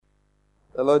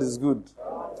The Lord is good.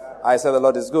 I said the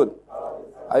Lord is good.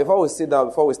 Before we sit down,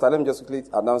 before we start, let me just quickly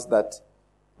announce that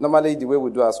normally the way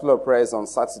we do our school of prayer is on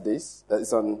Saturdays.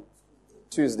 It's on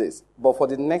Tuesdays. But for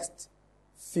the next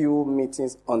few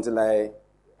meetings until I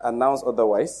announce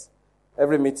otherwise,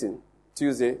 every meeting,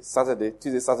 Tuesday, Saturday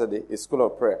is school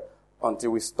of prayer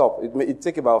until we stop. It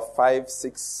take about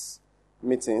 5-6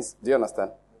 meetings. Do you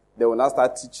understand? They will now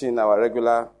start teaching our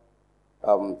regular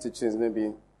teachings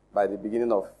maybe by the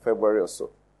beginning of February or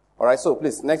so. All right, so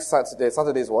please, next Saturday.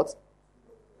 Saturday is what?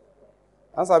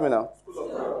 Answer me now.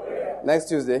 Next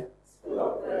Tuesday.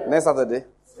 Next Saturday.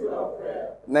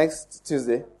 Next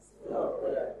Tuesday.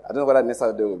 I don't know what that next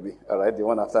Saturday will be. All right, the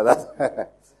one after that.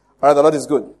 All right, the Lord is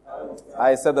good.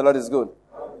 I said the Lord is good.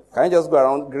 Can you just go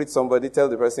around, greet somebody, tell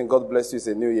the person, God bless you, it's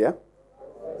a new year.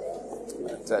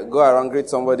 Go around, greet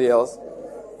somebody else.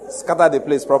 Scatter the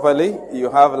place properly.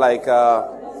 You have like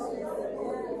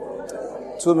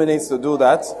 2 minutes to do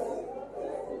that.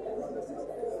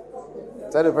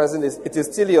 Tell the person, it is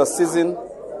still your season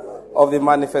of the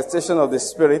manifestation of the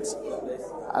Spirit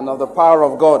and of the power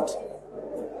of God.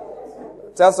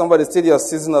 Tell somebody, still your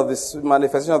season of the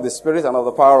manifestation of the Spirit and of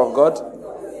the power of God.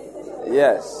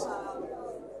 Yes.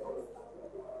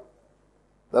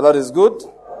 The Lord is good.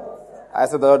 I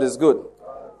said the Lord is good.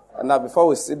 And now before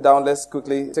we sit down, let's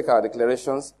quickly take our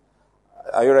declarations.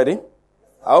 Are you ready?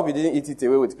 I hope you didn't eat it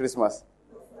away with Christmas.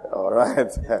 All right.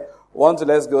 1, 2,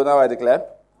 let's go. Now I declare.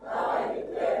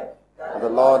 The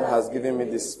Lord has given me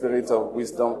the spirit of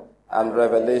wisdom and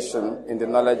revelation in the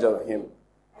knowledge of Him.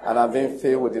 And I've been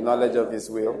filled with the knowledge of His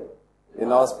will,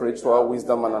 in all spiritual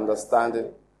wisdom and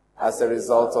understanding. As a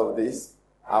result of this,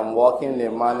 I'm walking in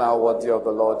a manner worthy of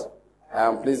the Lord. I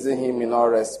am pleasing Him in all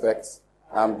respects.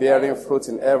 I'm bearing fruit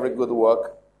in every good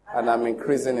work, and I'm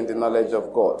increasing in the knowledge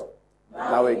of God.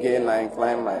 Now again, I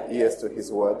incline my ears to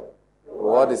His word. The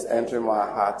word is entering my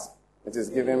heart. It is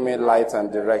giving me light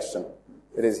and direction.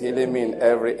 It is healing me in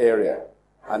every area,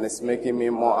 and it's making me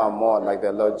more and more like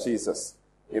the Lord Jesus.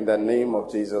 In the name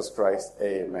of Jesus Christ,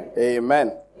 amen.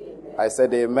 Amen. I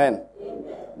said amen.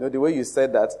 You know, the way you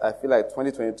said that, I feel like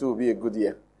 2022 will be a good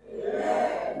year.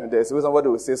 You know, there's always somebody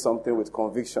who will say something with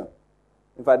conviction.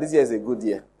 In fact, this year is a good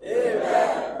year.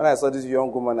 When I saw this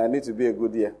young woman, I need to be a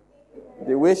good year.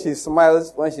 The way she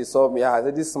smiles when she saw me, I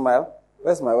said, this smile,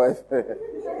 where's my wife?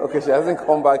 Okay, she hasn't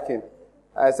come back in.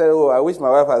 I said, I wish my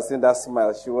wife had seen that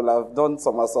smile. She would have done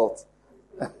somersault.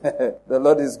 The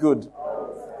Lord is good.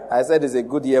 I said it's a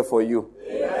good year for you.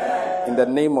 In the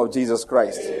name of Jesus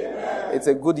Christ. It's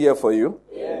a good year for you.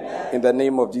 In the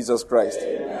name of Jesus Christ.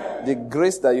 The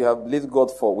grace that you have believed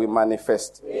God for will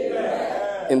manifest.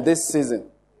 In this season.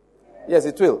 Yes,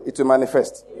 it will. It will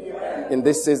manifest. In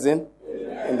this season.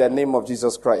 In the name of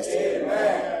Jesus Christ.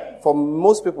 For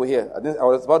most people here, I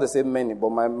was about to say many, but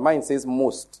my mind says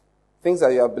most. Things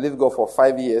that you have believed God for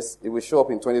 5 years, it will show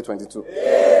up in 2022.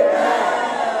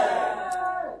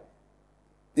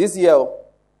 This year,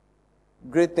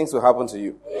 great things will happen to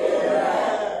you.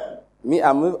 Me,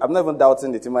 I'm not even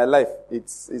doubting it in my life.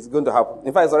 It's going to happen.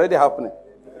 In fact, it's already happening.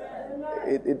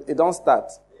 It don't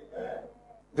start.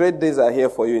 Great days are here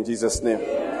for you in Jesus' name.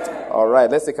 All right,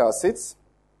 let's take our seats.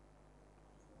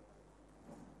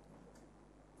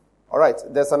 All right,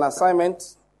 there's an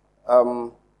assignment.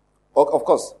 Of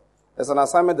course, there's an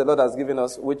assignment the Lord has given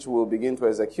us, which we'll begin to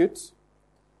execute.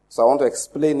 So I want to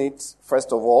explain it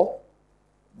first of all.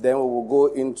 Then we will go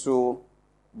into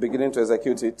beginning to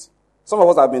execute it. Some of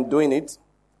us have been doing it,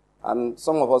 and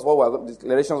some of us, the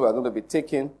declarations we are going to be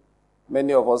taking,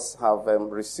 many of us have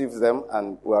received them,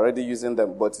 and we're already using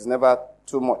them, but it's never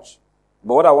too much.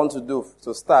 But what I want to do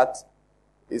to start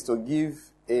is to give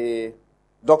a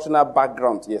doctrinal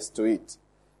background, to it.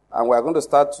 And we're going to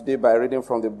start today by reading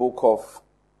from the book of...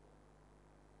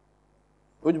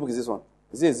 Which book is this one?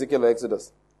 Is it Ezekiel or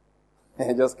Exodus?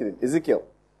 Just kidding. Ezekiel.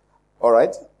 All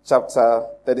right. Chapter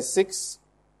 36.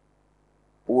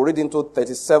 We'll read into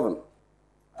 37.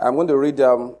 I'm going to read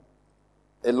a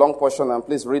long portion, and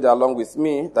please read along with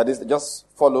me. That is, just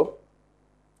follow.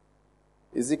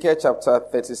 Ezekiel chapter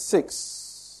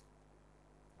 36.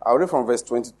 I'll read from verse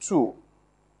 22.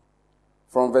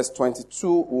 From verse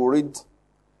 22, we'll read,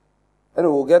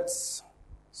 and we'll get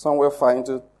somewhere far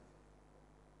into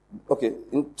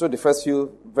the first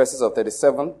few verses of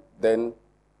 37, then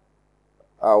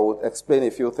I will explain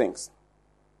a few things.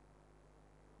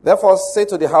 Therefore say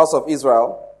to the house of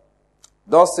Israel,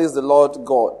 thus says the Lord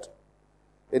God,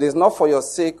 it is not for your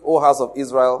sake, O house of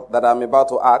Israel, that I am about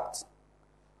to act,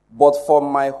 but for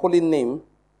my holy name,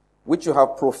 which you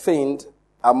have profaned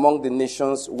among the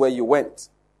nations where you went.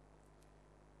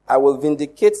 I will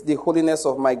vindicate the holiness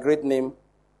of my great name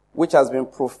which has been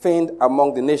profaned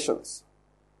among the nations,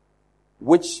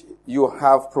 which you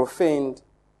have profaned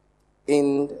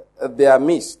in their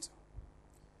midst.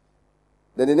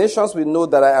 Then the nations will know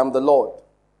that I am the Lord,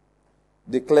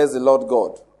 declares the Lord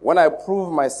God, when I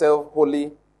prove myself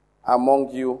holy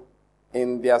among you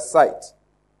in their sight.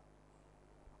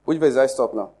 Which verse did I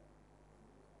stop now?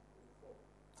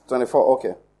 24,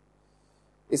 okay.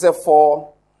 He said,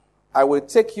 for I will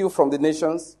take you from the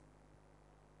nations,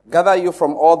 gather you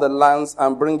from all the lands,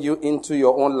 and bring you into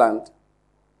your own land.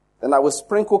 Then I will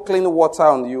sprinkle clean water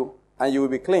on you, and you will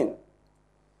be clean.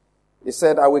 He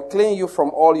said, I will clean you from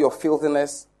all your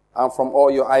filthiness and from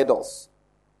all your idols.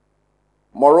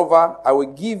 Moreover, I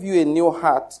will give you a new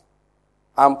heart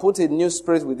and put a new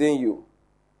spirit within you.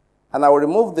 And I will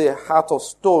remove the heart of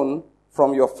stone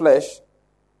from your flesh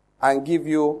and give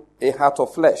you a heart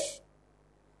of flesh.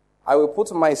 I will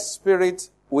put my spirit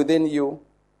within you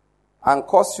and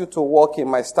cause you to walk in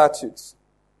my statutes.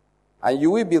 And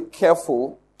you will be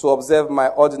careful to observe my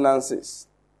ordinances.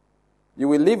 You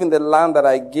will live in the land that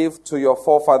I gave to your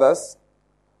forefathers,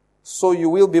 so you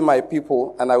will be my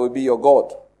people, and I will be your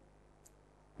God.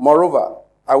 Moreover,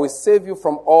 I will save you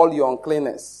from all your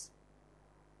uncleanness.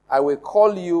 I will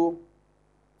call you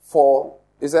for,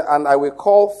 and I will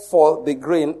call for the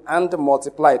grain and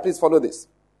multiply. Please follow this.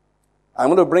 I'm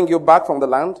going to bring you back from the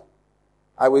land.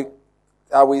 I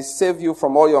will save you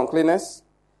from all your uncleanness.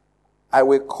 I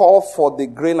will call for the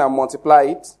grain and multiply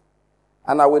it.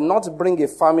 And I will not bring a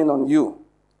famine on you.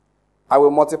 I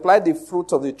will multiply the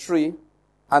fruit of the tree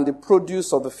and the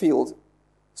produce of the field,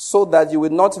 so that you will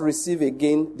not receive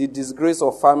again the disgrace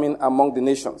of famine among the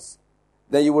nations.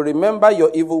 Then you will remember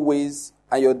your evil ways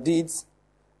and your deeds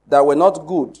that were not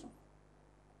good,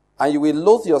 and you will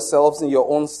loathe yourselves in your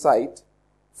own sight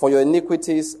for your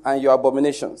iniquities and your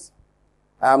abominations.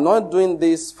 I am not doing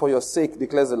this for your sake,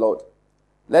 declares the Lord.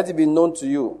 Let it be known to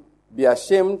you. Be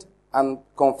ashamed and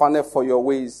confounded for your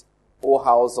ways, O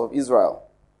house of Israel.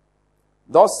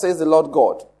 Thus says the Lord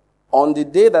God, on the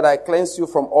day that I cleanse you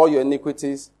from all your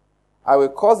iniquities, I will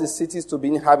cause the cities to be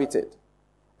inhabited,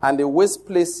 and the waste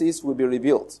places will be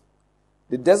rebuilt.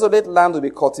 The desolate land will be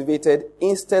cultivated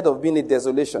instead of being a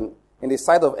desolation in the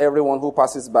sight of everyone who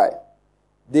passes by.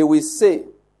 They will say,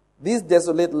 this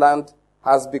desolate land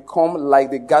has become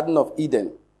like the Garden of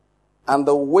Eden, and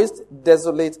the waste,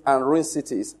 desolate, and ruined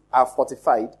cities are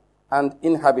fortified and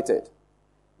inhabited.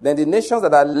 Then the nations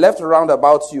that are left round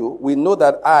about you will know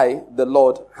that I, the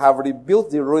Lord, have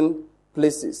rebuilt the ruined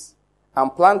places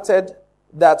and planted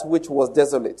that which was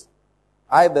desolate.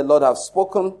 I, the Lord, have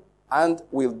spoken and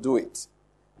will do it.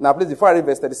 Now, please, before I read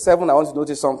verse 37, I want you to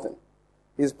notice something.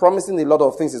 He's promising a lot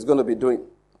of things he's going to be doing.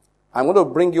 I'm going to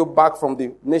bring you back from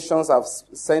the nations I've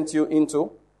sent you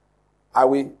into. I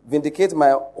will vindicate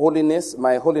my holiness,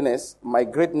 my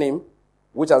great name,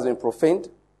 which has been profaned.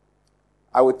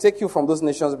 I will take you from those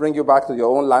nations, bring you back to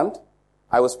your own land.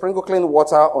 I will sprinkle clean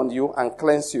water on you and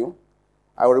cleanse you.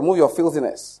 I will remove your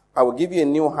filthiness. I will give you a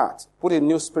new heart, put a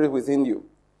new spirit within you.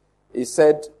 He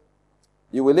said,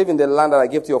 you will live in the land that I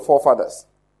gave to your forefathers.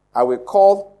 I will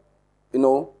call,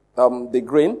 the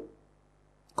grain,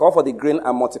 call for the grain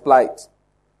and multiply it.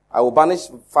 I will banish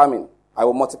famine. I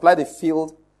will multiply the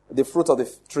field, the fruit of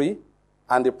the tree,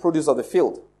 and the produce of the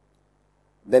field.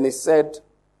 Then he said,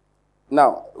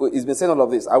 now, he's been saying all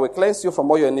of this. I will cleanse you from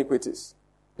all your iniquities.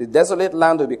 The desolate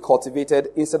land will be cultivated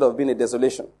instead of being a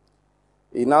desolation.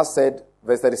 He now said,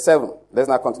 verse 37. Let's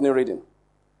now continue reading.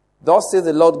 Thus says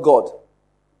the Lord God,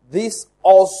 this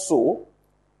also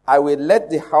I will let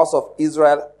the house of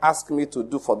Israel ask me to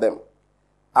do for them.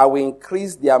 I will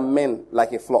increase their men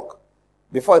like a flock.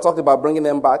 Before he talked about bringing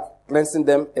them back, cleansing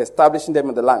them, establishing them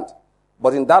in the land.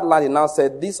 But in that land, he now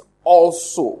said, this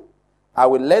also I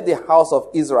will let the house of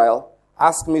Israel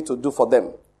ask me to do for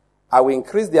them. I will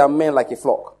increase their men like a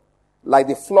flock, like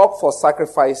the flock for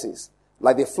sacrifices,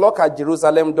 like the flock at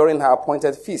Jerusalem during her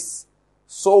appointed feasts.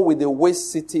 So will the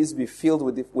waste cities be filled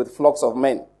with flocks of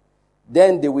men.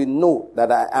 Then they will know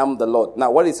that I am the Lord.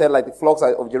 Now, what he said, like the flocks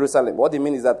of Jerusalem, what he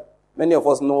means is that many of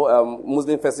us know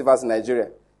Muslim festivals in Nigeria.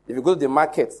 If you go to the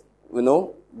market,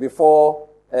 before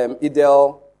Eid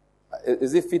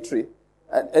is it Fitri?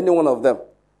 Any one of them,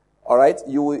 all right?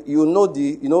 You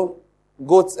know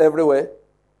goats everywhere,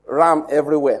 ram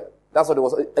everywhere. That's what it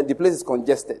was. And the place is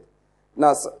congested.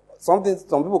 Now, some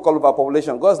people call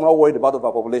overpopulation. God is not worried about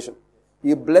overpopulation.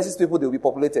 He blesses people, they will be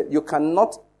populated. You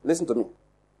cannot, listen to me.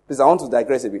 Please, I want to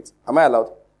digress a bit. Am I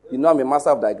allowed? You know I'm a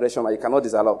master of digression, but you cannot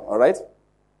disallow. All right?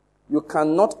 You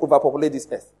cannot overpopulate this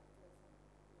earth.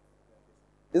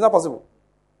 It's not possible.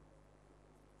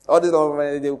 All these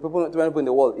people in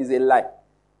the world is a lie.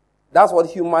 That's what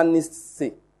humanists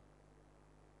say.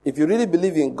 If you really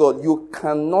believe in God, you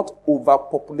cannot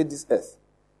overpopulate this earth.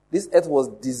 This earth was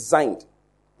designed.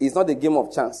 It's not a game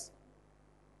of chance.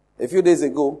 A few days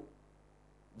ago,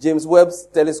 James Webb's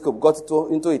telescope got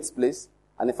into its place,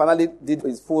 and he finally did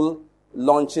his full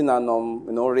launching and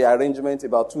rearrangement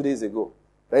about 2 days ago,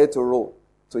 ready to roll,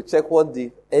 to check what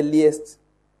the earliest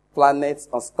planets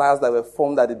and stars that were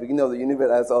formed at the beginning of the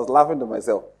universe. I was laughing to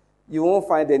myself. You won't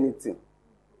find anything.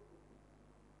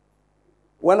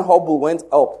 When Hubble went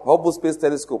up, Hubble Space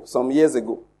Telescope, some years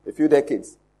ago, a few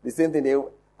decades, the same thing.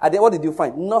 What did you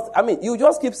find? Nothing. You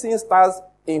just keep seeing stars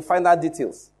in finer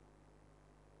details.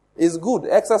 It's good.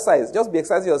 Exercise. Just be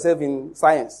exercising yourself in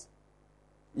science.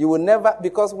 You will never,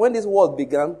 because when this world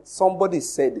began, somebody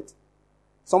said it.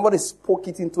 Somebody spoke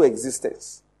it into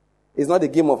existence. It's not a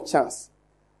game of chance.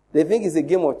 They think it's a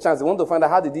game of chance. They want to find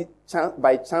out how did it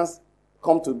by chance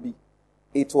come to be.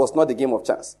 It was not a game of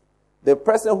chance. The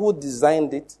person who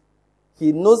designed it,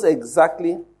 he knows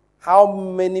exactly how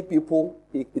many people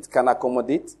it can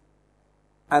accommodate.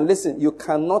 And listen, you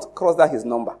cannot cross that his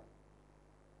number.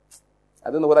 I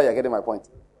don't know whether you're getting my point.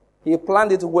 He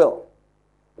planned it well.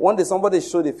 One day somebody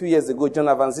showed a few years ago, John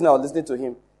Avanzina, I was listening to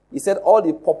him. He said all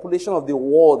the population of the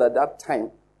world at that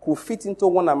time could fit into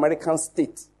one American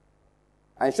state.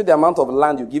 And showed the amount of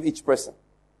land you give each person.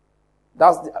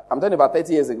 I'm talking about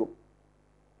 30 years ago.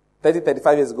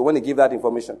 35 years ago when he gave that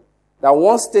information. That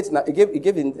one state, I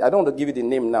don't want to give you the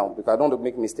name now because I don't want to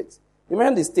make mistakes.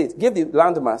 Remember the state, gave the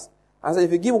landmass, and said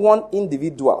if you give one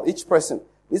individual, each person,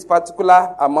 this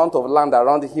particular amount of land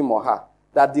around him or her,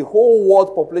 that the whole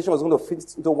world population was going to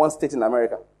fit into one state in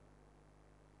America.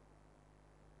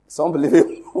 It's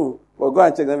unbelievable. Well, go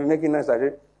and check them, we're making nice.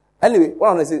 Anyway, what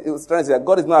I'm trying to say that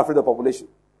God is not afraid of population.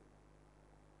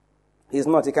 He's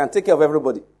not. He can take care of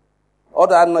everybody. All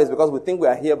that noise because we think we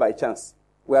are here by chance.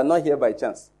 We are not here by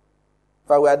chance. In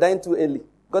fact, we are dying too early.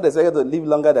 God is ready to live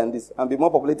longer than this and be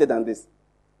more populated than this.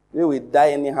 We will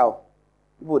die anyhow.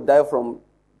 People will die from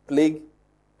plague,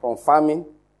 from famine,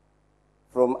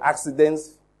 from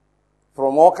accidents,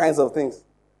 from all kinds of things,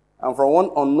 and from one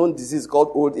unknown disease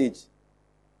called old age.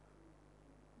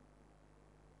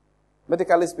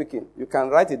 Medically speaking, you can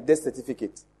write a death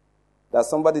certificate that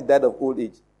somebody died of old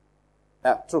age.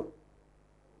 Yeah, true.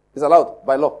 It's allowed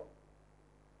by law.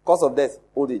 Cause of death,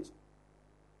 old age.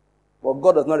 But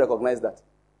God does not recognize that.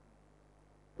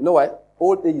 You know why?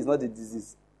 Old age is not a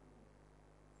disease.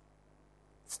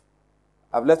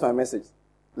 I've left my message.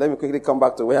 Let me quickly come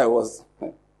back to where I was.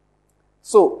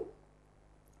 So,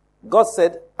 God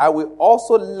said, I will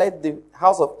also let the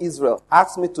house of Israel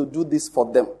ask me to do this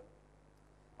for them.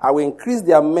 I will increase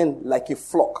their men like a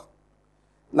flock.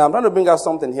 Now, I'm trying to bring out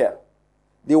something here.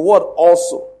 The word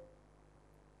also.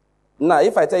 Now,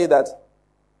 if I tell you that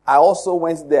I also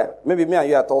went there, maybe me and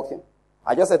you are talking.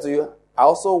 I just said to you, I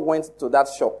also went to that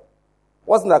shop.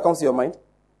 What's that comes to your mind?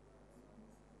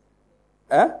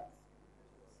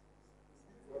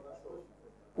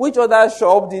 Which other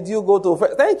shop did you go to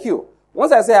first? Thank you.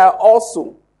 Once I say I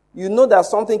also, you know that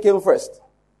something came first.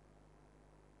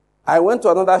 I went to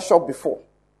another shop before,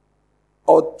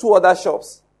 or 2 other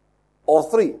shops, or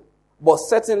 3. But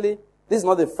certainly, this is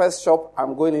not the first shop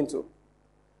I'm going into.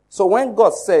 So when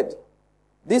God said,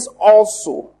 this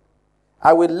also,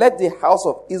 I will let the house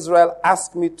of Israel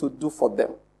ask me to do for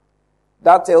them.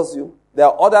 That tells you there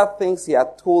are other things he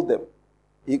had told them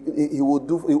he will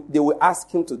do. They will ask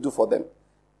him to do for them.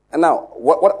 And now,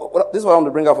 this is what I want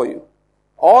to bring up for you.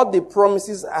 All the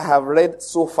promises I have read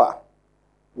so far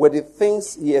were the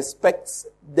things he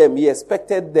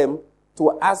expected them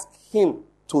to ask him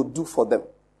to do for them.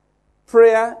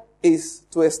 Prayer is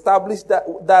to establish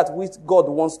that which God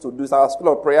wants to do. It's our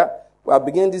school of prayer. We are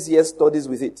beginning this year's studies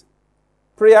with it.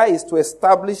 Prayer is to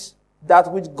establish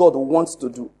that which God wants to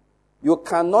do. You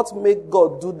cannot make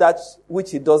God do that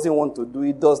which he doesn't want to do.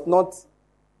 It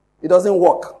doesn't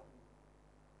work.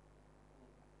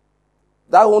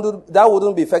 That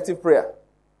wouldn't be effective prayer.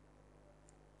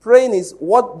 Praying is,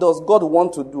 what does God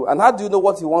want to do? And how do you know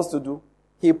what he wants to do?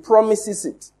 He promises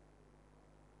it.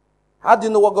 How do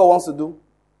you know what God wants to do?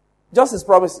 Just his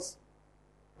promises.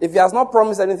 If he has not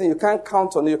promised anything, you can't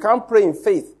count on it. You can't pray in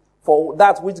faith for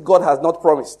that which God has not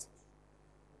promised.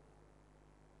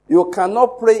 You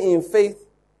cannot pray in faith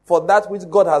for that which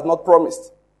God has not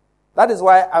promised. That is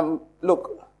why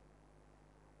look,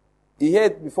 you hear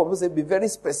it before, people say, be very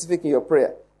specific in your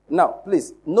prayer. Now,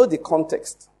 please, know the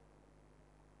context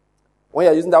when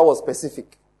you're using that word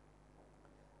specific.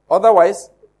 Otherwise,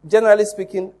 generally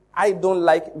speaking, I don't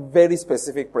like very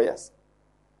specific prayers.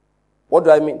 What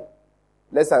do I mean?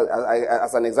 Let's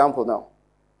as an example now.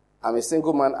 I'm a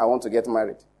single man, I want to get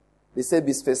married. They say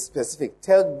be specific.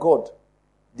 Tell God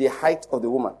the height of the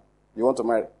woman you want to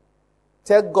marry.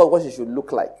 Tell God what she should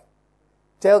look like.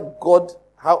 Tell God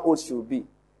how old she will be.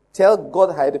 Tell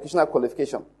God her educational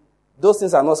qualification. Those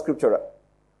things are not scriptural.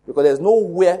 Because there's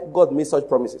nowhere God made such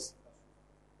promises.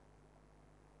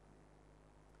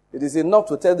 It is enough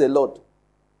to tell the Lord,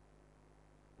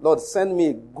 Lord, send me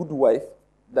a good wife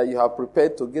that you have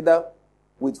prepared together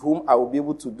with whom I will be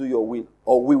able to do your will,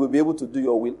 or we will be able to do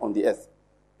your will on the earth.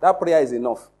 That prayer is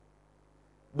enough.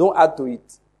 Don't add to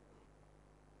it.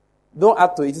 Don't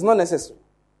add to it. It's not necessary.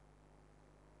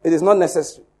 It is not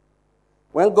necessary.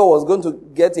 When God was going to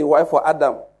get a wife for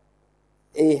Adam,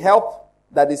 a help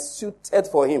that is suited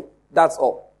for him, that's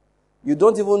all. You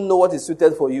don't even know what is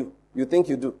suited for you. You think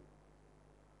you do.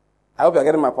 I hope you're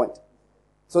getting my point.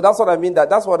 So that's what I mean.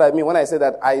 That's what I mean when I say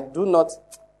that I do not,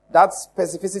 that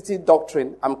specificity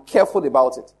doctrine, I'm careful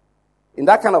about it. In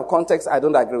that kind of context, I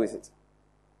don't agree with it.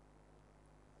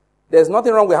 There's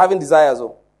nothing wrong with having desires,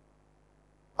 though.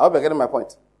 I hope you're getting my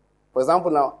point. For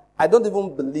example, now, I don't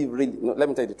even believe really, no, let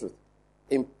me tell you the truth,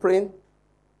 in praying,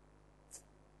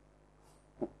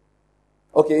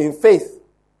 okay, in faith,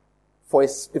 for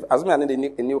assuming I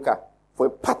need a new car, for a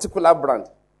particular brand,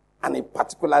 and a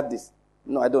particular this.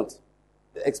 No, I don't.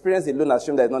 The experience alone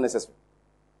assumes that it's not necessary.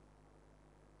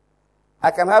 I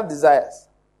can have desires.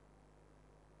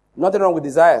 Nothing wrong with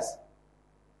desires.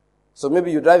 So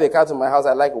maybe you drive a car to my house,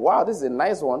 I like, wow, this is a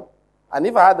nice one. And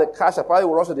if I had the cash, I probably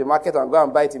would rush to the market and go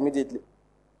and buy it immediately.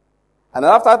 And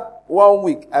after 1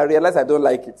 week, I realize I don't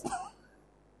like it.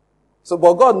 So,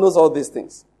 but God knows all these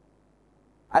things.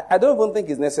 I don't even think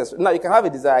it's necessary. Now, you can have a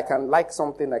desire. I can like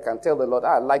something. I can tell the Lord,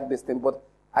 I like this thing. But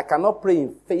I cannot pray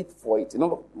in faith for it. You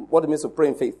know what it means to pray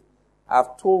in faith? I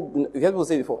have told, you heard people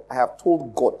say before, I have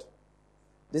told God,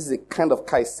 this is the kind of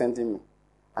car He's sending me.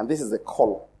 And this is the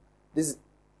color. This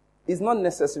is not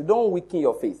necessary. Don't weaken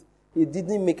your faith. He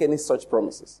didn't make any such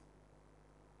promises.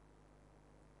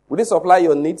 Will He supply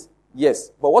your needs?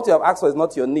 Yes. But what you have asked for is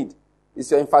not your need. It's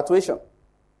your infatuation.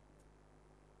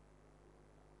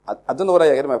 I don't know whether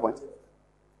you're getting my point.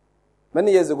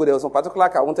 Many years ago, there was some particular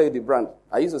car, I won't tell you the brand,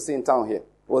 I used to see in town here. It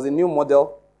was a new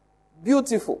model.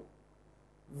 Beautiful.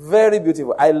 Very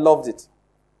beautiful. I loved it.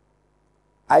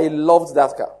 I loved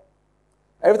that car.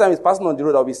 Every time he's passing on the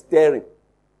road, I'll be staring.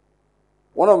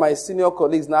 One of my senior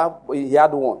colleagues now, he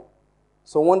had one.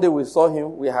 So one day we saw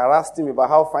him, we harassed him about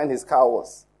how fine his car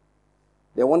was.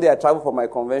 Then one day I traveled for my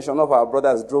convention. One of our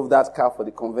brothers drove that car for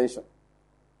the convention.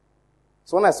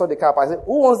 So when I saw the car, I said,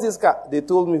 who wants this car? They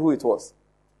told me who it was.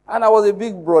 And I was a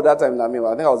big bro that time. I think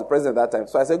I was the president that time.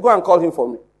 So I said, go and call him for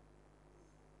me.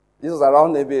 This was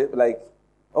around maybe like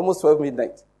almost 12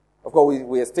 midnight. Of course, we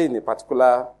were staying in a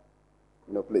particular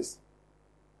place.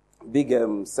 Big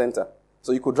center.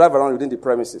 So you could drive around within the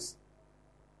premises.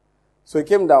 So he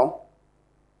came down.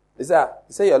 He said,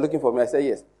 you're looking for me? I said,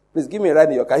 yes. Please give me a ride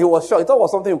in your car. He was sure. He thought it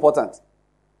was something important.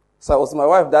 So I was with my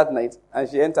wife that night, and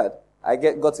she entered. I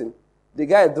got in. The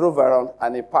guy drove around,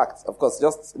 and he parked. Of course,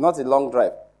 just not a long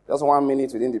drive. Just 1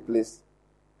 minute within the place.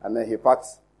 And then he parked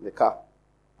the car.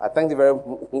 I thanked him very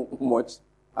much,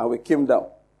 and we came down.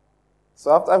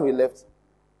 So after we left,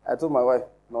 I told my wife,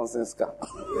 nonsense car.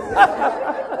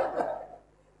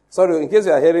 Sorry, in case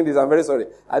you are hearing this, I'm very sorry.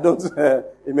 I don't,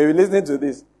 you may be listening to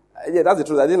this. Yeah, that's the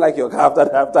truth. I didn't like your car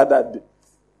after that day.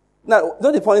 Now,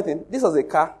 don't the funny thing, this was a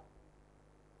car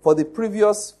for the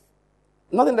previous,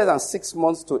 nothing less than 6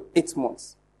 months to 8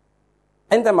 months.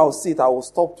 Anytime I would see it, I would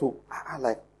stop to,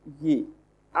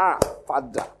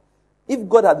 Father. If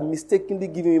God had mistakenly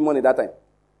given me money that time,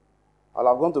 I would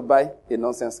have gone to buy a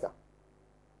nonsense car.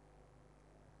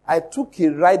 I took a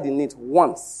ride in it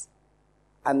once,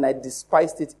 and I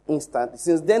despised it instantly.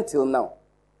 Since then till now.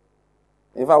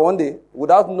 In fact, one day,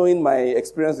 without knowing my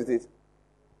experience with it,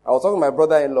 I was talking to my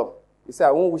brother-in-law. He said,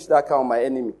 I won't wish that car on my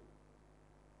enemy.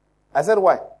 I said,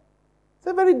 why? He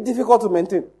said, very difficult to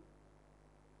maintain.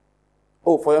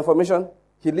 Oh, for your information,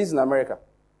 he lives in America.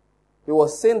 He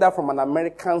was saying that from an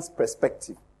American's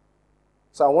perspective.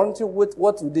 So I wanted to wait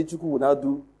what Udechukwu would now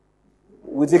do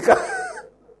with the car.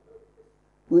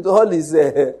 With all his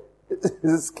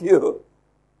skill.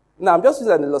 Now, I'm just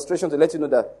using an illustration to let you know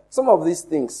that some of these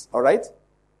things, all right,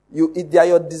 they are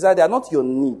your desire, they are not your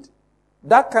need.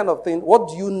 That kind of thing, what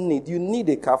do you need? You need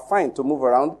a car, fine, to move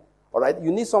around, all right?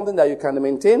 You need something that you can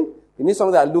maintain. You need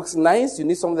something that looks nice. You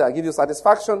need something that gives you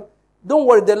satisfaction. Don't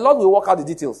worry, the Lord will work out the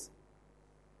details.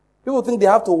 People think they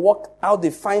have to work out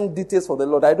the fine details for the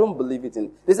Lord. I don't believe it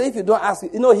in. They say if you don't ask,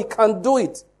 He can do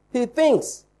it. He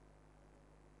thinks.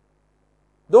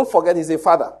 Don't forget He's a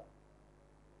father.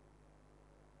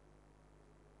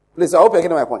 Please, I hope you're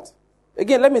getting my point.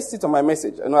 Again, let me sit on my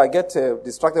message. I get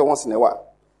distracted once in a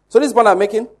while. So this is the point I'm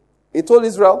making. He told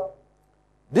Israel,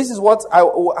 this is what I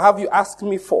will have you ask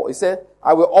me for. He said,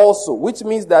 I will also, which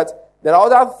means that there are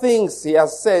other things he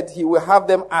has said he will have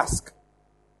them ask.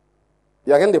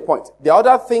 You are getting the point. The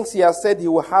other things he has said he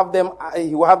will have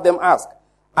them ask.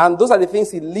 And those are the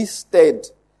things he listed.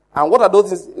 And what are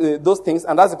those things?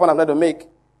 And that's the point I'm trying to make.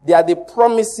 They are the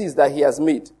promises that he has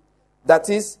made. That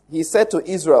is, he said to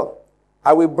Israel,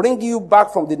 I will bring you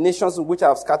back from the nations in which I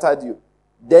have scattered you.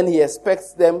 Then he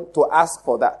expects them to ask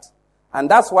for that. And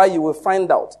that's why you will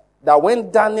find out that when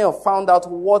Daniel found out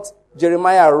what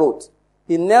Jeremiah wrote,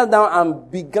 he knelt down and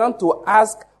began to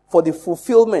ask for the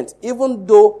fulfillment, even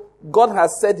though God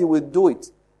has said he will do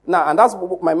it. Now, and that's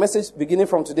my message beginning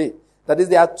from today. That is,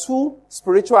 there are two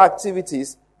spiritual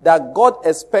activities that God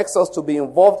expects us to be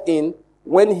involved in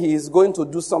when he is going to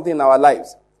do something in our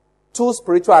lives. Two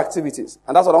spiritual activities.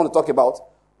 And that's what I want to talk about.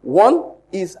 One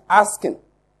is asking.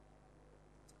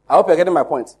 I hope you're getting my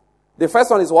point. The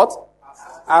first one is what?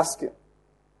 Asking.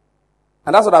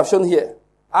 And that's what I've shown here.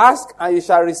 Ask and you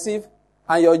shall receive,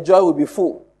 and your joy will be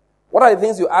full. What are the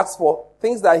things you ask for?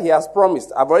 Things that he has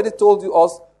promised. I've already told you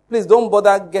us, please don't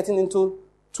bother getting into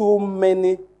too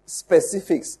many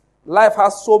specifics. Life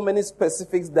has so many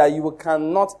specifics that you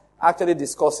cannot actually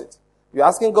discuss it. You're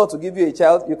asking God to give you a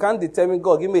child. You can't determine,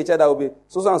 God, give me a child that will be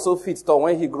so and so feet tall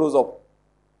when he grows up.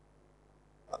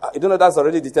 You don't know that's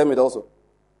already determined also.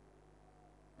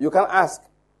 You can ask.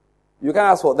 You can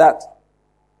ask for that.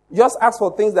 Just ask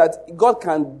for things that God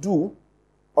can do,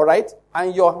 all right?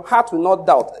 And your heart will not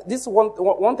doubt. This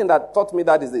one thing that taught me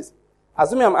that is this.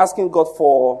 Assuming I'm asking God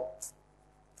for,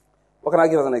 what can I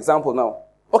give as an example now?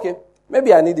 Okay,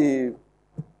 maybe I need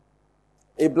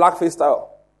a black face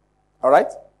towel, all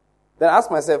right? Then I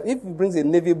ask myself, if he brings a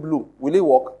navy blue, will it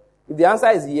work? If the answer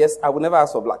is yes, I will never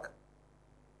ask for black.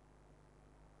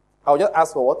 I will just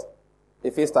ask for what?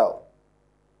 A face towel.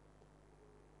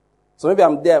 So maybe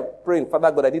I'm there praying, Father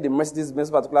God, I need a Mercedes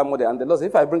Benz particular model. And the Lord says,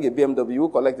 if I bring a BMW, you will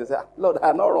collect it. Say, Lord,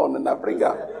 I'm not running in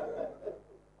Africa.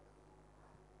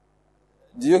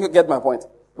 Do you get my point?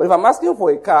 But if I'm asking for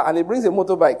a car and he brings a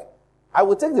motorbike, I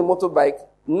will take the motorbike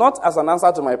not as an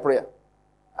answer to my prayer,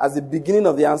 as the beginning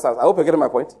of the answers. I hope you're getting my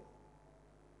point.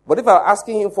 But if I'm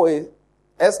asking him for a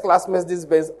S-Class Mercedes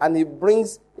Benz and he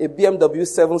brings a BMW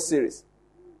 7 Series,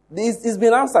 it's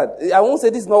been answered. I won't say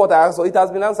this is not what I asked for. It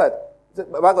has been answered.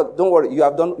 God, don't worry. You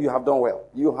have done well.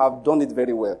 You have done it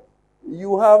very well.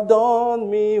 You have done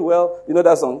me well. You know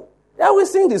that song? Yeah, we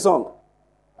sing the song.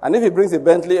 And if he brings a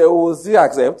Bentley, we will still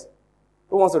accept.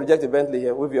 Who wants to reject a Bentley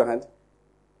here? Wave your hand.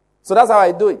 So that's how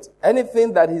I do it.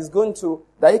 Anything that he's going to,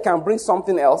 that he can bring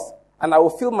something else, and I will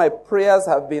feel my prayers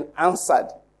have been answered.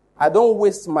 I don't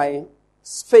waste my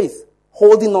faith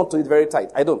holding on to it very tight.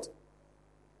 I don't.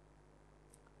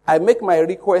 I make my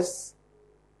requests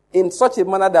in such a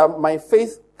manner that my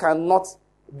faith cannot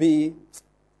be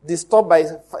disturbed by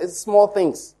small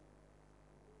things.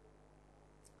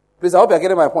 Please, I hope you're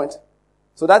getting my point.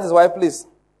 So that is why, please,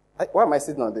 why am I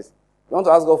sitting on this? You want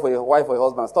to ask God for your wife or your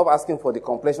husband, stop asking for the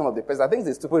complexion of the person. I think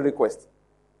it's a stupid request.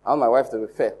 I want my wife to be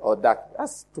fair or dark.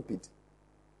 That's stupid.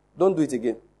 Don't do it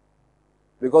again.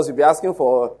 Because you'll be asking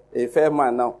for a fair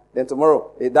man now. Then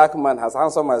tomorrow, a dark man as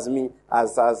handsome as me,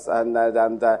 as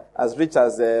rich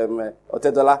as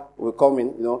Otedola will come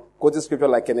in, quoting scripture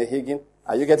like Kenneth Hagin.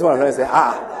 Are you getting what I'm trying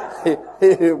to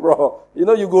say? Hey, bro. You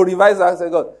go revise that and say,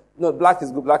 God, no, black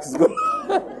is good, black is good.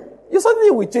 You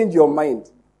suddenly will change your mind.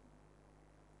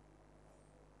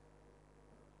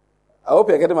 I hope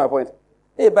you're getting my point.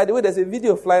 Hey, by the way, there's a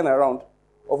video flying around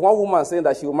of one woman saying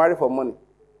that she will marry for money.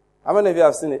 How many of you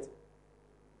have seen it?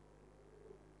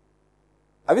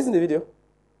 Have you seen the video?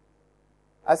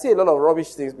 I see a lot of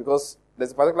rubbish things because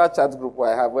there's a particular chat group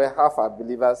where half are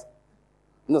believers.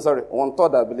 One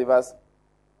third are believers.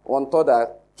 One third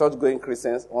are church-going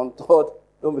Christians. One third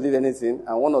don't believe anything.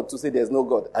 And one or two say there's no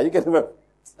God. Are you getting me?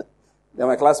 They're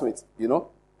my classmates,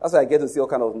 That's why I get to see all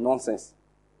kind of nonsense.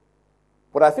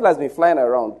 But I feel like it's been flying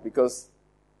around because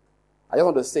I just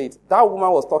want to say it. That woman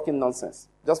was talking nonsense.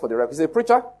 Just for the record. She's a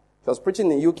preacher. She was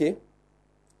preaching in UK.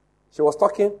 She was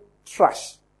talking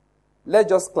trash. Let's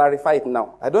just clarify it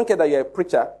now. I don't care that you're a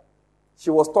preacher. She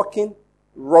was talking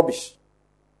rubbish.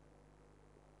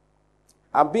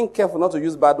 I'm being careful not to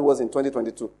use bad words in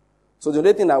 2022. So the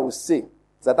only thing I will say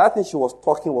is that thing she was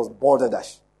talking was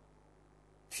balderdash.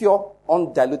 Pure,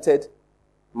 undiluted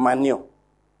manure.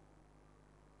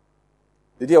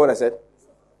 Did you hear what I said?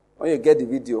 When you get the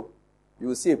video, you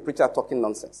will see a preacher talking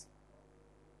nonsense.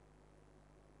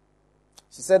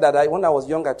 She said that when I was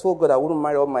young, I told God I wouldn't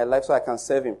marry all my life so I can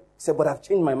serve him. He said, but I've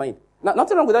changed my mind. Now,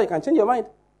 nothing wrong with that. You can change your mind.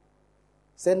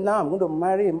 Said, now I'm going to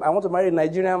marry him. I want to marry a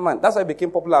Nigerian man. That's why he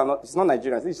became popular. He's not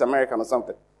Nigerian. He's American or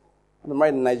something. I'm going to marry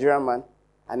a Nigerian man,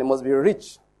 and he must be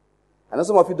rich. I know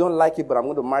some of you don't like it, but I'm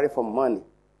going to marry for money.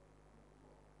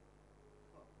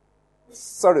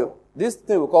 Sorry, this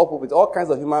thing we call pulpit, all kinds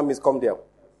of human beings come there.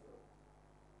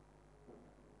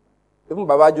 Even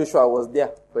Baba Joshua was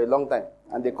there for a long time,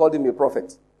 and they called him a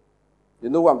prophet. You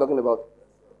know what I'm talking about?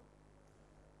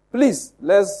 Please,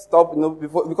 let's stop,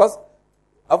 because,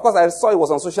 of course, I saw it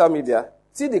was on social media.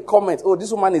 See the comment, oh,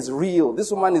 this woman is real,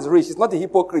 this woman is rich, she's not a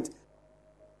hypocrite.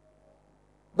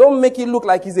 Don't make it look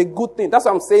like it's a good thing. That's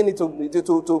why I'm saying it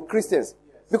to Christians.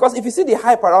 Because if you see the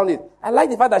hype around it, I like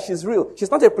the fact that she's real.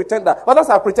 She's not a pretender. Others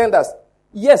are pretenders.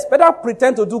 Yes, better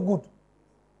pretend to do good.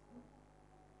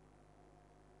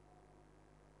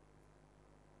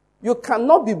 You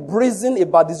cannot be brazen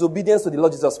about disobedience to the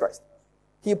Lord Jesus Christ.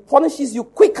 He punishes you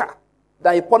quicker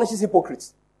than he punishes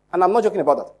hypocrites. And I'm not joking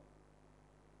about that.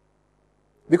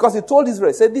 Because he told Israel,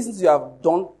 he said, these things you have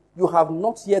done, you have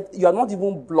not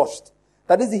even blushed.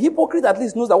 That is, the hypocrite at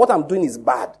least knows that what I'm doing is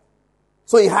bad.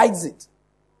 So he hides it.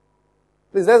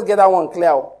 Please, let's get that one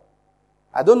clear.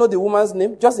 I don't know the woman's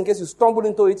name. Just in case you stumble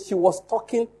into it, she was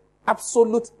talking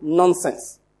absolute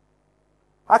nonsense.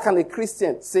 How can a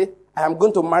Christian say, I am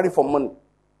going to marry for money?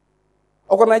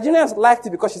 Okay, Nigerians liked it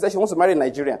because she said she wants to marry a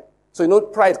Nigerian. So,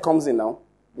 pride comes in now.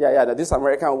 Yeah, that this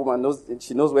American woman knows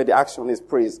where the action is.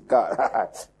 Praise God.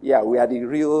 Yeah, we are the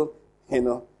real,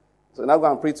 So now go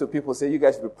and preach to people, say, you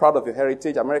guys should be proud of your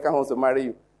heritage. America wants to marry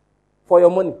you for your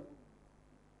money.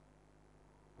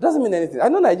 Doesn't mean anything. I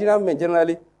know Nigerian men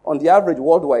generally, on the average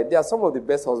worldwide, they are some of the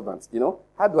best husbands.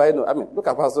 How do I know? I mean, look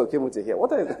at Pastor Okemuche here.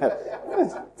 What are you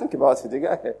think about it? The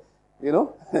guy,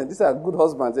 these are good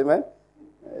husbands. Amen.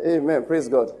 Amen. Praise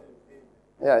God.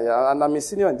 Yeah. And I'm a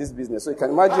senior in this business, so you can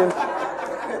imagine.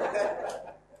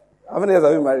 How many years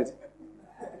have you married?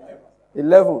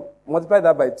 11. Multiply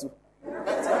that by 2.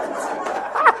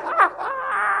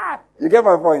 You get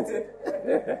my point.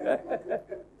 The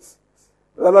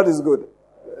Lord is good.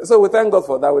 So we thank God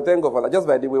for that. We thank God for that. Just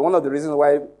by the way, one of the reasons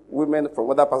why women from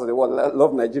other parts of the world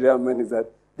love Nigerian men is that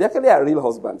they actually are real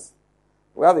husbands.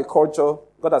 We have a culture.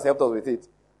 God has helped us with it.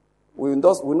 We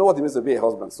know what it means to be a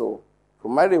husband. So to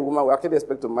marry a woman, we actually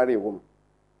expect to marry a woman.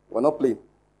 We're not playing.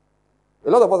 A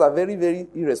lot of us are very, very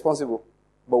irresponsible,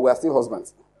 but we are still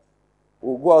husbands.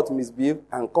 We'll go out, misbehave,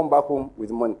 and come back home with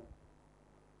money.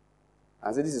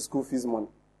 And say, this is school fees money.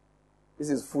 This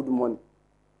is food money.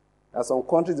 At some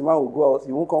countries, the man will go out,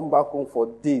 he won't come back home for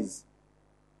days.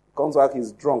 He comes back,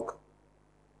 he's drunk.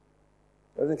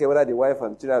 Doesn't care whether the wife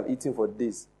and children have eaten for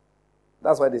days.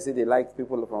 That's why they say they like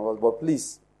people from us. But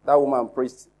please, that woman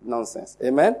preached nonsense.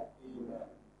 Amen? Amen.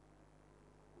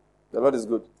 The Lord is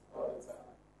good.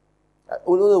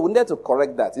 We need to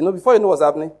correct that. Before you know what's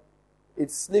happening,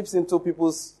 it slips into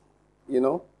people's,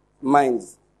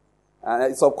 minds.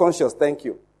 And it's subconscious, thank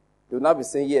you. They will not be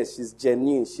saying, yes, she's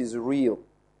genuine, she's real.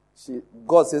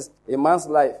 God says, a man's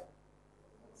life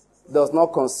does not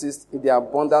consist in the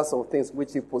abundance of things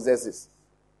which he possesses.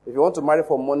 If you want to marry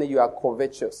for money, you are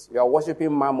covetous. You are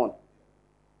worshiping mammon.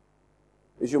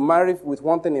 You should marry with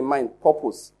one thing in mind,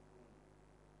 purpose.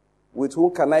 With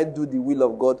whom can I do the will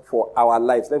of God for our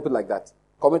lives? Let me put it like that.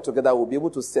 Coming together, we'll be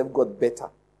able to serve God better.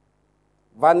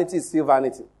 Vanity is still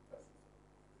vanity.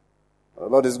 The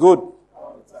Lord is good.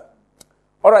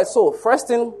 All right, so first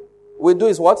thing we do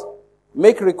is what?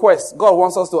 Make requests. God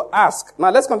wants us to ask.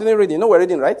 Now let's continue reading. We're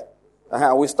reading, right?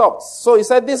 We stopped. So he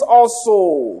said this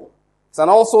also. It's an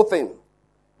also thing.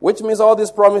 Which means all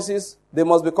these promises, they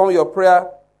must become your prayer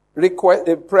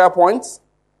points.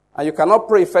 And you cannot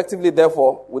pray effectively,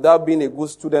 therefore, without being a good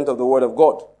student of the Word of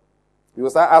God. You will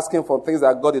start asking for things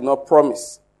that God did not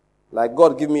promise. Like,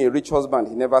 God, give me a rich husband.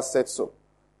 He never said so.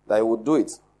 That he would do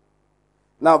it.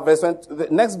 Now, the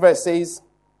next verse says,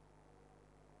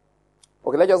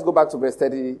 okay, let's just go back to verse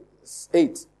 38.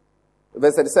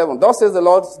 Verse 37. Thus says the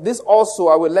Lord, this also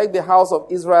I will let the house of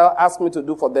Israel ask me to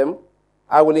do for them.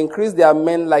 I will increase their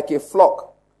men like a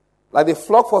flock. Like the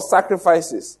flock for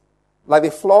sacrifices. Like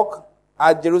the flock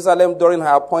at Jerusalem during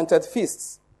her appointed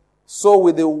feasts. So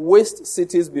will the waste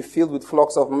cities be filled with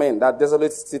flocks of men, that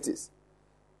desolate cities.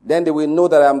 Then they will know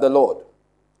that I am the Lord.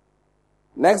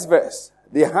 Next verse.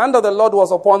 The hand of the Lord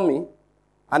was upon me,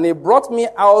 and he brought me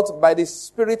out by the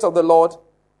Spirit of the Lord,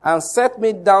 and set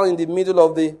me down in the middle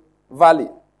of the valley.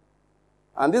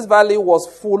 And this valley was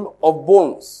full of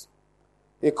bones.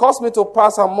 He caused me to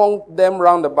pass among them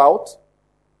round about,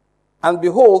 and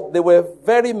behold, there were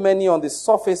very many on the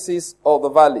surfaces of the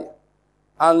valley,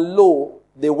 and lo,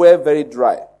 they were very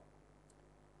dry.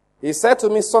 He said to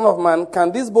me, Son of man,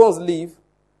 can these bones live?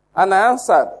 And I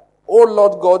answered, "Oh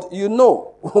Lord God, you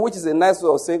know," which is a nice way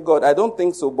of saying, "God, I don't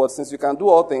think so, but since you can do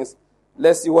all things,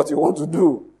 let's see what you want to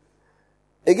do."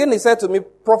 Again, he said to me,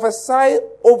 "Prophesy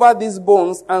over these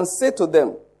bones and say to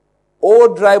them,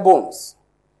 O dry bones,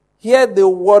 hear the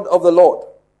word of the Lord.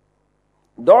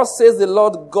 Thus says the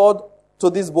Lord God to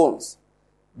these bones,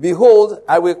 Behold,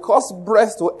 I will cause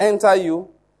breath to enter you,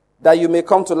 that you may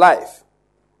come to life.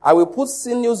 I will put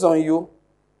sinews on you,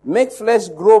 make flesh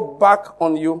grow back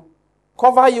on you,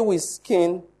 cover you with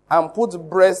skin, and put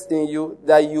breath in you,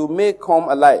 that you may come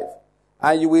alive.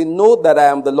 And you will know that I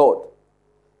am the Lord."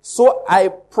 So I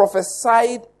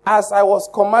prophesied as I was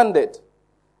commanded.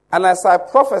 And as I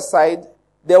prophesied,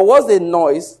 there was a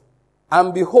noise,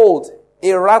 and behold,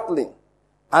 a rattling.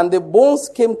 And the bones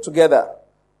came together,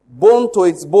 bone to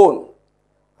its bone.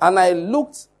 And I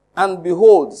looked, and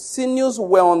behold, sinews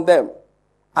were on them,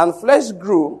 and flesh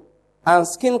grew, and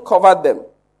skin covered them,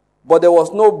 but there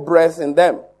was no breath in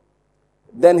them.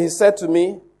 Then he said to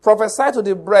me, "Prophesy to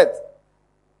the breath,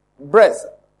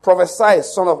 prophesy,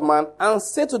 Son of man, and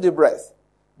say to the breath,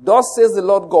 Thus says the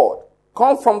Lord God,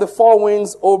 Come from the four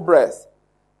winds, O breath,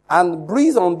 and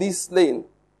breathe on these slain,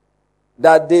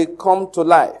 that they come to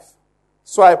life."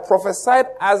 So I prophesied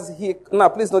now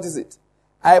please notice it.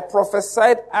 I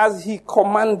prophesied as he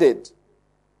commanded,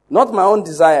 not my own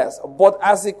desires, but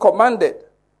as he commanded.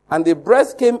 And the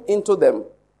breath came into them,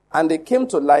 and they came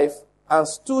to life, and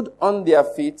stood on their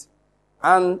feet,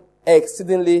 an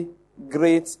exceedingly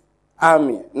great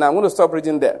army. Now I'm going to stop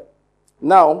reading there.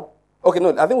 Now, I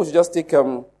think we should just take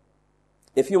a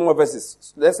few more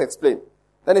verses. Let's explain.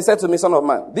 Then he said to me, "Son of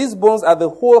man, these bones are the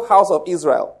whole house of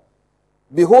Israel.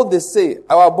 Behold, they say,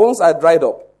 Our bones are dried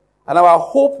up, and our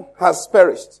hope has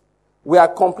perished. We are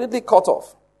completely cut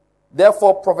off.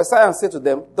 Therefore prophesy and say to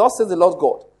them, Thus says the Lord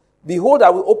God, Behold, I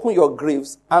will open your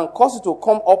graves, and cause you to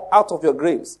come up out of your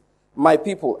graves, my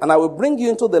people, and I will bring you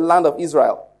into the land of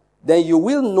Israel. Then you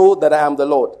will know that I am the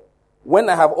Lord, when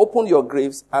I have opened your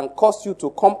graves, and caused you to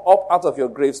come up out of your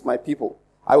graves, my people.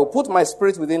 I will put my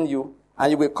spirit within you,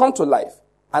 and you will come to life,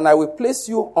 and I will place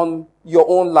you on your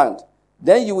own land.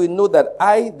 Then you will know that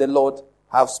I, the Lord,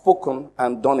 have spoken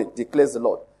and done it, declares the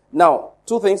Lord." Now,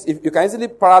 two things. If you can easily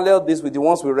parallel this with the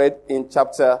ones we read in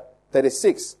chapter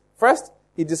 36. First,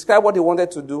 he described what he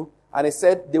wanted to do, and he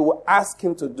said they will ask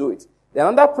him to do it. The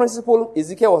another principle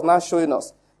Ezekiel was now showing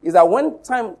us is that when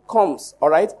time comes, all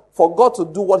right, for God to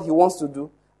do what he wants to do,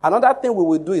 another thing we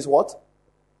will do is what?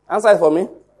 Answer it for me.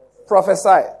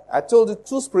 Prophesy. I told you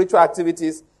two spiritual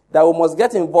activities that we must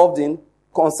get involved in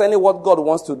concerning what God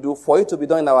wants to do for it to be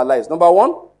done in our lives. Number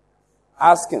one,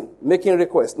 asking, making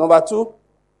requests. Number two,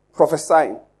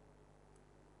 prophesying.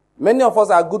 Many of us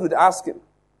are good with asking.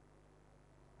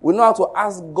 We know how to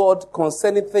ask God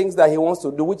concerning things that he wants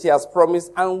to do, which he has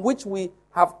promised, and which we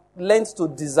have learned to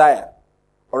desire.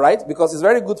 All right? Because it's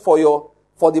very good for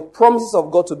the promises of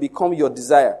God to become your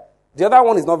desire. The other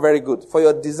one is not very good. For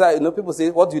your desire, people say,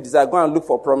 "What do you desire?" Go and look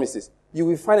for promises. You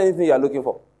will find anything you are looking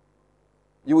for.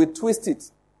 You will twist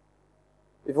it.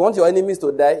 If you want your enemies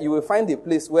to die, you will find a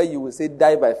place where you will say,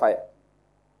 "Die by fire."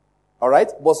 All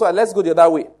right? But so let's go the other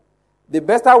way. The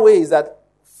better way is that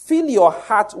fill your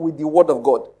heart with the word of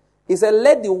God. He said,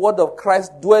 "Let the word of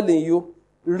Christ dwell in you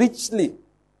richly."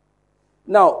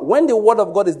 Now, when the word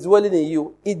of God is dwelling in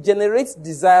you, it generates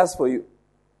desires for you.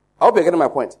 I hope you're getting my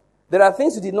point. There are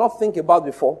things you did not think about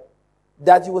before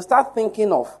that you will start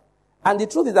thinking of. And the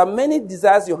truth is that many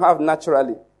desires you have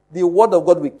naturally, the word of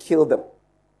God will kill them.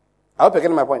 I hope you're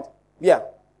getting my point. Yeah.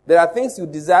 There are things you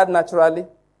desire naturally,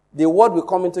 the word will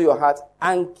come into your heart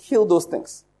and kill those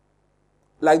things.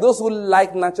 Like those who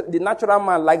like the natural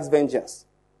man likes vengeance.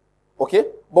 Okay?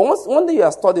 But one day you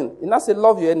are studying, you now say,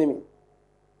 love your enemy.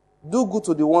 Do good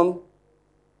to the one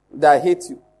that hates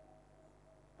you.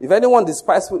 If anyone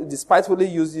despitefully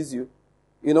uses you,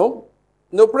 pray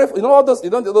for, all those,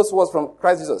 those words from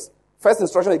Christ Jesus. First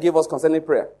instruction he gave us concerning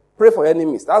prayer. Pray for your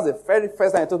enemies. That's the very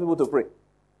first time I told people to pray.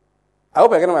 I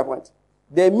hope you're getting my point.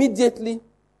 Then immediately,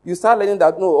 you start learning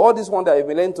that, no, all this one that you've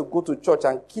been learning to go to church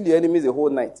and kill your enemies the whole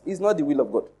night is not the will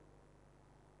of God.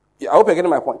 I hope you're getting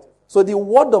my point. So the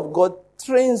word of God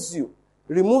trains you,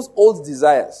 removes old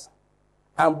desires,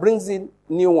 and brings in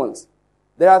new ones.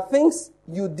 There are things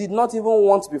you did not even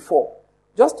want before.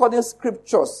 Just studying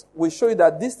scriptures will show you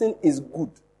that this thing is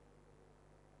good.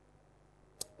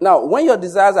 Now, when your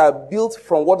desires are built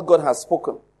from what God has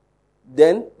spoken,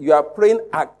 then you are praying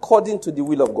according to the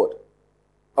will of God.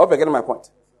 I hope you're getting my point.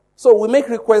 So we make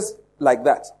requests like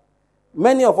that.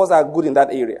 Many of us are good in that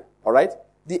area. All right?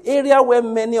 The area where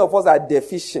many of us are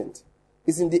deficient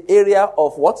is in the area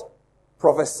of what?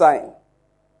 Prophesying.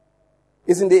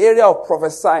 It's in the area of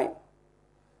prophesying.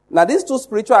 Now, these two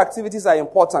spiritual activities are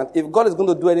important if God is going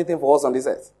to do anything for us on this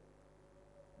earth.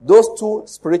 Those two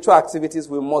spiritual activities,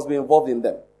 we must be involved in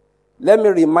them. Let me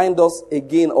remind us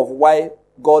again of why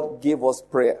God gave us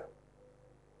prayer.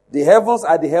 The heavens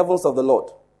are the heavens of the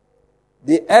Lord.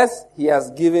 The earth he has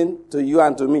given to you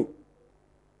and to me.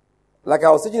 Like I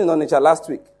was teaching in Onitsha last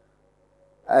week.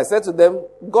 I said to them,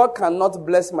 God cannot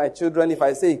bless my children if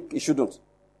I say he shouldn't.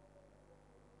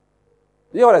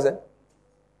 You hear what I said?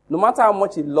 No matter how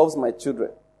much he loves my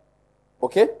children,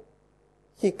 okay?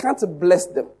 He can't bless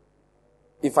them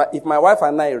if my wife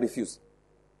and I refuse.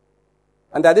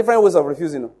 And there are different ways of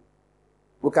refusing.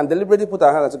 We can deliberately put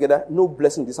our hands together, no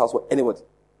blessing in this house for anybody.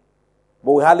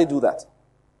 But we hardly do that.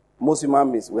 Most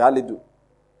human beings, we hardly do.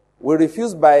 We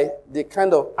refuse by the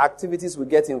kind of activities we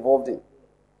get involved in.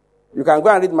 You can go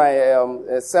and read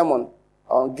my sermon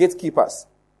on gatekeepers.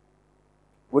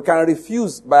 We can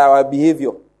refuse by our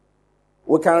behavior.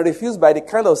 We can refuse by the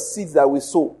kind of seeds that we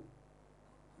sow.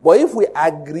 But if we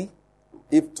agree,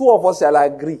 if two of us shall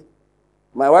agree,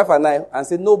 my wife and I, and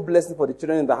say no blessing for the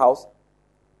children in the house,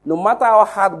 no matter how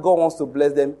hard God wants to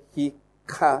bless them, he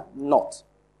cannot.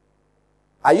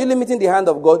 Are you limiting the hand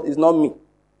of God? It's not me.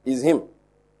 It's him.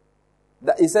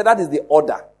 He said that is the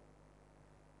order.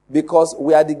 Because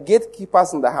we are the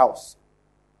gatekeepers in the house.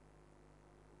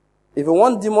 If you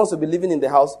want demons to be living in the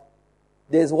house,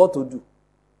 there is what to do.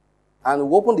 And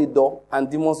we open the door and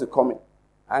demons will come in.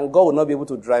 And God will not be able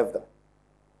to drive them.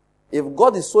 If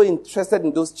God is so interested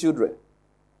in those children,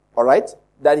 all right,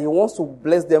 that he wants to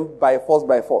bless them by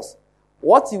force,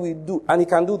 what he will do, and he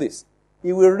can do this,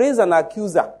 he will raise an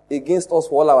accuser against us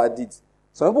for all our deeds.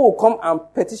 Some people will come and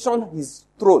petition his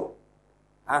throne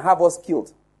and have us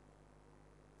killed.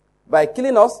 By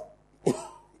killing us,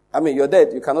 you're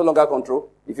dead. You can no longer control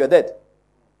if you're dead.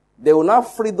 They will now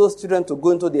free those children to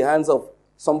go into the hands of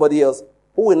somebody else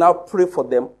who will now pray for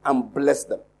them and bless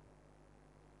them.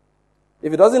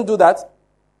 If he doesn't do that,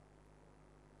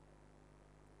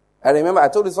 I remember I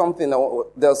told you something.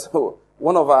 There's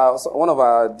one of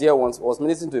our dear ones was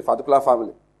ministering to a particular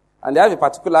family, and they have a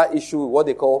particular issue with what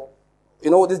they call,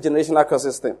 this generational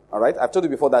curses thing. All right, I've told you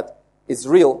before that it's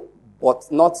real,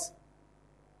 but not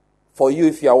for you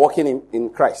if you are walking in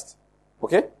Christ.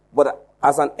 Okay, but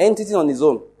as an entity on his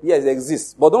own, yes, it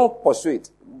exists, but don't pursue it.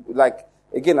 Like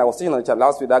again, I was teaching on the chat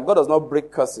last week that God does not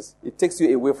break curses; it takes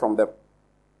you away from them.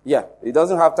 Yeah, he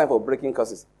doesn't have time for breaking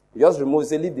curses. He just removes,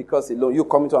 say, leave the curse alone. You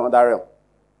come into another realm.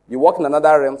 You walk in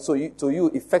another realm, so to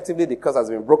you, effectively, the curse has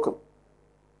been broken.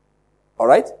 All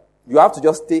right? You have to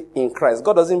just stay in Christ.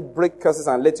 God doesn't break curses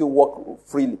and let you walk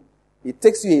freely. It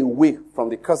takes you away from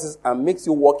the curses and makes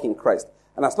you walk in Christ.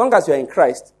 And as long as you are in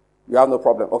Christ, you have no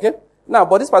problem. Okay? Now,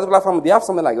 but this particular family, they have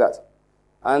something like that.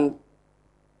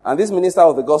 And this minister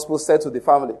of the gospel said to the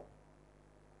family,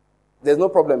 there's no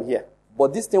problem here.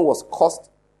 But this thing was caused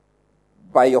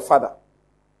by your father,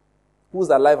 who's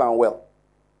alive and well.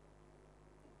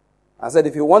 I said,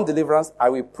 if you want deliverance, I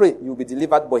will pray you'll be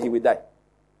delivered, but he will die.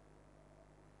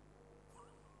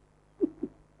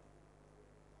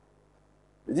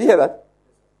 Did you hear that?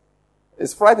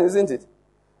 It's frightening, isn't it?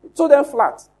 It told them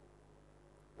flat.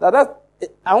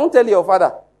 I won't tell your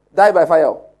father, die by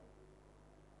fire.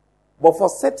 But for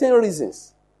certain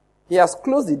reasons, he has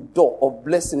closed the door of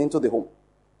blessing into the home.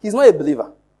 He's not a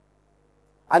believer.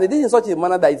 And he did it in such a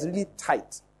manner that it's really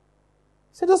tight.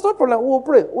 He said, there's no problem. We'll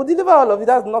pray. We'll deliver all of it.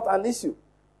 That's not an issue.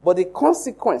 But the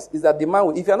consequence is that the man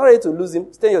will, if you're not ready to lose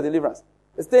him, stay in your deliverance.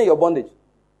 Stay in your bondage.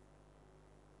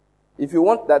 If you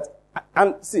want that,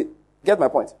 and see, get my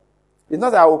point. It's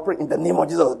not that I will pray in the name of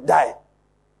Jesus, die.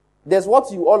 There's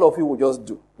what all of you will just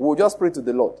do. We will just pray to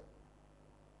the Lord.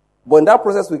 But in that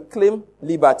process, we claim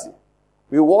liberty.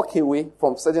 We walk away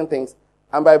from certain things.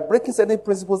 And by breaking certain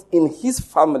principles in his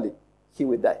family, he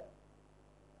will die.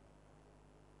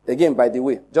 Again,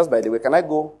 just by the way, can I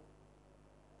go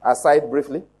aside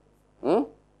briefly?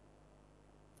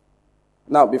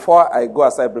 Now, before I go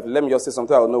aside briefly, let me just say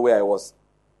something I will know where I was.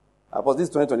 Because this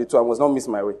 2022, I must not miss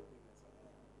my way.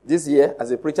 This year, as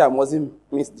a preacher, I mustn't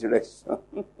miss direction.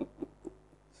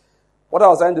 What I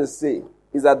was trying to say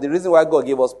is that the reason why God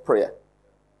gave us prayer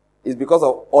is because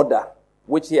of order,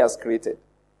 which he has created.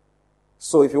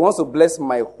 So if he wants to bless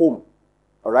my home,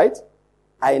 all right,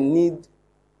 I need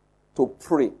to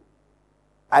pray.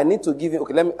 I need to give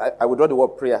him, I will draw the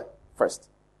word prayer first.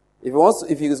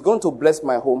 If he is going to bless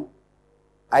my home,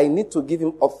 I need to give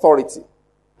him authority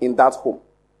in that home.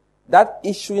 That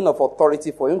issuing of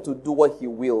authority for him to do what he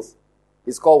wills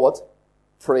is called what?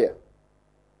 Prayer.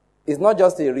 It's not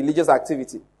just a religious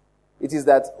activity. It is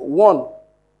that one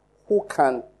who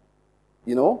can,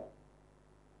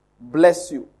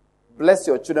 bless you, bless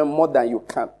your children more than you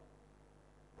can.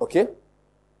 Okay?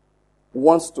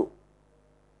 Wants to.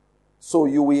 So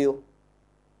you will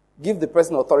give the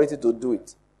person authority to do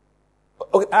it.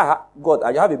 Okay, God,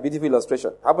 I have a beautiful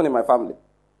illustration. Happened in my family.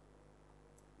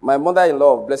 My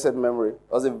mother-in-law of blessed memory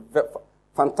was a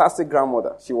fantastic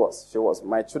grandmother. She was.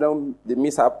 My children, they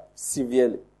miss her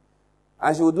severely.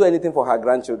 And she would do anything for her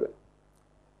grandchildren.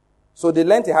 So they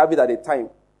learned a habit at a time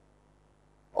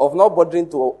of not bothering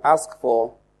to ask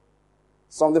for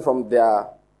something from their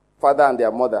father and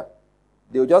their mother.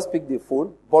 They would just pick the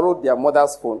phone, borrow their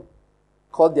mother's phone,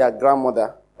 call their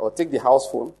grandmother, or take the house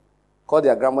phone, call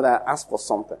their grandmother and ask for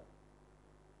something.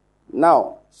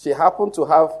 Now, she happened to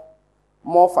have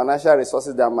more financial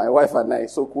resources than my wife and I.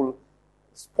 So cool.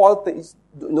 Spoiled things.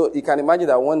 You can imagine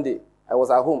that one day I was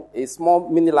at home. A small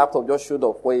mini laptop just showed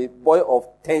up for a boy of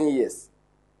 10 years.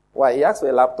 Why? He asked for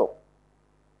a laptop.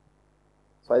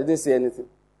 So I didn't say anything.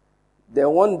 Then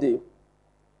one day,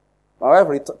 my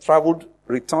wife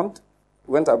returned,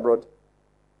 went abroad,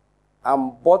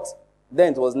 and bought,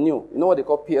 then it was new. You know what they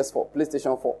call PS4,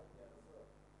 PlayStation 4.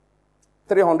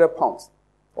 300 pounds.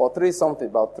 Or three something,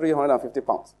 about 350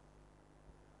 pounds.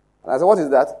 And I said, what is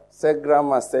that? Said,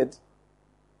 Grandma said,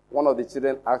 one of the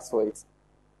children asked for it.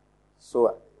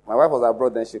 So my wife was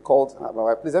abroad, then she called my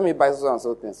wife, please let me buy so and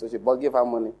so things. So she gave her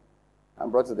money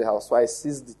and brought it to the house. So I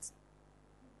seized it.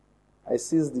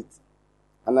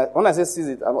 And when I say seized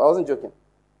it, I wasn't joking.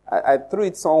 I threw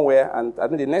it somewhere, and I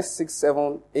think the next 6,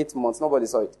 7, 8 months, nobody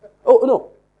saw it. Oh,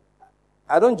 no.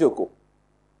 I don't joke.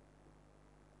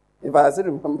 If I still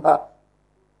remember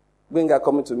Benga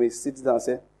coming to me, sit down and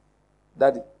say,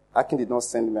 Daddy, Akin did not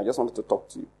send me. I just wanted to talk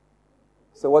to you.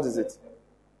 So what is it?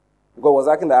 Because it was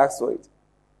Akin that asked for it.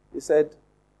 He said,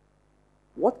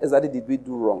 what exactly did we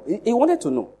do wrong? He wanted to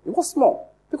know. It was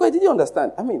small. Because he didn't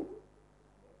understand. I mean,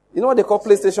 you know what they call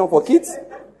PlayStation for kids?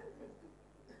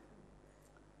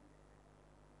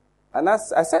 And I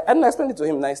said, and I explained it to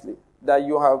him nicely, that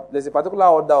there's a particular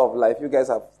order of life you guys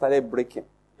have started breaking,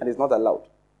 and it's not allowed.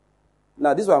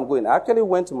 Now, this is where I'm going. I actually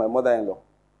went to my mother-in-law,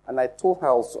 and I told her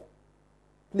also,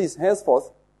 please,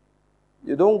 henceforth,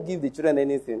 you don't give the children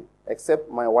anything except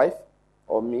my wife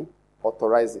or me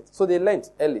authorize it. So they learned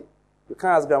early. You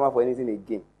can't ask grandma for anything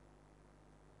again.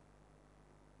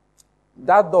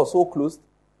 That door so closed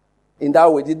in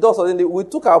that way. The door suddenly, we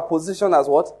took our position as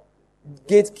what?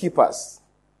 Gatekeepers.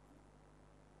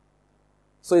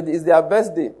 So it is their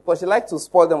best day. But she likes to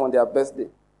spoil them on their best day.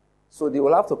 So they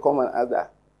will have to come and ask her,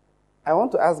 I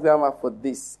want to ask grandma for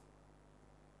this.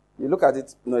 You look at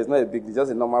it, no, it's not a big deal. It's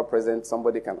just a normal present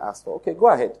somebody can ask for. Okay, go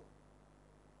ahead.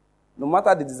 No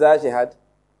matter the desire she had,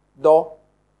 door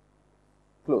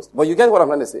closed. But you get what I'm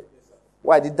trying to say?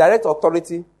 Why? The direct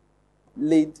authority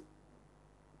laid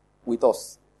with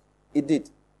us. It did.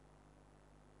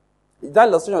 That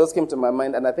illustration just came to my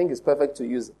mind, and I think it's perfect to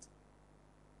use it.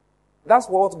 That's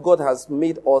what God has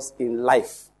made us in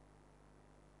life.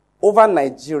 Over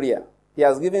Nigeria, He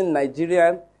has given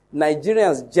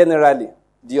Nigerians generally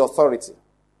the authority.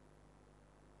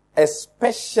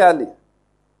 Especially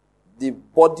the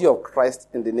body of Christ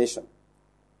in the nation.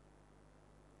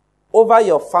 Over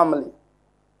your family.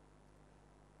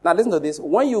 Now listen to this.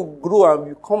 When you grow and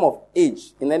you come of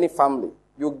age in any family,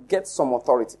 you get some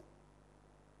authority.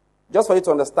 Just for you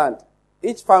to understand.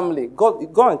 Each family, go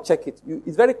and check it.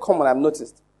 It's very common, I've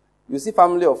noticed. You see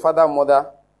family of father, mother,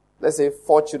 let's say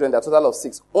 4 children, a total of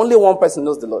 6. Only one person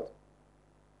knows the Lord.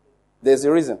 There's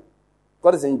a reason.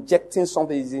 God is injecting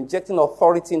something. He's injecting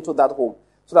authority into that home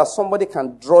so that somebody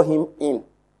can draw him in.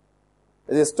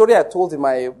 There's a story I told in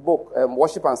my book,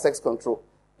 Worship and Sex Control,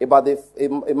 about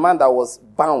a man that was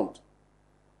bound.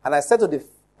 And I said to the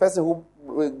person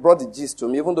who brought the gist to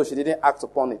me, even though she didn't act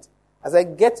upon it, I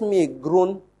said, get me a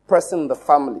grown person in the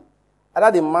family,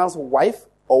 either the man's wife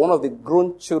or one of the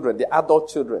grown children, the adult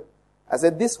children. I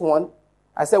said, this one,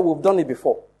 I said, we've done it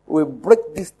before. We'll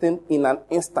break this thing in an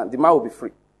instant. The man will be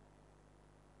free.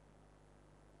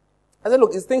 I said,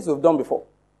 look, it's things we've done before.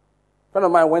 A friend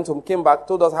of mine went home, came back,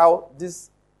 told us how these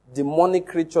demonic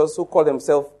creatures who call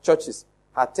themselves churches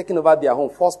had taken over their home,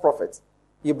 false prophets.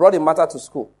 He brought the matter to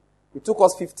school. It took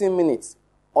us 15 minutes.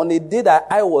 On a day that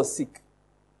I was sick,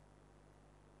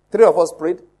 3 of us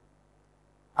prayed.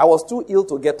 I was too ill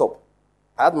to get up.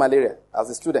 I had malaria as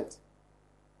a student.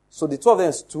 So the 2 of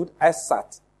them stood, I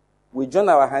sat. We joined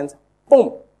our hands,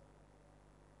 boom.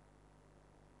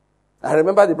 I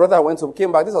remember the brother went home,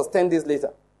 came back. This was 10 days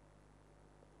later.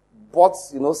 Bought,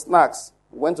 snacks.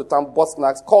 Went to town, bought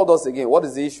snacks, called us again. What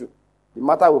is the issue? The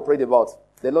matter we prayed about.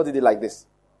 The Lord did it like this.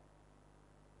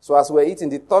 So as we're eating,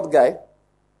 the 3rd guy,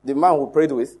 the man who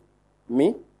prayed with,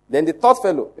 me, then the 3rd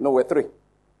fellow, we're 3.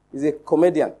 He's a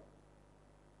comedian.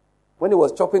 When he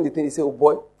was chopping the thing, he said, oh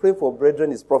boy, pray for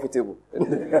brethren is profitable.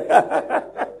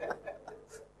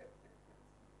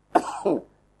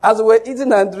 As we were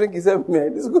eating and drinking, he said,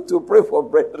 man, it's good to pray for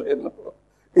brethren.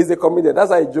 He's a comedian.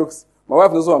 That's how he jokes. My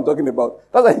wife knows what I'm talking about.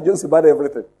 That's how he jokes about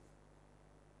everything.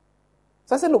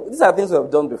 So I said, look, these are things we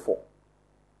have done before.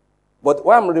 But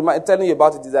what I'm telling you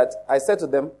about it is that I said to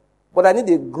them, but I need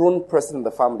a grown person in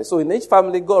the family. So in each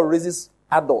family, God raises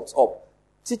adults up,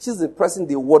 teaches the person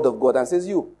the word of God, and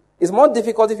says, it's more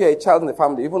difficult if you're a child in the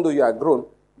family, even though you are grown,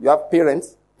 you have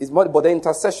parents, but the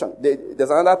intercession,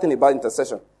 there's another thing about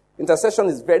intercession. Intercession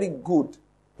is very good.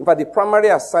 In fact, the primary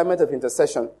assignment of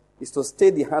intercession is to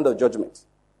stay the hand of judgment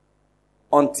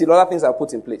until other things are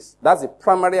put in place. That's the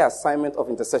primary assignment of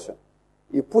intercession.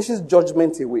 It pushes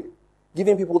judgment away,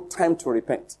 giving people time to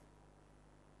repent.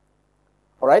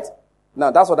 All right?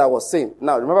 Now, that's what I was saying.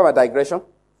 Now, remember my digression?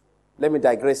 Let me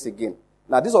digress again.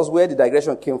 Now, this was where the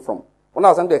digression came from. When I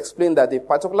was trying to explain that a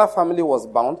particular family was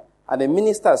bound, and the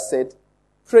minister said,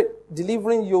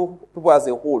 delivering you people as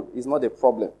a whole is not a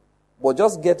problem, but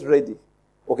just get ready.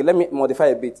 Okay, let me modify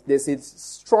a bit. There's a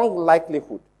strong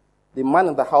likelihood the man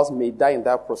in the house may die in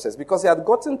that process because he had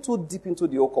gotten too deep into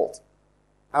the occult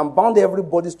and bound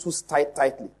everybody too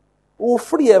tightly. We will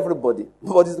free everybody,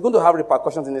 but it's going to have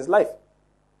repercussions in his life.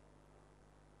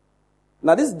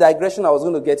 Now, this digression I was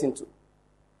going to get into.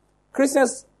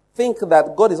 Christians think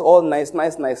that God is all nice.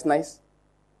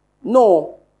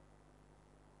 No.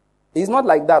 He's not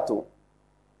like that, too.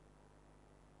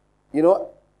 You know,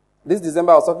 this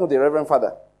December I was talking to the Reverend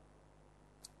Father.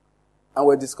 And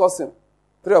we're discussing.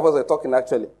 3 of us were talking,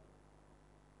 actually.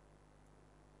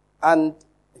 And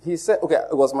he said, okay,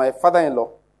 it was my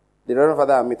father-in-law, the Reverend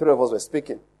Father, and me. 3 of us were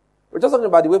speaking. We're just talking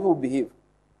about the way people behave.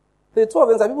 The 2 of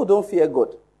them said, people don't fear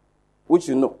God, which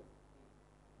you know.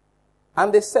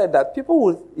 And they said that people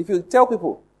will, if you tell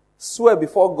people, swear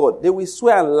before God, they will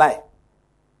swear and lie.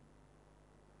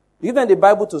 Give them the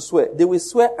Bible to swear, they will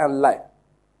swear and lie.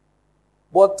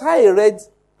 But tie a red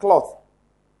cloth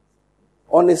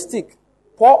on a stick,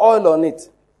 pour oil on it,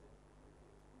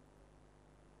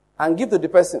 and give to the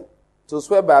person to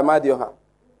swear by Amadioha.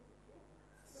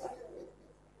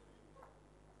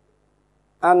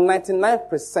 And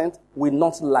 99% will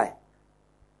not lie.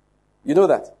 You know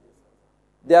that?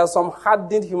 There are some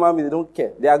hardened human beings, they don't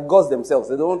care. They are gods themselves.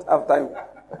 They don't have time.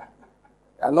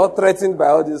 They are not threatened by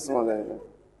all this one.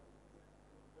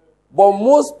 But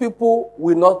most people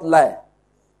will not lie.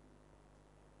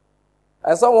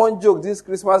 I saw one joke this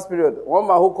Christmas period. One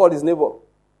man who called his neighbor.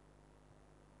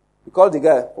 He called the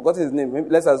guy, forgot his name. Maybe,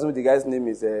 let's assume the guy's name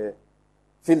is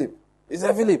Philip. He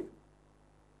said, Philip,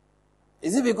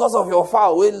 is it because of your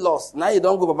fowl we lost? Now you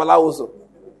don't go Babala also.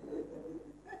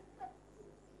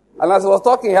 And as he was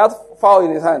talking, he had fowl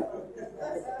in his hand.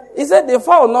 He said, the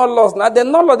fowl not lost. Now they're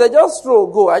not lost, they just stroll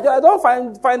go. I don't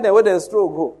find them where they stroll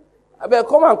go. I better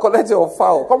come and collect your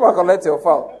fowl. Come and collect your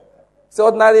fowl. It's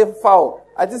ordinary fowl.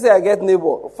 I just say I get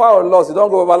neighbor. Fowl lost, you don't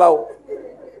go Babala.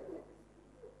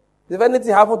 If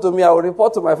anything happened to me, I will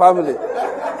report to my family.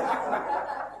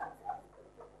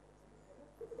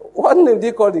 What name did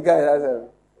he call the guy?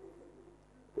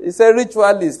 He said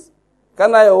ritualist.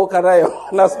 Kanayo,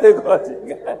 Kanayo. Now say God.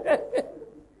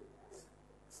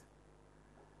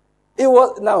 It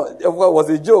was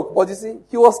a joke, but you see,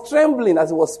 he was trembling as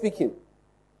he was speaking.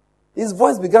 His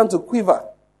voice began to quiver.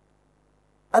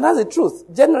 And that's the truth.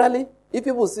 Generally, if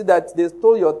people see that they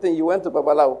stole your thing, you went to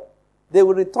Babalawo, they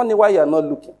will return it while you are not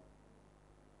looking.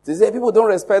 They say people don't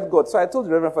respect God. So I told the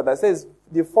Reverend Father, I said, it's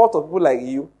the fault of people like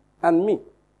you and me.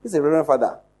 He's a Reverend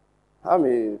Father. I'm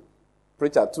a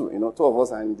preacher too, 2 of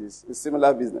us are in this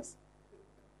similar business.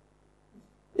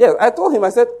 Yes, I told him,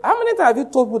 I said, how many times have you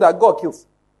told people that God kills?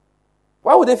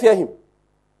 Why would they fear him?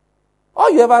 All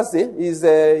you ever say is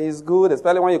he's good,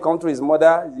 especially when you come to his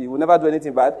mother, he will never do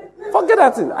anything bad. Forget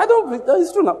that thing.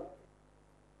 It's true now.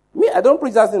 Me, I don't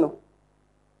preach that thing. No.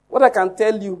 What I can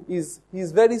tell you is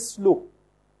he's very slow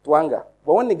to anger.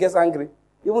 But when he gets angry,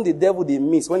 even the devil, they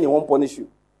miss when he won't punish you.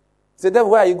 He said,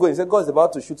 devil, where are you going? He said, God is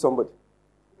about to shoot somebody.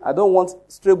 I don't want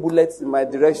stray bullets in my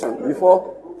direction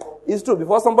before. It's true.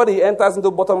 Before somebody enters into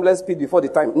bottomless pit before the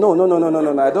time. No.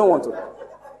 I don't want to.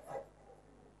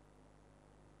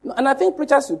 No, and I think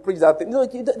preachers should preach that thing.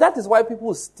 That is why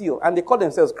people steal, and they call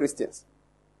themselves Christians.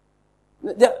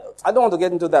 I don't want to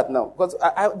get into that now, because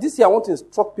this year I want to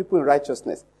instruct people in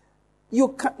righteousness.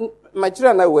 My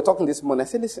children and I were talking this morning. I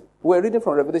said, listen, we're reading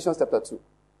from Revelation chapter 2.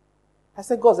 I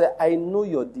said, God, I know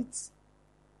your deeds.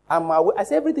 I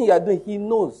said, everything you are doing, he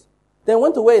knows. Then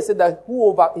went to where he said that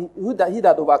he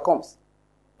that overcomes,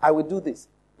 I will do this.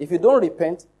 If you don't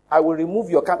repent, I will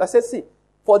remove your camp. I said, see,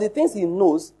 for the things he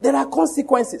knows, there are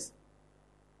consequences.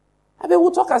 I mean,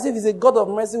 we'll talk as if he's a God of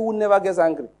mercy who never gets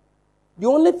angry. The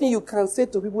only thing you can say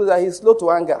to people is that he's slow to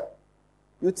anger.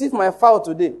 You thief my fowl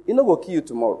today, he not go kill you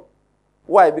tomorrow.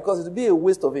 Why? Because it will be a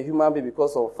waste of a human being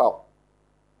because of fowl.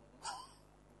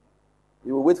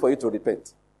 He will wait for you to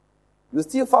repent. You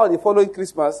steal fowl the following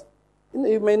Christmas,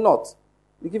 you may not.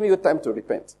 You give you time to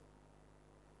repent.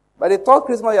 By the third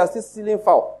Christmas, you are still stealing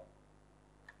fowl.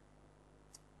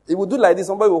 He will do like this.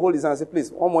 Somebody will hold his hand and say,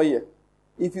 please, one more year.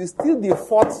 If you steal the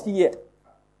fourth year,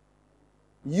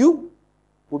 you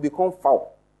will become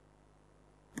foul.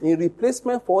 In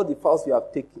replacement for all the fowls you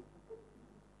have taken.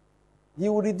 He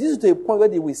will reduce you to a point where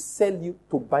they will sell you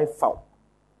to buy fowl.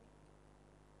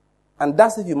 And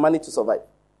that's if you manage to survive.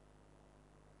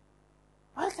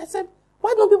 Like I said,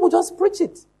 why don't people just preach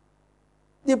it?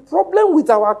 The problem with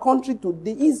our country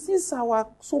today is these our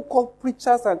so-called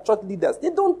preachers and church leaders. They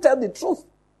don't tell the truth.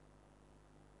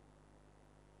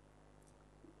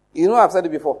 You know, I've said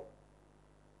it before.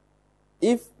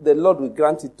 If the Lord will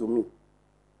grant it to me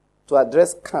to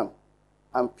address CAN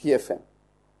and PFM,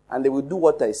 and they will do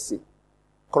what I say,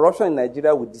 corruption in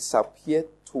Nigeria will disappear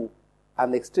to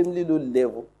an extremely low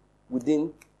level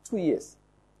within 2 years.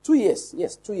 2 years.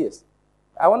 Yes, 2 years.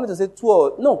 I wanted to say 2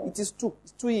 or... No, it is 2.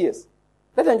 It's 2 years.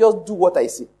 Let them just do what I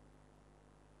say.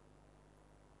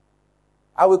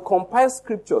 I will compile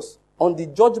scriptures on the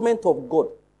judgment of God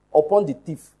upon the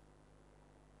thief.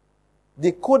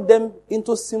 Decode them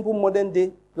into simple modern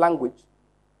day language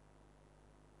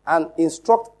and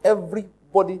instruct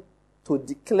everybody to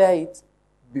declare it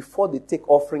before they take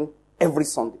offering every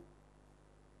Sunday.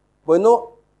 But you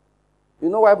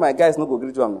know why my guys not go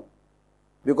greet you now?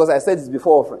 Because I said it's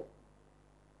before offering.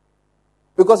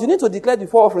 Because you need to declare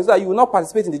before offering so that you will not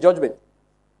participate in the judgment.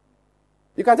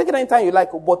 You can take it anytime you like,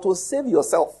 but to save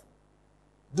yourself,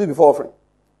 do it before offering.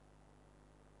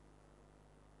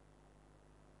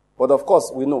 But of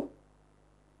course, we know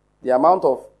the amount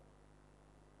of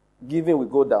giving will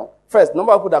go down. First,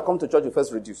 number of people that come to church will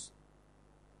first reduce.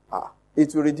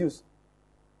 It will reduce.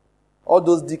 All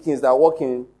those deacons that work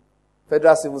in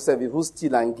federal civil service who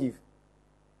steal and give,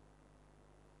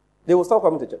 they will stop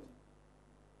coming to church.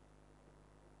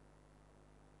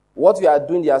 What you are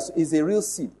doing there is a real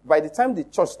seed. By the time the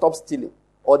church stops stealing,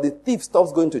 or the thief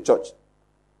stops going to church,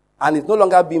 and is no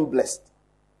longer being blessed,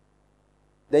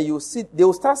 then they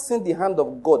will start seeing the hand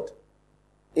of God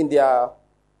in their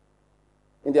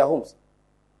homes.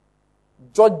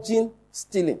 Judging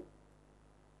stealing.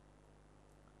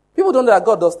 People don't know that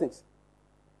God does things.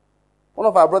 One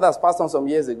of our brothers passed on some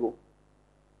years ago.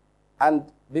 And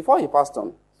before he passed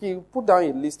on, he put down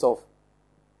a list of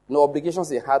obligations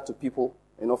he had to people,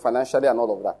 financially and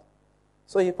all of that.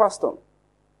 So he passed on.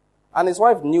 And his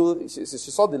wife knew, she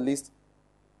saw the list.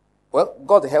 Well,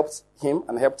 God helped him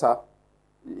and helped her.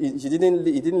 He didn't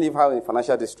leave her in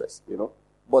financial distress,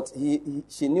 But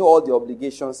she knew all the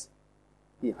obligations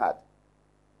he had.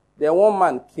 Then one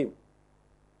man came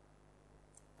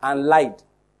and lied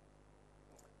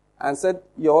and said,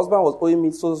 your husband was owing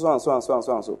me so and so and so and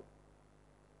so and so.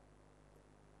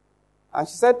 And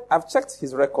she said, I've checked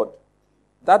his record.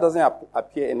 That doesn't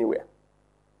appear anywhere.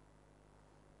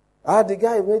 The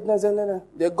guy,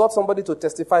 they got somebody to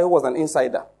testify who was an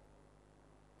insider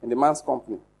in the man's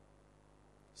company.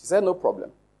 She said, no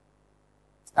problem.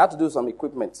 I had to do some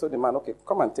equipment. So the man, okay,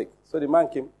 come and take. So the man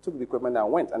came, took the equipment and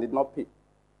went and did not pay.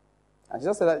 And she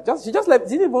just said that, she just left,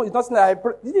 didn't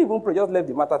even pray, just left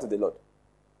the matter to the Lord.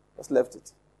 Just left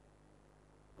it.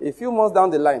 A few months down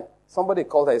the line, somebody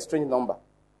called her a strange number.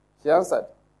 She answered,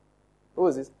 who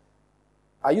is this?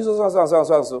 Are you so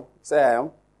and so? Say, I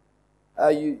am.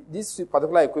 This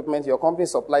particular equipment, your company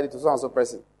supplied it to so and so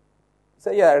person.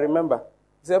 Say, yeah, I remember.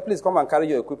 He said, please come and carry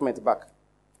your equipment back.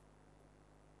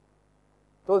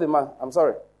 Told the man, I'm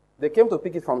sorry. They came to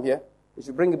pick it from here. They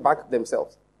should bring it back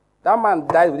themselves. That man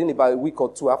died within about a week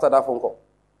or two after that phone call.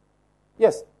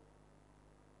 Yes.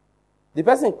 The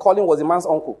person calling was the man's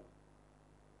uncle.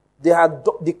 They had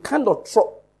the kind of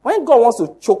trouble. When God wants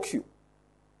to choke you,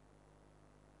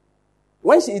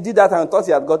 when she did that and thought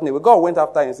he had gotten away, God went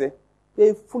after her and said,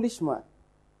 you're a foolish man.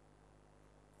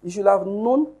 You should have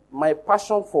known my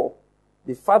passion for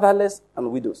the fatherless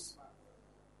and widows.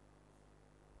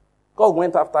 God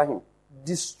went after him.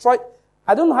 Destroyed.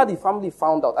 I don't know how the family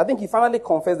found out. I think he finally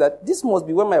confessed that this must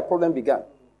be when my problem began.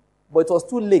 But it was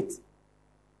too late.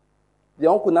 The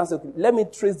uncle now said, let me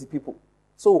trace the people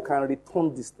so we can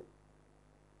return this thing.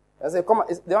 I said,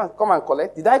 come and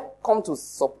collect. Did I come to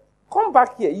come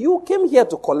back here? You came here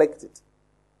to collect it.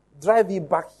 Drive it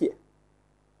back here.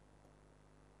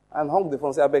 And hung the phone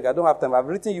and said, I beg, I don't have time. I've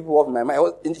written you people off my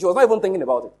mind. She was not even thinking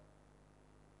about it.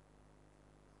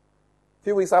 A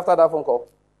few weeks after that phone call,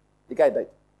 The guy died.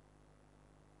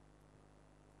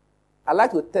 I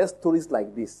like to tell stories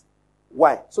like this.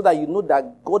 Why? So that you know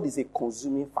that God is a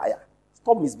consuming fire.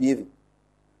 Stop misbehaving.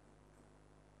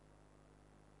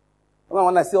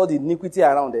 When I see all the iniquity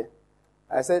around there,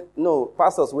 I said, no,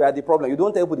 pastors, we are the problem. You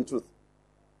don't tell people the truth.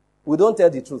 We don't tell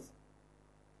the truth.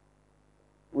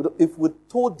 If we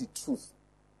told the truth,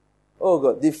 oh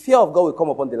God, the fear of God will come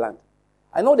upon the land.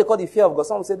 I know they call the fear of God.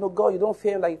 Some say, no, God, you don't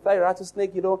fear him like fly a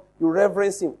rattlesnake, you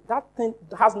reverence him. That thing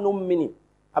has no meaning.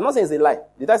 I'm not saying it's a lie.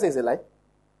 Did I say it's a lie?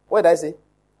 What did I say?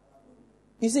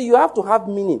 You see, you have to have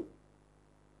meaning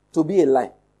to be a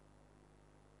lie.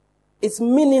 It's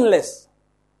meaningless.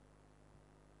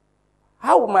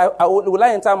 How will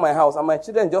I enter my house and my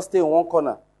children just stay in one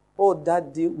corner? Oh,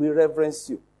 Daddy, we reverence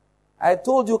you. I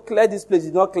told you, clear this place.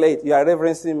 You did not clear it. You are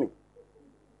reverencing me.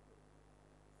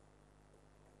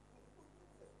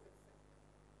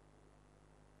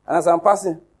 And as I'm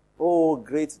passing, oh,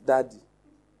 great Daddy.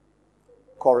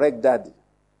 Correct Daddy.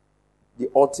 The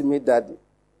ultimate Daddy.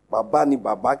 Baba ni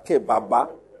Baba ke Baba.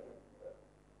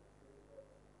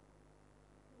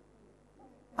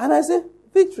 And I say,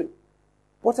 victory.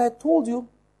 But I told you,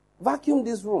 vacuum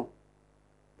this room.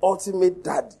 Ultimate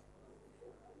Daddy.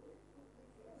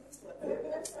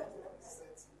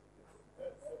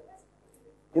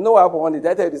 You know what happened one day?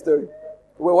 Did I tell you the story?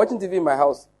 We were watching TV in my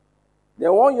house.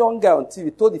 Then one young guy on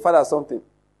TV told the father something.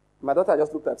 My daughter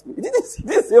just looked at me. He didn't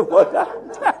say what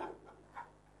that.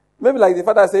 Maybe like the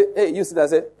father said, hey, you sit there. I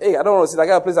said, hey, I don't want to sit. I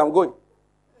got a place I'm going.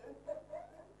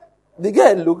 The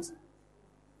guy looked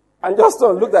and just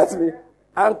looked at me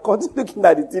and continued looking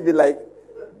at the TV like,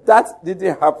 that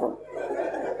didn't happen.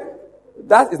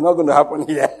 That is not going to happen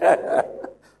here.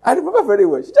 I remember very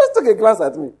well. She just took a glance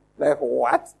at me. Like,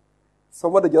 what?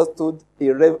 Somebody just told a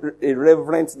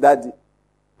reverend daddy.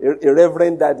 A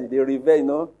reverend daddy. They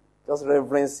revere, just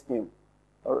reverence him.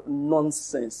 Or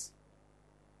nonsense.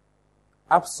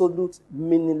 Absolute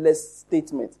meaningless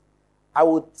statement. I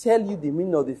will tell you the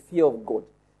meaning of the fear of God.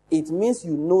 It means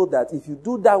you know that if you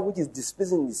do that which is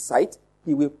displeasing in his sight,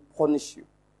 he will punish you.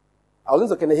 I was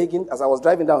listening to Kenneth Hagin as I was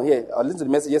driving down here. I listened to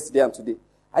the message yesterday and today.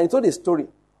 And he told a story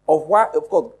of why, of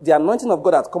course, the anointing of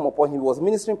God had come upon him. He was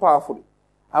ministering powerfully.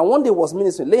 And one day he was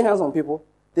ministering, laying hands on people.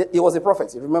 He was a prophet,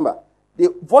 if you remember.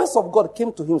 The voice of God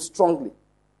came to him strongly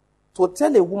to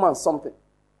tell a woman something.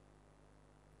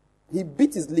 He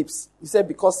bit his lips. He said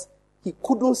because he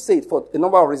couldn't say it for a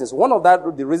number of reasons. One of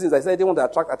the reasons I said he didn't want to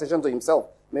attract attention to himself,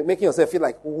 making yourself feel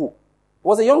like, ooh,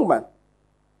 was a young man.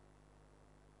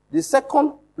 The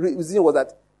second reason was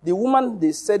that the woman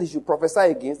they said he should prophesy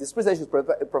against, the spirit said he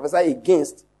should prophesy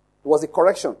against, it was a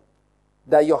correction.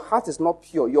 That your heart is not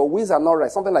pure, your ways are not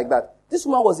right, something like that. This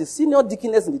woman was a senior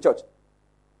deaconess in the church.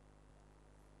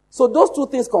 So those two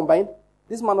things combined,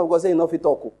 this man of God said, enough it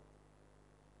talk.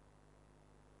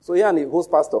 So he and the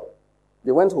host pastor,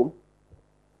 they went home.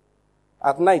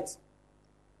 At night,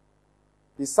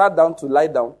 he sat down to lie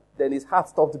down, then his heart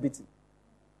stopped beating.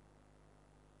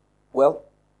 Well,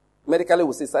 medically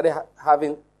we say started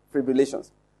having fibrillations.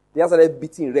 They started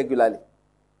beating regularly.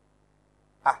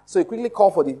 So he quickly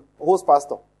called for the host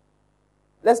pastor.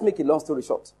 Let's make a long story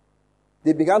short.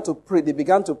 They began to pray.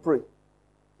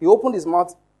 He opened his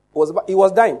mouth. He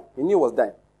was dying. He knew he was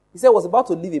dying. He said he was about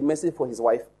to leave a message for his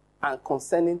wife and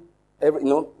concerning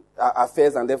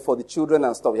affairs and then for the children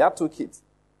and stuff. He had 2 kids.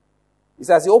 He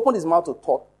said as he opened his mouth to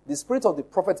talk, the spirit of the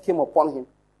prophet came upon him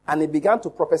and he began to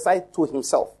prophesy to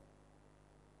himself.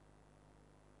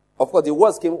 Of course, the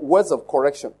words came, words of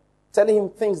correction, telling him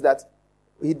things that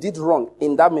he did wrong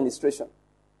in that ministration.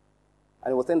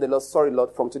 And he was telling the Lord, sorry,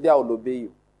 Lord, from today I will obey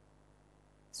you.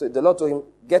 So the Lord told him,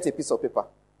 get a piece of paper.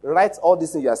 Write all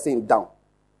these things you are saying down.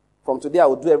 From today I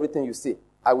will do everything you say.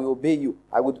 I will obey you.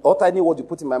 I would utter any word you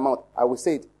put in my mouth. I will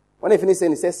say it. When he finished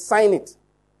saying, he said, sign it.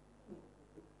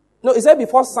 No, he said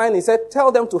before signing, he said,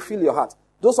 tell them to feel your heart.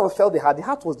 Those who felt the heart. The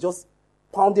heart was just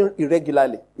pounding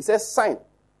irregularly. He said, sign.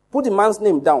 Put the man's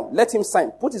name down. Let him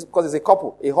sign. Because it's a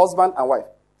couple, a husband and wife.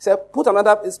 He said, put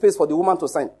another space for the woman to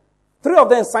sign. 3 of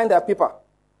them signed their paper.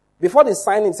 Before they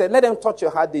signed, he said, let them touch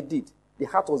your heart. They did. The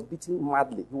heart was beating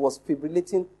madly. He was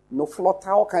fibrillating,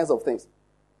 flutter, all kinds of things.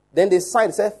 Then they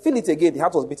signed. He said, feel it again. The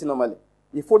heart was beating normally.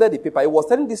 He folded the paper. He was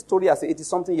telling this story as an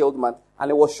 80-something-year-old man, and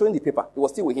he was showing the paper. He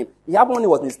was still with him. It happened when he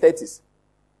was in his 30s.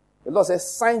 The Lord said,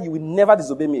 sign, you will never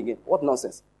disobey me again. What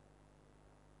nonsense.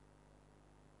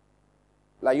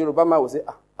 Like Yoruba man will say,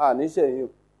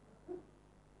 you.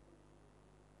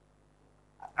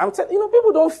 I'm telling you,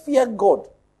 people don't fear God.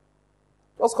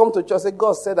 Just come to church and say,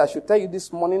 God said I should tell you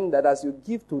this morning that as you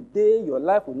give today, your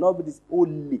life will not be this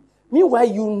holy. Meanwhile,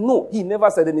 you know he never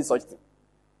said any such thing.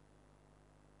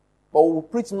 But we'll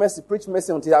preach mercy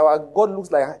until our God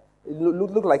looks like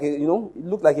look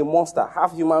like a monster,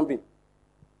 half human being.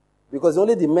 Because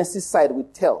only the mercy side we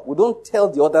tell. We don't tell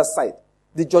the other side,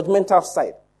 the judgmental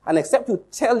side. And except you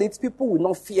tell it, people will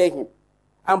not fear him.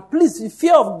 And please, the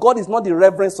fear of God is not the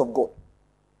reverence of God.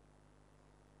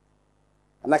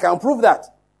 And I can prove that.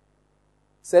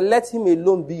 Say, let him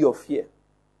alone be your fear.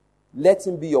 Let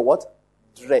him be your what?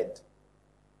 Dread.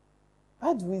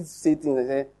 Why do we say things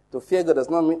like to fear God does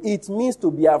not mean? It means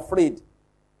to be afraid.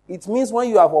 It means when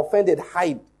you have offended,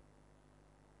 hide.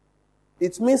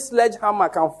 It means sledgehammer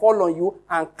can fall on you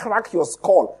and crack your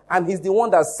skull. And he's the one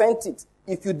that sent it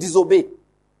if you disobey.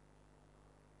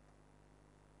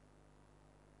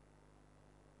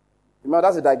 Remember,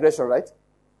 that's a digression, right?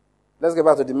 Let's get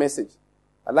back to the message.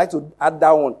 I'd like to add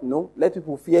that one, let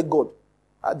people fear God.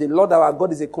 The Lord our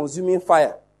God is a consuming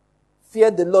fire.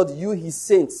 Fear the Lord, you his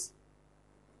saints.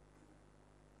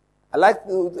 I like,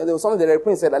 there was something the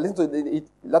Reverend said, I listened to the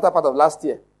latter part of last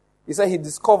year. He said he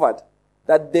discovered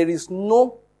that there is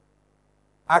no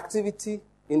activity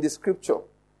in the scripture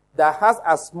that has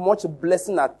as much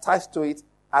blessing attached to it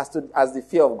as the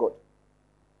fear of God.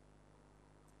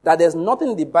 That there's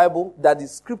nothing in the Bible that the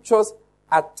scriptures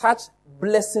attach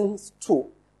blessings to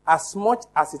as much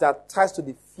as it attached to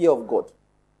the fear of God.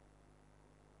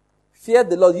 Fear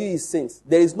the Lord, you his saints.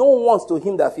 There is no want to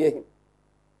him that fear him.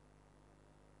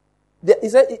 He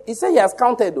said he has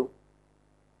counted though.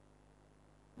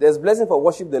 There's blessing for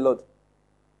worship the Lord.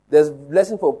 There's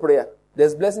blessing for prayer.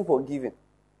 There's blessing for giving.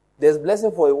 There's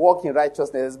blessing for a walk in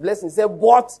righteousness. There's blessing. He said,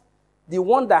 but the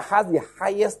one that has the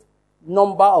highest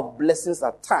number of blessings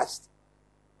attached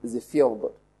is the fear of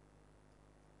God.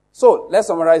 So, let's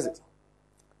summarize it.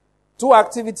 2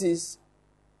 activities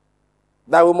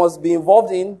that we must be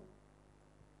involved in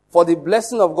for the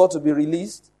blessing of God to be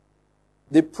released,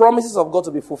 the promises of God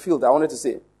to be fulfilled, I wanted to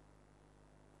say.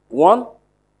 1,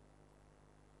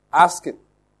 asking.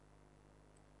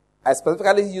 I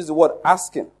specifically use the word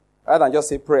asking rather than just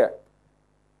say prayer.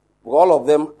 All of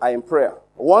them are in prayer.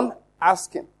 1,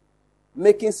 asking.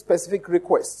 Making specific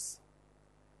requests.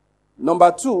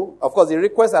 Number 2, of course, the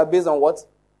requests are based on what?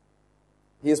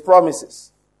 His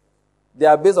promises. They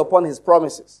are based upon his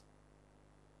promises.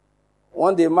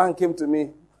 One day a man came to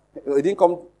me. He didn't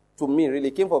come to me really.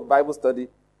 He came for Bible study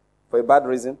for a bad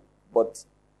reason. But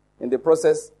in the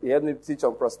process, he helped me teach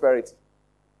on prosperity.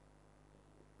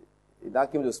 He now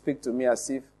came to speak to me as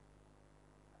if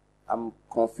I'm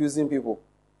confusing people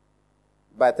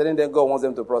by telling them God wants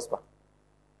them to prosper.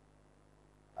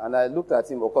 And I looked at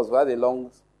him, of course, we had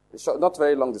not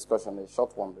very long discussion, a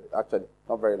short one, actually,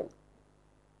 not very long.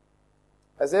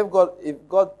 I said,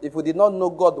 if we did not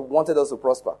know God wanted us to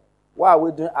prosper, why are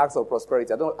we doing acts of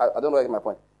prosperity? I don't know my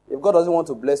point. If God doesn't want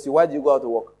to bless you, why do you go out to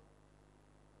work?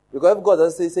 Because if God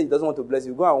doesn't say he doesn't want to bless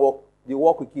you, go and work. The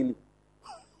work will kill you.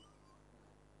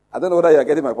 I don't know whether you are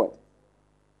getting my point.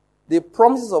 The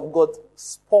promises of God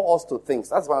spur us to things.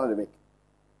 That's what I want to make.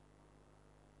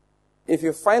 If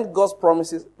you find God's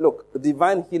promises, look,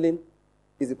 divine healing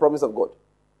is the promise of God.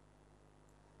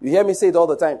 You hear me say it all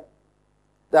the time.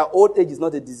 That old age is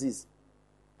not a disease.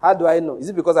 How do I know? Is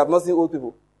it because I've not seen old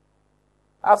people?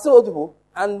 I've seen old people,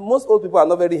 and most old people are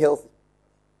not very healthy.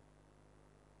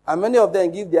 And many of them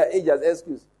give their age as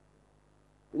excuse.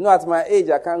 At my age,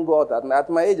 I can't go out. At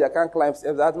my age, I can't climb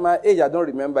steps. At my age, I don't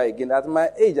remember again. At my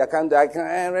age, I can't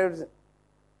everything.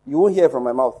 You won't hear from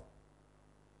my mouth.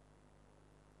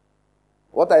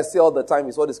 What I say all the time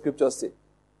is what the scriptures say.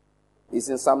 It's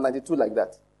in Psalm 92 like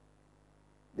that.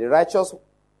 The righteous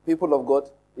people of God,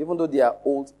 even though they are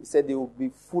old, he said they will be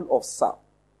full of sap.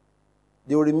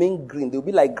 They will remain green. They will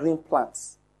be like green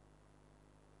plants.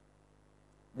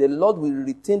 The Lord will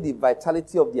retain the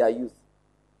vitality of their youth.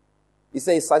 He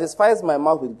said, he satisfies my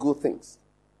mouth with good things.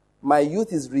 My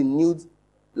youth is renewed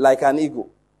like an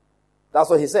eagle. That's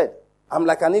what he said. I'm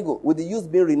like an eagle, with the youth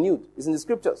being renewed. It's in the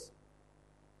scriptures.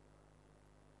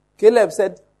 Caleb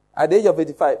said, at the age of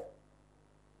 85,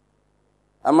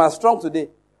 I'm as strong today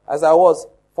as I was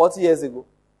 40 years ago.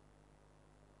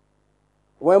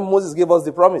 When Moses gave us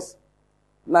the promise.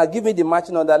 Now give me the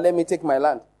marching order, let me take my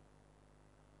land.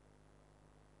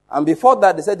 And before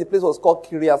that, they said the place was called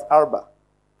Kiriath Arba.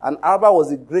 And Arba was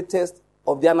the greatest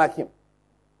of the Anakim.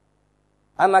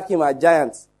 Anakim are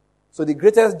giants. So the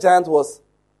greatest giant was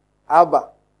Arba.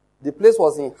 The place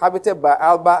was inhabited by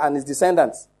Arba and his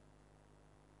descendants.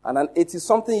 And an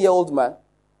 80-something-year-old man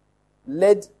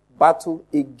led battle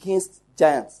against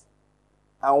giants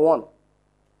and won.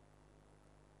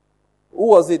 Who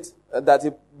was it that he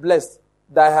blessed?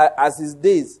 That as his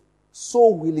days, so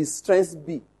will his strength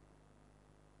be.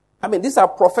 I mean, these are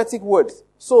prophetic words.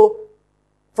 So,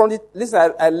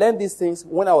 Listen, I learned these things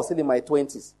when I was still in my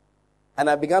 20s. And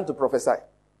I began to prophesy.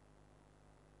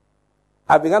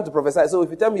 So if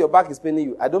you tell me your back is paining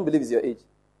you, I don't believe it's your age.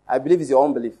 I believe it's your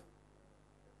unbelief.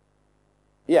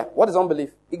 Yeah, what is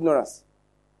unbelief? Ignorance.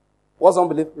 What's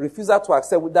unbelief? Refusal to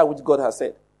accept that which God has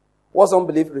said. What's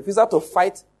unbelief? Refusal to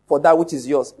fight for that which is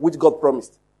yours, which God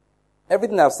promised.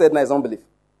 Everything I've said now is unbelief.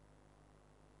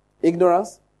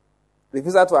 Ignorance.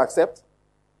 Refusal to accept.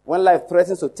 When life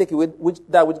threatens to take away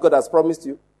that which God has promised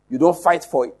you, you don't fight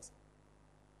for it.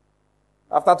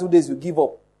 After 2 days, you give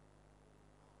up.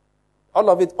 All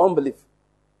of it unbelief.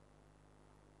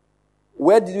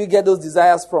 Where did we get those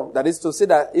desires from? That is to say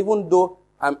that even though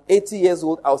I'm 80 years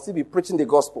old, I'll still be preaching the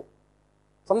gospel.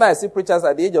 Sometimes I see preachers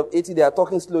at the age of 80, they are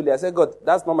talking slowly. I say, God,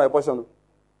 that's not my portion.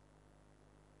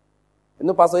 You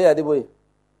know, Pastor Adeboye,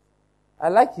 I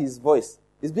like his voice.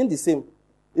 It's been the same.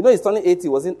 You know, he's turning 80.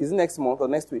 Is it next month or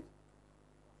next week?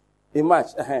 In March.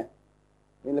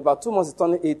 In about 2 months, he's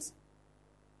turning 80.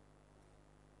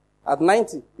 At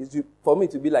 90, for me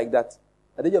to be like that.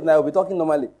 At the age of 9, I'll be talking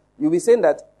normally. You'll be saying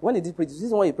that when he did preach, this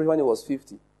is when he preached when he was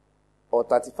 50 or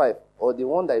 35, or the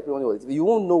one that he preached when he was 50. You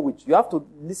won't know which. You have to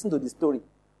listen to the story.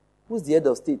 Who's the head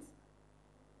of state?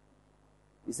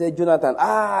 He said Jonathan.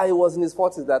 He was in his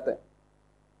 40s that time.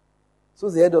 So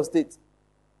who's the head of state?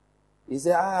 He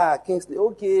said, Kingsley.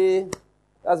 Okay.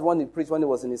 That's one he preached when he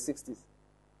was in his 60s.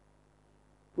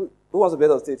 Who wants to be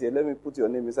head of state here? Let me put your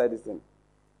name inside this thing.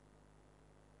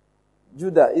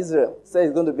 Judah, Israel, said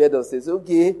he's going to be head of state.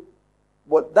 Okay.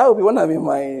 But that would be when I'm in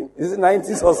my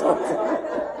 90s or something.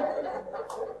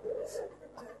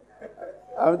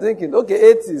 I'm thinking,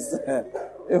 okay,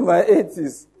 80s. In my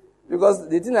 80s. Because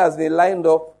the thing has been lined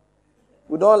up.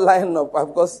 We don't line up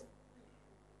because...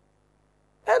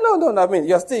 No, I mean,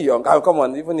 you're still young. Come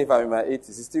on, even if I'm in my 80s,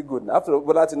 it's still good. After all,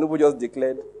 Bola Tinubu just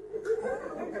declared.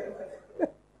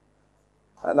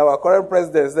 And our current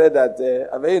president said that,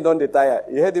 I mean, he don't retire.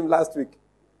 You heard him last week.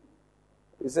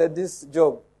 He said this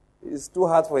job is too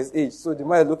hard for his age. So the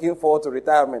man is looking forward to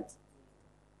retirement.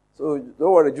 So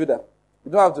don't worry, Judah.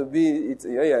 You don't have to be for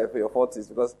your 40s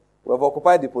because we have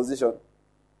occupied the position.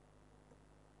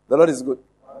 The Lord is good.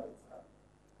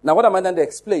 Now, what am I going to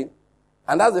explain?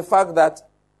 And that's the fact that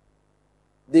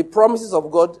the promises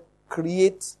of God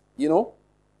create,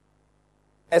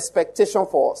 expectation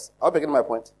for us. I hope you get my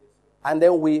point. And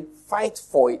then we fight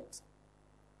for it.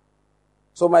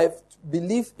 So my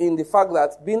belief in the fact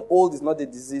that being old is not a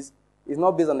disease is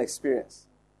not based on experience.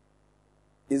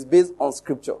 It's based on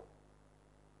scripture.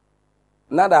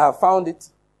 Now that I have found it,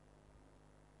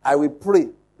 I will pray.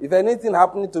 If anything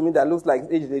happening to me that looks like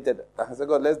age-related, I say,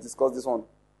 God, let's discuss this one.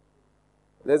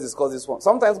 Let's discuss this one.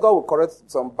 Sometimes God will correct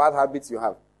some bad habits you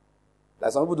have.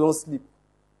 Like some people don't sleep.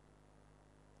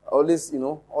 Always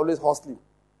hustling.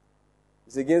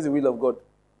 It's against the will of God.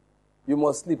 You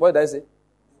must sleep. What did I say?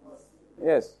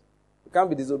 Yes. You can't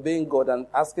be disobeying God and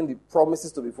asking the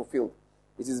promises to be fulfilled.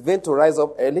 It is vain to rise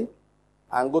up early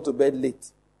and go to bed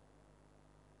late.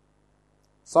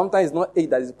 Sometimes it's not age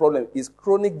that is the problem. It's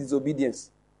chronic disobedience.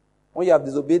 When you have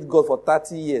disobeyed God for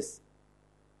 30 years,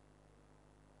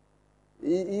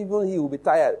 even he will be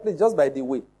tired. Please, just by the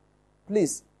way,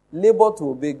 please, labor to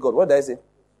obey God. What did I say?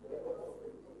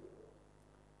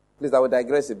 Please, I will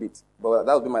digress a bit, but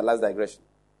that will be my last digression.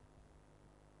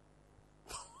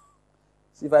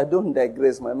 See, if I don't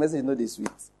digress, my message is not this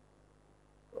sweet.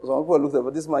 Some people look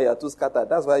at this man, you are too scattered.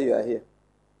 That's why you are here.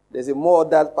 There's a more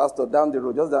adult pastor down the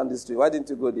road, just down the street. Why didn't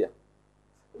you go there?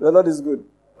 The Lord is good.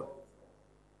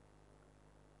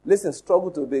 Listen,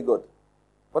 struggle to obey God.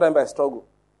 What do I mean by struggle?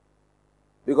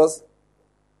 Because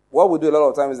what we do a lot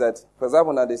of times is that, for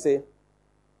example, now they say,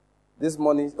 this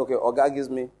money, okay, Oga gives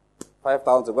me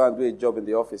 5,000 to go and do a job in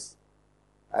the office.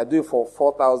 I do it for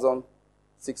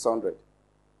 4,600.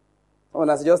 When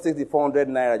I say just take the 400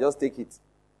 naira, just take it.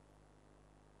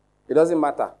 It doesn't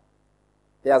matter.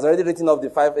 He has already written off the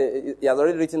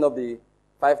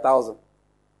 5,000.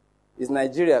 It's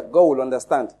Nigeria. God will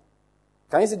understand.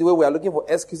 Can you see the way we are looking for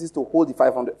excuses to hold the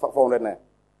 400 naira?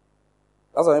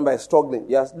 That's what I mean by struggling.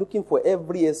 You are looking for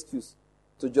every excuse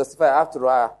to justify. After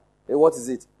all, what is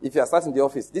it? If you are starting the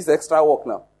office, this is extra work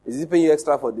now. Is he paying you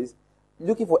extra for this?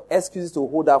 Looking for excuses to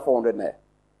hold that 400 naira.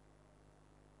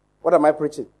 What am I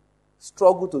preaching?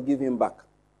 Struggle to give him back.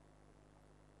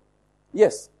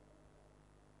 Yes.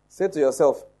 Say to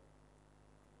yourself,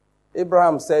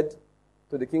 Abraham said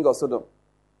to the king of Sodom,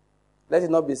 let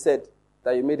it not be said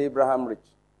that you made Abraham rich.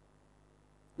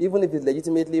 Even if it's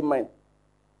legitimately mine.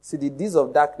 See, the deeds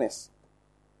of darkness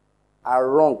are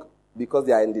wrong because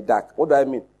they are in the dark. What do I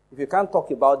mean? If you can't talk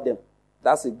about them,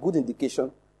 that's a good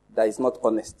indication that it's not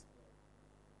honest.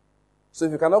 So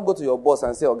if you cannot go to your boss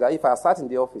and say, "Oh, guy, if I sat in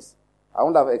the office, I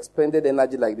wouldn't have expended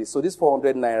energy like this." So this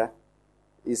 400 naira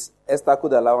is extra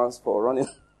code allowance for running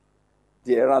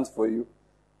the errands for you.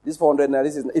 This 400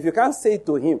 naira, if you can't say it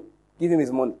to him, give him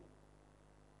his money.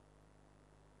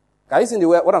 Can you see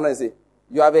what I'm trying to say?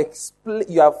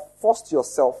 You have forced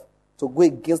yourself to go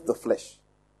against the flesh.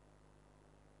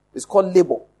 It's called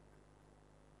labor.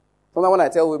 Sometimes when I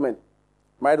tell women,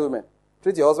 married women,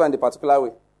 treat your husband in a particular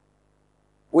way,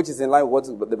 which is in line with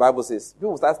what the Bible says,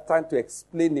 people start trying to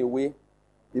explain away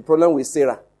the problem with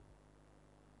Sarah.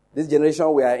 This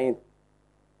generation we are in.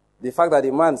 The fact that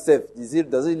the man self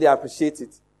doesn't really appreciate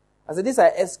it. I said, these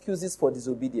are excuses for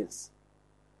disobedience.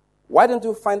 Why don't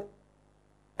you find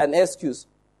an excuse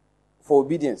for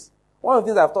obedience? One of the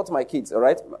things I've taught my kids, all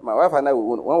right, my wife and I,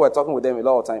 when we're talking with them a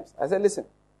lot of times, I said, listen,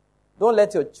 don't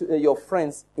let your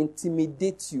friends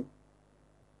intimidate you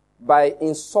by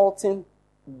insulting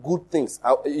good things.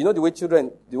 You know the way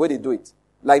children, the way they do it.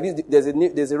 Like this,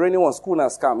 there's a rainy one, school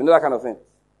and scam. You know that kind of thing.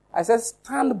 I said,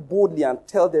 stand boldly and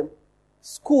tell them,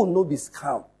 school no be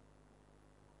scam.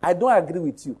 I don't agree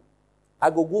with you. I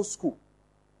go school.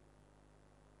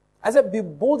 I said, be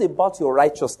bold about your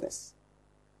righteousness.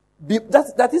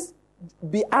 That is,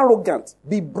 be arrogant,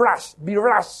 be brash, be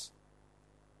rash,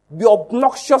 be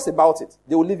obnoxious about it.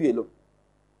 They will leave you alone.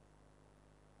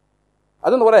 I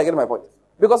don't know whether I get my point.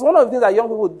 Because one of the things that young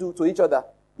people do to each other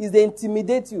is they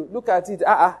intimidate you. Look at it.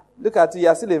 Look at you. You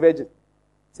are still a virgin.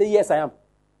 Say, yes, I am.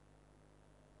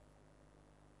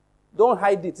 Don't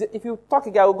hide it. If you talk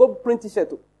again, I will go print t-shirt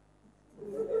too.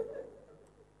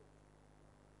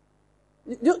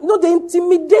 They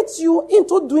intimidate you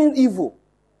into doing evil.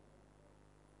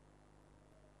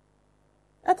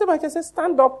 I tell my kids, say,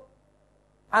 stand up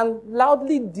and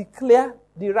loudly declare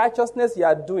the righteousness you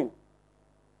are doing.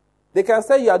 They can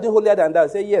say you are doing holier than thou.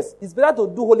 Say, yes. It's better to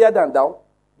do holier than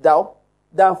thou,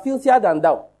 than filthier than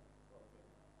thou.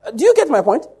 Do you get my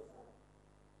point?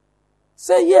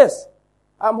 Say, yes,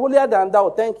 I'm holier than thou.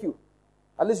 Thank you.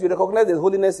 At least you recognize there's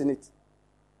holiness in it.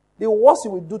 The worst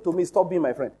you will do to me is stop being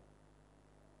my friend.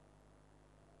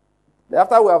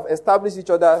 After we have established each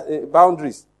other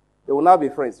boundaries, they will now be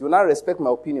friends. You will now respect my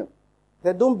opinion.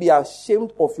 Then don't be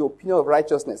ashamed of your opinion of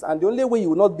righteousness. And the only way you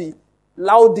will not be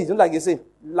loud it, like you say,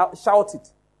 shout it.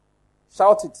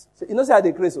 Shout it. So, you know, say how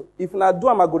they crazy. If you do,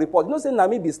 I'm going to report. You know, say,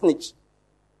 Nami be snitch.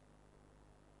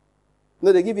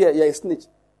 No, they give you a snitch.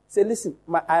 Say, listen,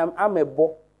 I'm a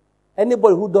boy.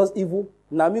 Anybody who does evil,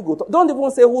 Nami go talk. Don't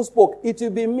even say who spoke. It will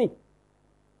be me.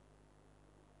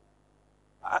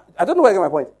 I don't know where I get my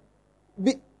point.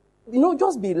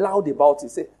 Just be loud about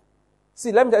it. Say,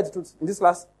 see, let me tell you the truth. In this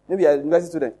class, maybe you're a university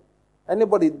student.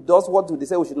 Anybody does what they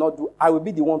say we should not do, I will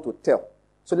be the one to tell.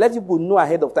 So let people know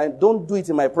ahead of time. Don't do it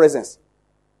in my presence.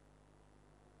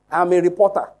 I'm a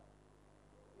reporter.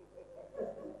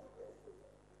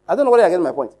 I don't know whether I get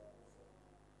my point.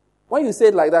 When you say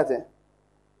it like that,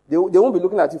 they won't be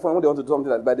looking at you for when they want to do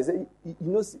something like that. But they say,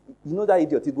 you know that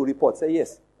idiot, he go report. Say,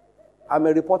 yes, I'm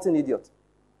a reporting idiot.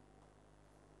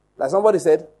 Like somebody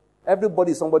said,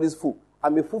 everybody is somebody's fool.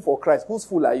 I'm a fool for Christ. Whose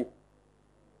fool are you?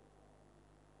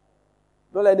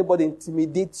 Don't let anybody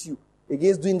intimidate you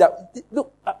against doing that.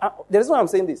 Look, the reason why I'm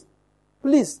saying this,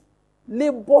 please,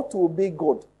 labor to obey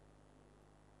God.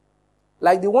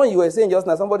 Like the one you were saying just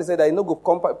now, somebody said that you know go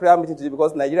come prayer meeting today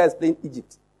because Nigeria is playing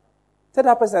Egypt. Tell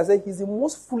that person, I said, he's the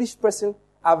most foolish person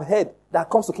I've heard that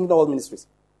comes to Kingdom World Ministries.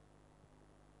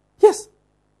 Yes.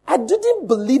 I didn't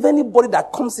believe anybody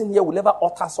that comes in here will ever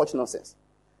utter such nonsense.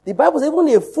 The Bible says even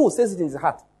a fool says it in his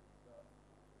heart.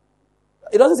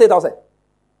 It doesn't say it outside.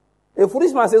 A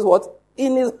foolish man says what?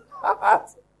 In his heart.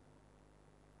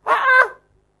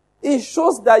 It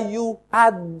shows that you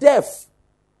are deaf.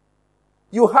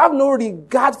 You have no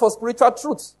regard for spiritual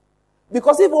truths.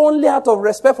 Because if only out of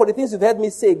respect for the things you've heard me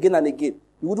say again and again,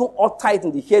 you wouldn't utter it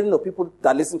in the hearing of people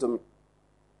that listen to me.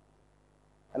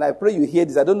 And I pray you hear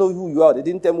this. I don't know who you are. They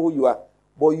didn't tell me who you are.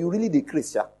 But you really the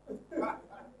Christian.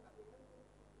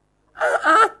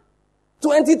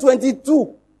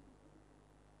 2022.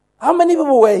 How many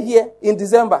people were here in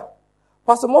December?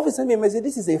 Pastor Murphy sent me a message.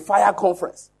 This is a fire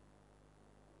conference.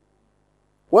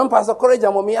 When Pastor Courage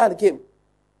and Mommy Ann came,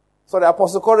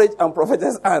 Apostle Courage and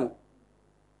Prophetess Ann,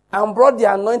 and brought the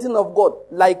anointing of God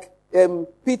like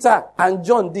Peter and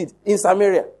John did in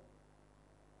Samaria.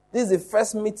 This is the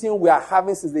first meeting we are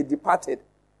having since they departed.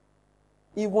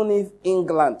 Even if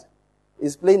England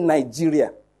is playing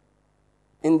Nigeria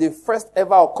in the first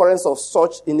ever occurrence of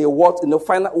such in the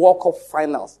final World Cup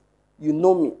finals, you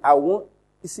know me. I won't.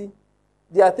 You see,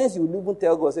 there are things you will even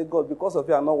tell God, say, God, because of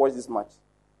you, I will not watch this match.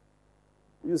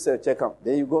 You say, check out.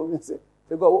 Then you go and say,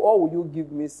 Say, God, what will you give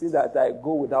me since that I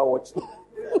go without watching?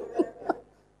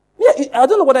 Yeah, I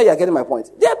don't know whether you are getting my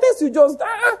point. There are things you just...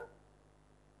 I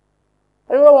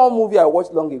remember one movie I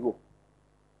watched long ago.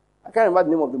 I can't remember the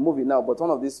name of the movie now, but one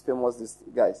of these famous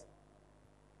guys.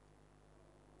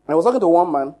 And I was talking to one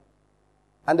man,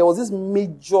 and there was this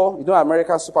major,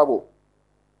 American Super Bowl.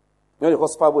 You know they call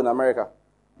Super Bowl in America?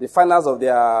 The finals of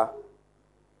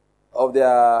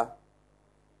their...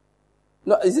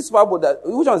 No, is it Super Bowl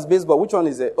which one is baseball? Which one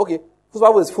is it? Okay, Super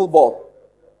Bowl is football.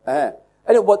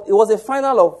 Anyway, but it was a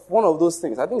final of one of those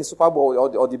things. I think the Super Bowl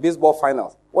or the baseball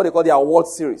finals. What they call the award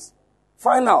series.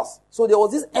 Finals. So there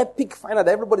was this epic final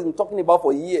that everybody's been talking about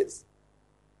for years.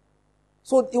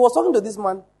 So he was talking to this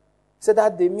man. He said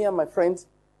that day, me and my friends,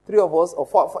 3 of us, or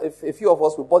 4, a few of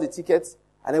us, we bought the tickets,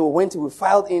 and then we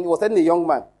filed in. He was telling the young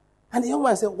man. And the young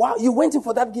man said, wow, you went in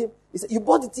for that game? He said, you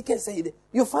bought the tickets,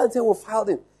 you filed in, we filed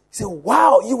in. He said,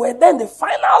 wow, you were there in the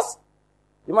finals?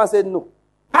 The man said, no.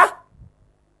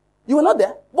 You were not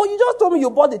there? But you just told me you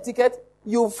bought the ticket,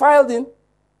 you filed in.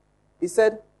 He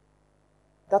said,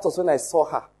 that was when I saw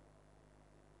her.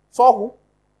 Saw who?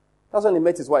 That's when he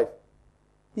met his wife.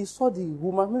 He saw the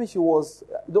woman, maybe she was,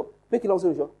 don't make it long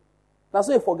story short. Now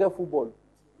so he forget football.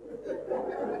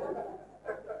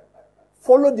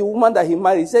 Followed the woman that he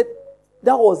married. He said,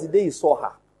 that was the day he saw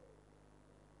her.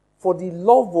 For the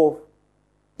love of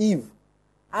Eve,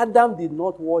 Adam did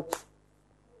not watch.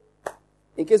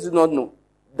 In case you do not know,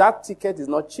 that ticket is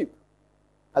not cheap.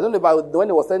 I don't know about when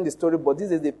they were telling the story, but these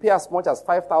days they pay as much as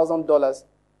 $5,000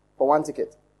 for one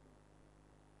ticket.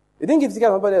 He didn't give the ticket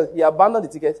to somebody else. He abandoned the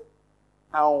ticket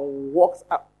and walked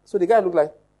out. So the guy looked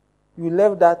like, you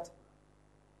left that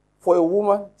for a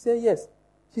woman? He said, yes.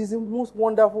 She's the most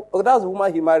wonderful. Oh, that was the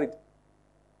woman he married.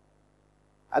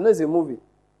 I know it's a movie,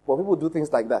 but people do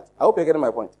things like that. I hope you're getting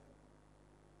my point.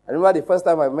 I remember the first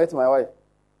time I met my wife.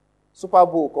 Super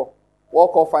Bowl call.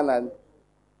 World Cup final.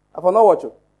 I for not watch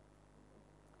you.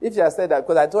 If you had said that,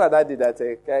 because I told her that day that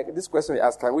this question you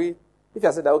asked, can we? If you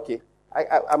had said that, okay,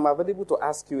 I'm available to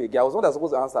ask you again. I was not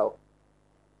supposed to answer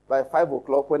by 5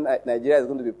 o'clock when Nigeria is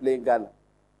going to be playing Ghana.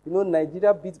 You know,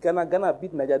 Nigeria beat Ghana, Ghana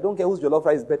beat Nigeria. I don't care whose jollof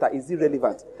rice is better. It's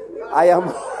irrelevant. I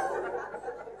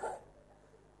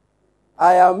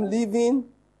am leaving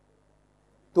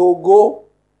to go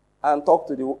and talk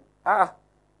to the...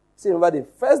 See, remember the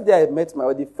first day I met my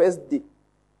wife, the first day,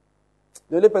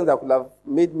 the only person that could have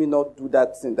made me not do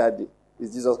that thing that day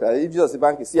is Jesus Christ. If Jesus is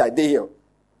banking, see, I did here. I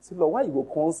said, Lord, why you go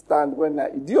constant when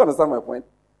do you understand my point?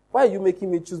 Why are you making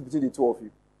me choose between the two of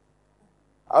you?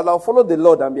 I'll follow the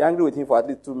Lord and be angry with him for at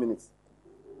least 2 minutes.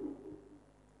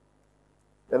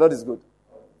 The Lord is good.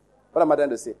 What am I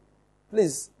trying to say?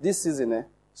 Please, this season,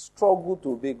 struggle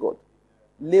to obey God.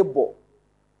 Labor.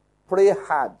 Pray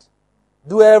hard.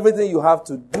 Do everything you have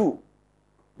to do.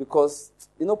 Because,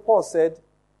 Paul said,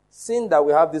 seeing that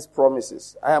we have these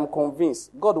promises, I am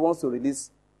convinced God wants to release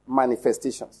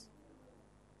manifestations.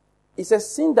 He says,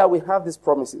 seeing that we have these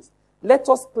promises, let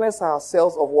us cleanse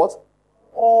ourselves of what?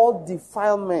 All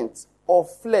defilement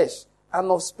of flesh and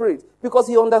of spirit. Because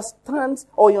he understands,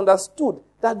 or he understood,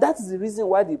 that is the reason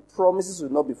why the promises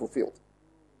will not be fulfilled.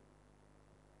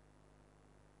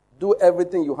 Do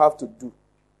everything you have to do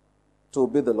to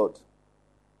obey the Lord.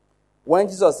 When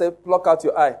Jesus said, pluck out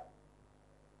your eye,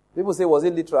 people say, was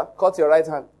it literal? Cut your right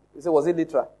hand. He said, was it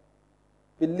literal?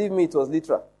 Believe me, it was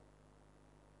literal.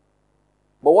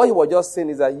 But what he was just saying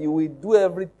is that you will do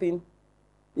everything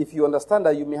if you understand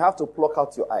that you may have to pluck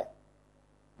out your eye.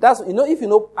 That's, if you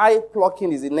know eye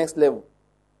plucking is the next level,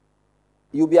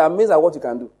 you'll be amazed at what you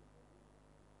can do.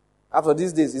 After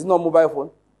these days, it's not mobile phone,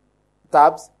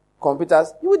 tabs,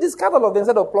 computers. You will discard all of them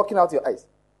instead of plucking out your eyes.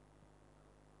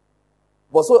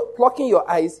 But so, plucking your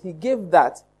eyes, he gave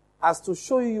that as to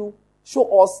show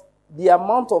us the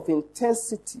amount of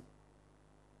intensity,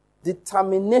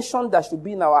 determination that should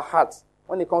be in our hearts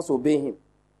when it comes to obeying him.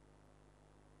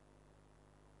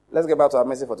 Let's get back to our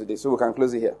message for today so we can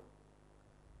close it here.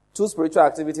 2 spiritual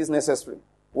activities necessary.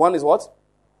 One is what?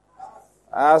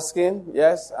 Asking.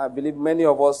 Yes, I believe many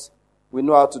of us, we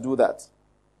know how to do that.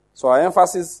 So our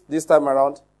emphasis this time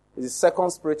around is the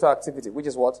second spiritual activity, which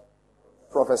is what?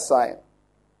 Prophesying.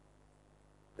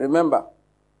 Remember,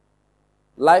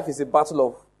 life is a battle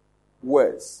of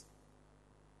words.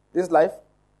 This life,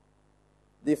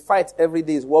 the fight every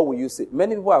day is what will you say.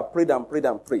 Many people have prayed and prayed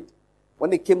and prayed.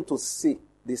 When they came to say,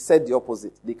 they said the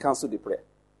opposite. They canceled the prayer.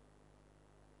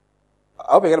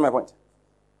 I hope you get my point.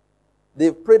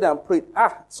 They've prayed and prayed.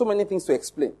 So many things to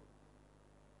explain.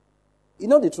 You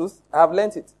know the truth? I have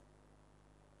learned it.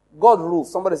 God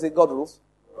rules. Somebody say God rules.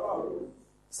 God rules.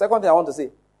 Second thing I want to say,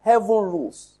 heaven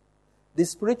rules. The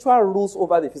spiritual rules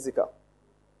over the physical.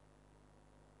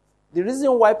 The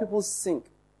reason why people sink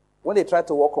when they try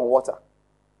to walk on water,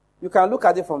 you can look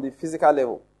at it from the physical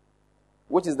level,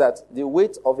 which is that the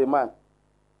weight of a man,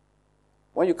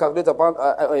 when you calculate upon,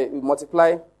 you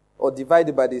multiply or divide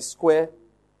it by the square,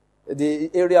 the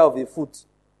area of the foot,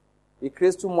 it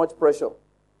creates too much pressure.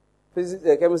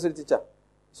 Chemistry teacher,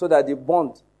 so that the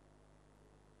bond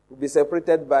will be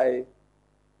separated by,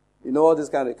 all this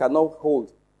kind of, it cannot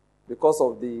hold because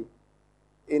of the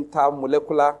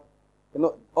intermolecular,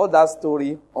 all that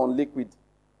story on liquid.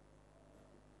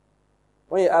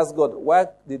 When you ask God, why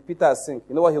did Peter sink?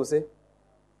 You know what he'll say?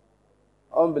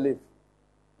 Unbelief.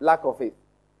 Lack of faith.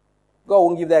 God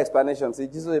won't give that explanation. Say,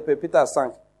 Peter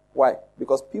sank. Why?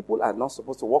 Because people are not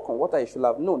supposed to walk on water. You should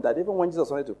have known that even when Jesus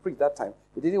wanted to preach that time,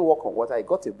 he didn't walk on water. He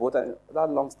got a boat, and that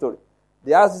long story.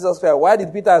 They asked Jesus Christ, why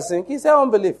did Peter sink? He said,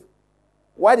 unbelief.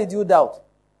 Why did you doubt?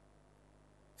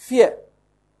 Fear.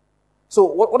 So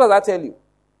what does that tell you?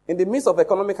 In the midst of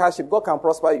economic hardship, God can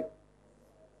prosper you.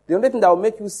 The only thing that will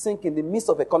make you sink in the midst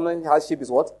of economic hardship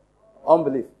is what?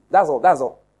 Unbelief. That's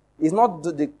all. It's not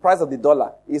the price of the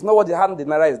dollar. It's not what the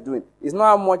naira is doing. It's not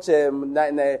how much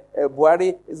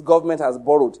Buhari's government has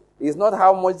borrowed. It's not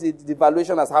how much the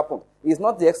devaluation has happened. It's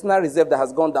not the external reserve that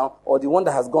has gone down or the one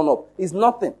that has gone up. It's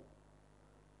nothing.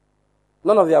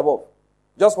 None of the above.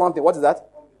 Just one thing. What is that?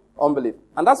 Unbelief.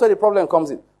 And that's where the problem comes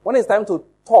in. When it's time to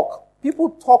talk, people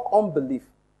talk unbelief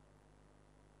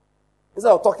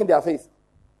instead of talking their faith.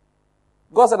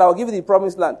 God said, I will give you the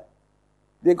promised land.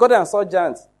 They got there and saw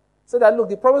giants. Said that, look,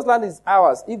 the promised land is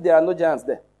ours if there are no giants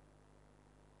there.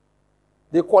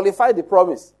 They qualified the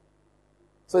promise.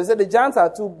 So he said the giants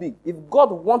are too big. If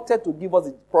God wanted to give us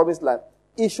the promised land,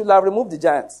 he should have removed the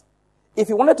giants. If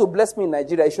he wanted to bless me in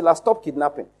Nigeria, he should have stopped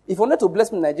kidnapping. If he wanted to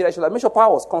bless me in Nigeria, he should have made sure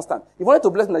power was constant. If he wanted to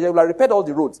bless me in Nigeria, he would have repaired all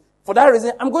the roads. For that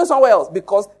reason, I'm going somewhere else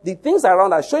because the things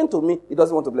around are showing to me he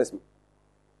doesn't want to bless me.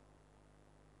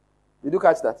 Did you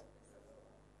catch that?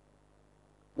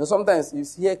 Sometimes you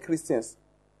hear Christians.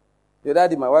 The other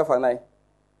day, my wife and I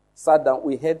sat down.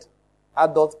 We heard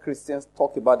adult Christians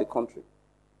talk about the country.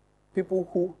 People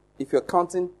who, if you're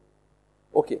counting,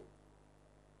 okay.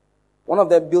 One of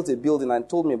them built a building and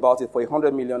told me about it for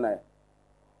 100 million naira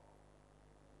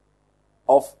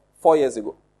of 4 years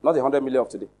ago. Not 100 million of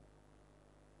today.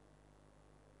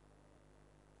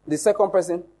 The second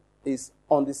person is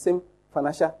on the same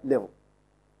financial level.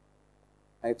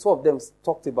 And two of them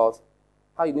talked about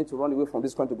how you need to run away from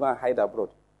this country to go and hide abroad.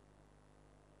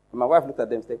 And my wife looked at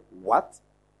them and said, what?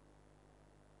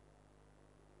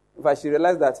 In fact, she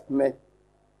realized that, man,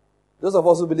 those of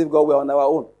us who believe God were on our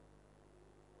own.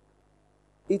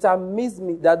 It amazed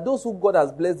me that those who God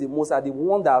has blessed the most are the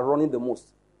ones that are running the most.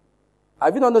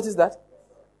 Have you not noticed that?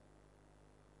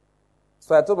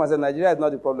 So I told myself, Nigeria is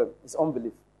not the problem. It's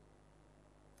unbelief.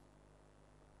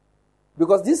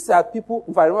 Because these are people,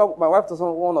 if I remember, my wife told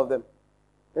one of them,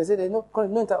 they said, no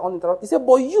uninterrupted. He said,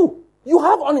 but you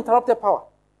have uninterrupted power.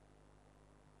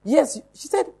 Yes, she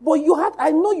said, but I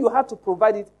know you had to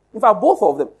provide it. In fact, both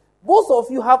of them. Both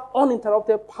of you have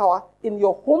uninterrupted power in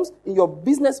your homes, in your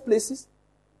business places.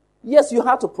 Yes, you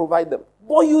had to provide them.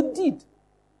 But you did.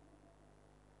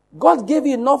 God gave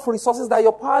you enough resources that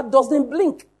your power doesn't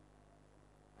blink.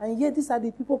 And yet these are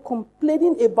the people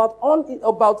complaining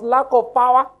about lack of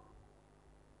power.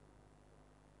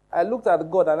 I looked at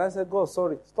God and I said, God,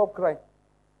 sorry, stop crying.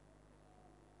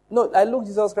 No, I looked at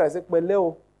Jesus Christ and said,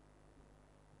 Leo.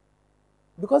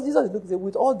 Because Jesus is looking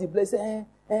with all the blessings,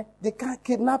 they can't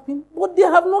kidnap him. But they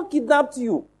have not kidnapped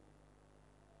you.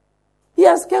 He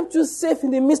has kept you safe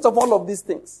in the midst of all of these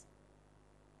things.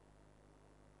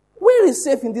 Where is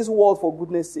safe in this world for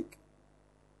goodness sake?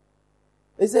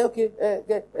 They say, okay,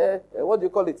 what do you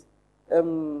call it?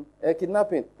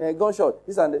 Kidnapping, gunshot,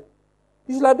 this and that.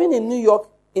 You should have been in New York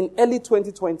in early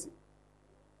 2020.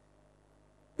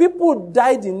 People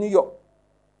died in New York.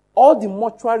 All the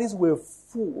mortuaries were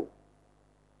full.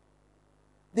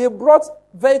 They brought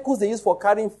vehicles they used for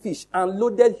carrying fish and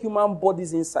loaded human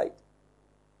bodies inside.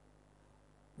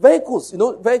 Vehicles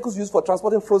used for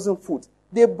transporting frozen food.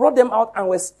 They brought them out and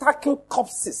were stacking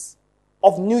corpses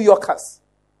of New Yorkers.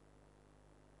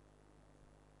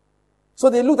 So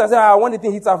they looked and said, when the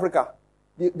thing hits Africa,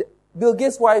 Bill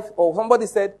Gates' wife or somebody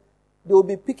said, they will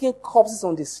be picking corpses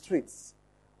on the streets.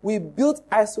 We built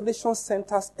isolation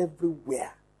centers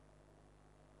everywhere.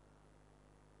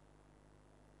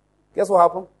 Guess what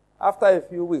happened? After a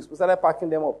few weeks, we started packing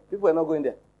them up. People were not going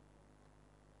there.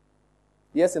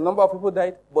 Yes, a number of people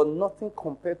died, but nothing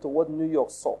compared to what New York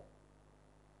saw.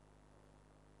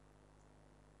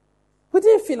 We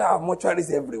didn't feel our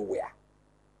mortuaries everywhere.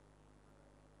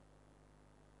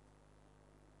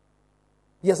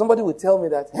 Yes, somebody would tell me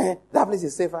that that place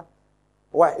is safer.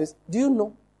 Why? Do you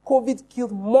know COVID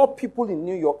killed more people in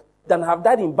New York than have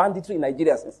died in banditry in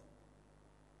Nigeria since?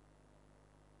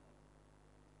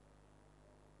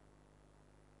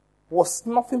 Was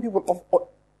snuffing people off.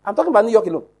 I'm talking about New York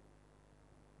alone.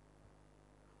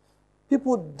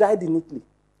 People died in Italy.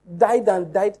 Died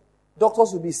and died.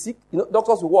 Doctors will be sick.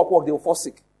 Doctors will walk, they will fall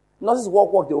sick. Nurses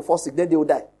walk, they will fall sick. Then they will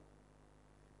die.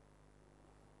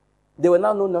 There were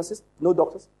now no nurses, no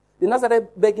doctors. They now started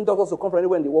begging doctors to come from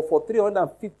anywhere in the world for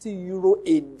 €350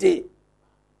 a day.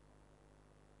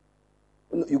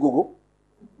 You go.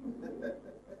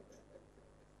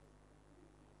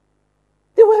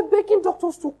 They were begging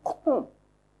doctors to come.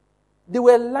 They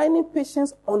were lining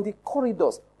patients on the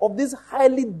corridors of these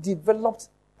highly developed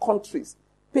countries.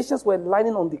 Patients were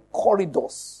lining on the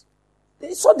corridors.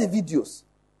 They saw the videos.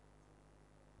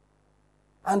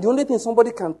 And the only thing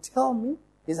somebody can tell me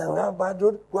is that we have bad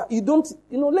road. Well,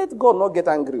 let God not get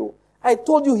angry. I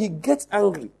told you he gets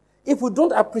angry. If we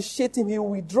don't appreciate him, he will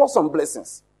withdraw some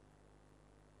blessings.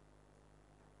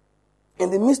 In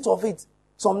the midst of it,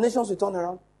 some nations will turn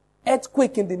around.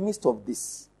 Earthquake in the midst of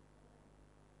this.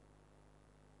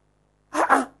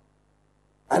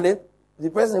 And then the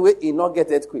person will not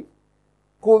get earthquake.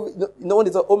 COVID, when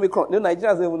it's Omicron, Nigerians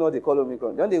don't even know what they call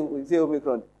Omicron. When they say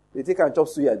Omicron, they take and chop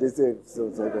suya. They say,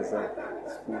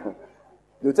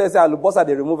 they tell you, say, alubosa,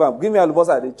 they remove them. Give me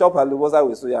alubosa, they chop alubosa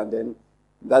with suya, and then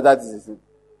that is it.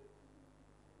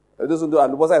 Those who do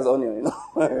alubosa is onion,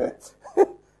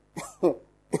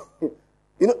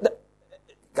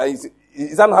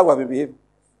 is that not how we have been behaving?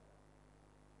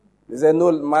 They say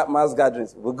no mass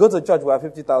gatherings. We go to church, we have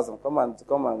 50,000. Come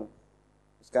on.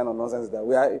 This kind of nonsense that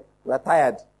we are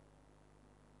tired.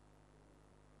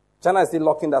 China is still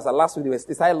locking down. So last week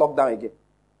they started lockdown again.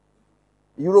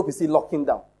 Europe is still locking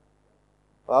down.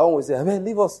 I always say,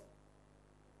 leave us.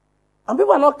 And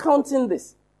people are not counting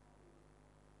this.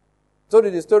 Told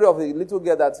you the story of the little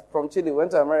girl that from Chile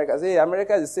went to America. Say,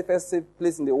 America is the safest safe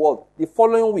place in the world. The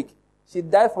following week, she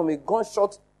died from a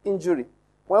gunshot injury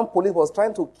when police was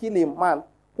trying to kill a man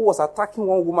who was attacking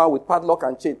one woman with padlock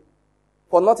and chain.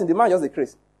 For nothing, the man just a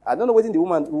craze. I don't know what the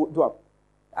woman do.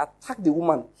 Attack the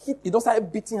woman. He don't start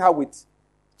beating her with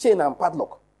chain and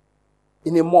padlock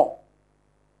in a mall.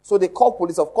 So they called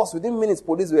police. Of course, within minutes,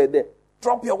 police were there.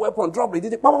 Drop your weapon, drop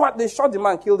it. They shot the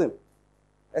man, killed him.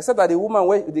 Except that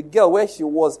the girl where she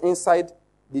was inside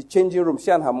the changing room, she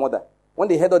and her mother, when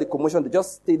they heard all the commotion, they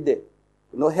just stayed there,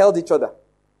 held each other.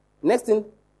 Next thing,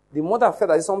 the mother felt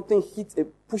that something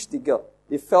pushed the girl.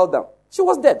 They fell down. She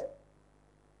was dead.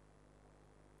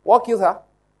 What killed her?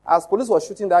 As police were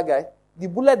shooting that guy, the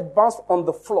bullet bounced on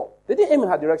the floor. They didn't aim in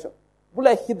her direction.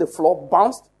 Bullet hit the floor,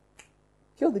 bounced,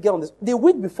 killed the girl on this. The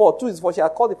week before, 2 days before, she had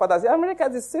called the father and said, America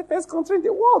is the safest country in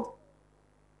the world.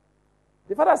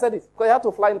 The father said it because he had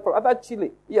to fly from either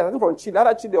Chile. Yes, I think from Chile,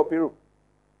 either Chile or Peru.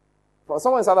 From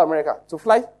somewhere in South America to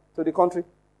fly to the country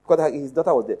because his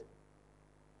daughter was dead.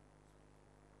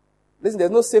 Listen,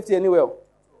 there's no safety anywhere.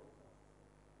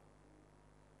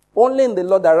 Only in the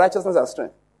Lord that righteousness and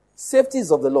strength. Safety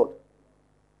is of the Lord.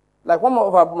 Like one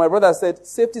of my brothers said,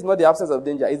 safety is not the absence of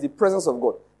danger, it's the presence of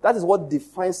God. That is what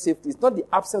defines safety. It's not the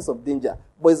absence of danger,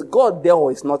 but is God there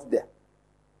or is not there?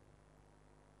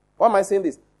 Why am I saying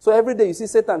this? So every day you see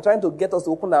Satan trying to get us to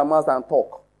open our mouths and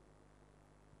talk.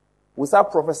 We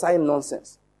start prophesying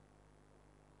nonsense.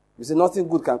 You say nothing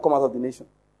good can come out of the nation.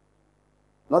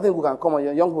 Nothing good can come out.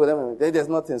 Young people, there's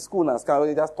nothing. School and school,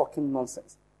 they're just talking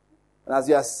nonsense. And as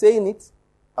you are saying it,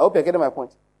 I hope you're getting my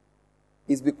point.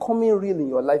 It's becoming real in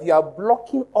your life. You are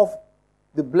blocking off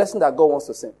the blessing that God wants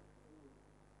to send.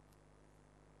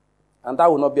 And that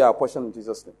will not be our portion in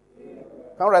Jesus' name.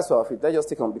 Can we rise to our feet? Let's just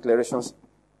take on declarations.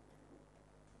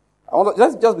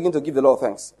 Let's just begin to give the Lord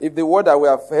thanks. If the word that we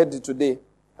have heard today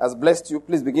has blessed you,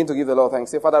 please begin to give the Lord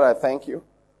thanks. Say, Father, I thank you.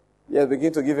 Yes,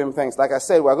 begin to give him thanks. Like I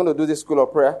said, we're going to do this school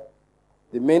of prayer.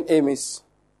 The main aim is,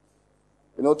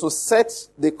 to set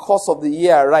the course of the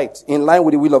year right in line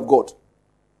with the will of God.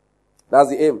 That's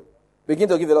the aim. Begin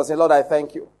to give the Lord. Say, Lord, I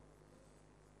thank you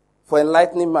for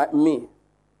enlightening me,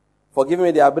 for giving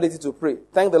me the ability to pray.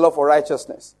 Thank the Lord for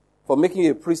righteousness, for making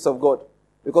you a priest of God.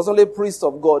 Because only priests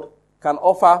of God can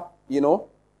offer, can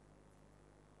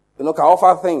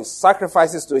offer things,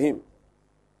 sacrifices to him.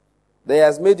 That he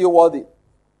has made you worthy.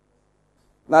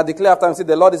 Now declare after him, say,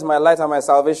 the Lord is my light and my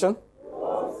salvation.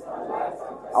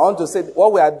 I want to say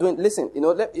what we are doing. Listen,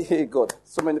 hey God,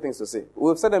 so many things to say.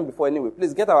 We've said them before anyway.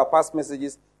 Please get our past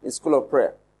messages in School of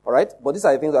Prayer. All right? But these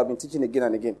are the things I've been teaching again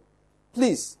and again.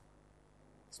 Please,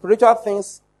 spiritual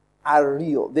things are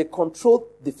real. They control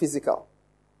the physical.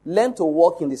 Learn to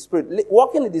walk in the Spirit.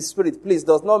 Walking in the Spirit, please,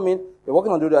 does not mean you're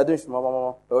walking on the road, you're doing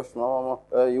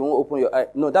you won't open your eye.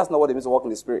 No, that's not what it means to walk in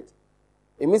the Spirit.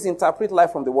 It means interpret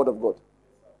life from the Word of God.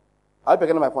 Are you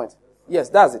picking up my point? Yes,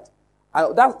 that's it.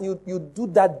 And you do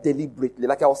that deliberately.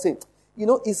 Like I was saying,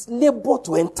 it's labor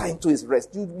to enter into His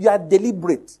rest. You are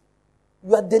deliberate.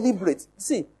 You are deliberate.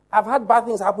 See, I've had bad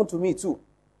things happen to me too.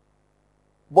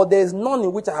 But there is none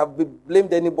in which I have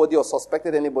blamed anybody or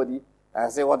suspected anybody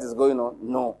and say, what is going on?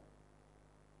 No.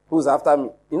 Who's after me?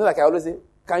 Like I always say,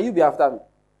 can you be after me?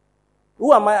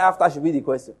 Who am I after should be the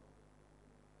question.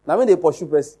 Now when they pursue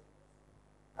person,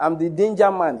 I'm the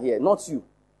danger man here, not you.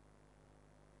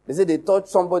 They say they touch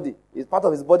somebody, it's part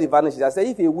of his body vanishes. I say,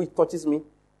 if a witch touches me,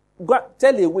 go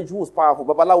tell a witch who is powerful,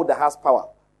 Babalawo that has power.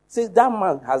 Say, that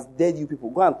man has dead you people.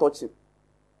 Go and touch him.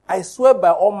 I swear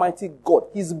by Almighty God,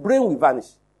 his brain will vanish.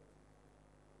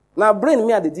 Now, brain,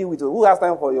 me and the deal with you. Who has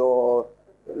time for your,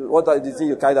 what are the things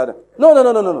you carried out?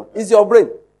 No. It's your brain.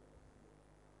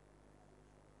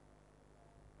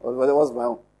 What's my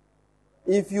own?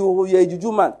 If you're a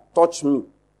juju man, touch me.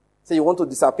 Say you want to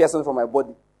disappear something from my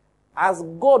body. As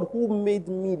God who made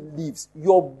me lives,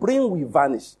 your brain will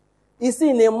vanish. You see,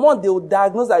 in a month, they will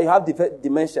diagnose that you have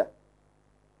dementia.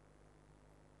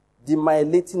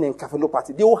 Demyelinating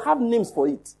encephalopathy. They will have names for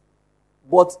it.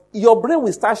 But your brain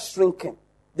will start shrinking.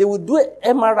 They will do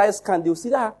an MRI scan. They will see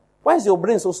that, why is your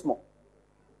brain so small?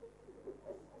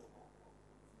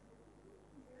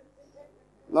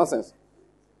 Nonsense.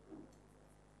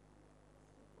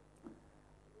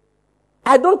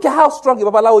 I don't care how strong a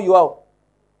Babalawo you are.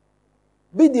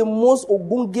 Be the most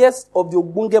ogbongest of the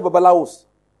ogbonge Babalawos.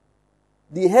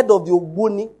 The head of the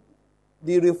Ogboni,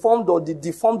 the reformed or the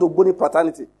deformed Ogboni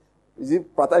fraternity. Is it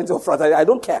fraternity or fraternity? I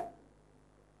don't care.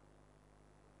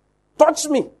 Touch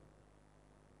me.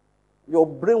 Your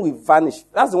brain will vanish.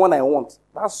 That's the one I want.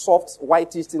 That soft,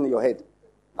 whitish thing in your head.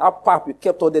 That pap you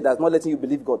kept all day that's not letting you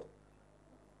believe God.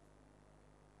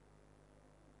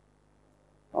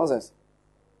 Nonsense.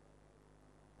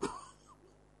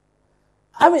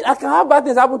 I mean, I can have bad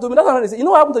things happen to me. That's what I'm saying. You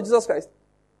know what happened to Jesus Christ?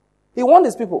 He warned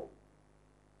his people.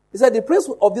 He said, the prince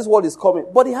of this world is coming,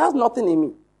 but he has nothing in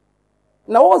me.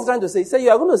 Now, what was he trying to say? He said, you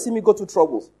are going to see me go through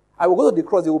troubles. I will go to the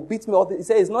cross. They will beat me. He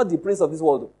said, it's not the prince of this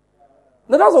world.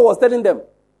 No, that's what he was telling them.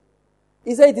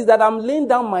 He said, it is that I'm laying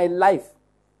down my life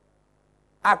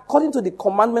according to the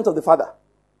commandment of the Father.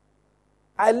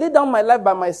 I lay down my life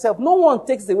by myself. No one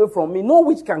takes it away from me. No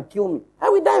witch can kill me. I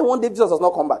will die one day if Jesus does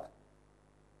not come back.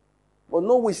 But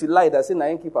no witch should lie that say,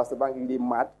 I keep Pastor Bank, you're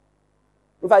mad.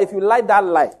 In fact, if you lie that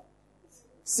lie,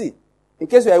 see, in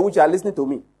case you are a witch, you are listening to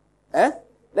me.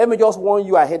 Let me just warn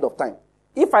you ahead of time.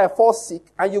 If I fall sick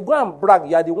and you go and brag,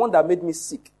 you are the one that made me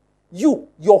sick. Your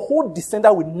whole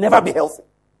descendant will never be healthy.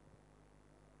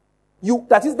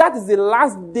 That is the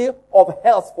last day of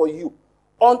health for you.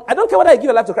 I don't care whether I give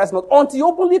your life to Christ or not, until you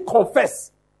openly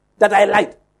confess that I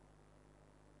lied.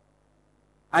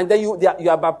 And then you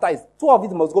are baptized. Two of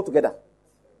it must go together.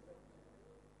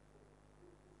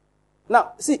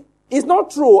 Now, see, it's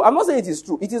not true. I'm not saying it is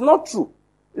true. It is not true.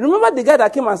 Remember the guy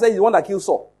that came and said he's the one that killed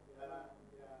Saul?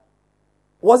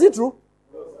 Was it true?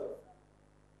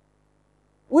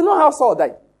 We know how Saul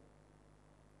died.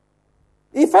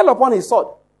 He fell upon his sword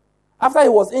after he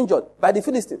was injured by the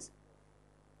Philistines.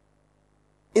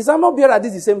 Is Samuel Bearer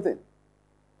did the same thing?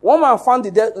 One man found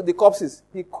the corpses.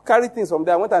 He carried things from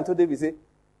there. Went and told David, say,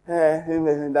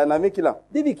 I may kill him.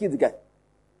 David killed the guy.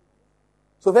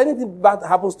 So if anything bad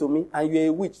happens to me and you're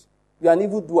a witch, you're an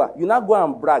evildoer, you now go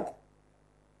and brag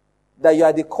that you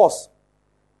are the cause.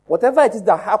 Whatever it is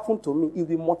that happened to me, it will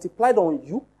be multiplied on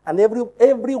you and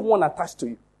everyone attached to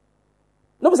you.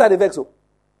 Nobody's at the vex.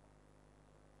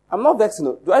 I'm not vexing.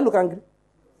 No. Do I look angry?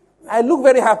 I look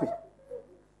very happy.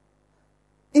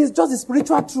 It's just the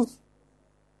spiritual truth.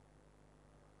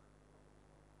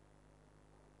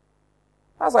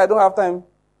 That's why I don't have time.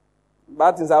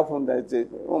 Bad things happen.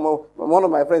 One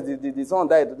of my friends, the son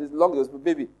died. The longest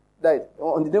baby died.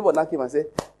 On the neighbor now came and said,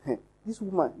 hey, this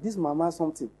woman, this mama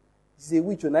something. She's a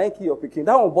witch. When I kill your picking,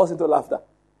 that one burst into laughter.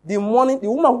 The woman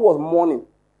who was mourning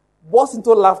burst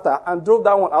into laughter and drove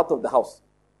that one out of the house.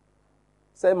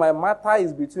 Said, my matter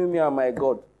is between me and my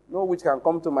God. No witch can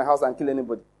come to my house and kill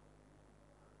anybody.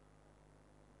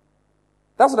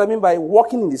 That's what I mean by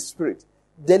walking in the Spirit.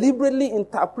 Deliberately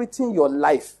interpreting your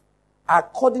life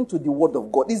according to the Word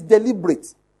of God. It's deliberate.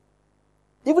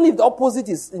 Even if the opposite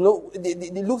is,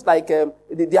 it looks like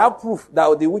they have proof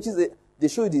that the witches, they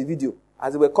show you the video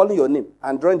as they were calling your name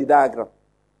and drawing the diagram.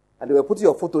 And they were putting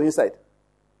your photo inside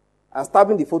and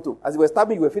stabbing the photo. As they were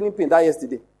stabbing, you were feeling pain that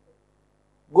yesterday.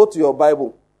 Go to your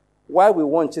Bible. Why will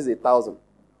one chase 1,000?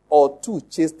 or two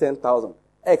chase 10,000,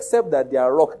 except that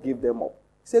their rock gave them up.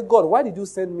 Say, God, why did you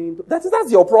send me into...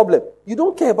 That's your problem. You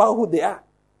don't care about who they are.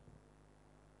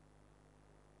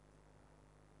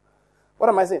 What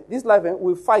am I saying? This life,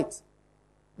 we fight.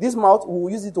 This mouth, we will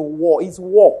use it to war. It's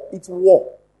war. It's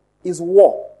war. It's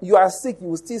war. You are sick, you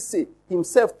will still say,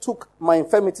 himself took my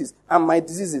infirmities and my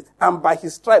diseases, and by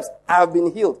his stripes I have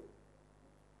been healed.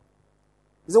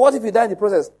 He said, what if you die in the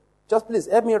process? Just please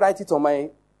help me write it on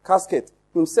my casket.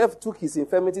 Himself took his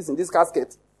infirmities in this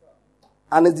casket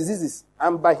and his diseases,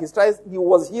 and by his stripes he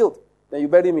was healed. Then you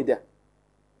bury me there.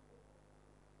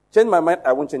 Change my mind?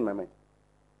 I won't change my mind.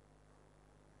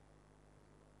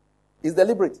 It's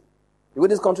deliberate. The way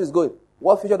this country is going.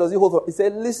 What future does he hold for? He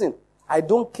said, listen, I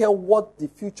don't care what the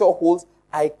future holds.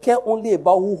 I care only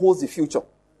about who holds the future.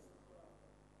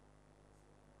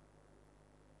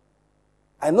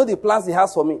 I know the plans he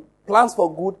has for me. Plans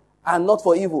for good and not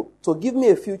for evil. To give me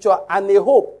a future and a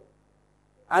hope.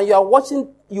 And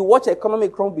you watch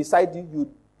economic crumble beside you,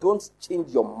 you don't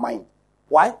change your mind.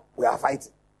 Why? We are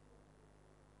fighting.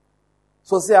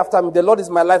 So say after me, the Lord is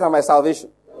my light and my salvation.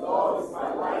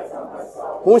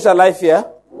 Whom shall I fear?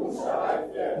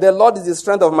 The Lord is the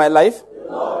strength of my life.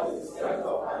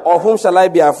 Of whom shall I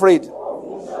be afraid?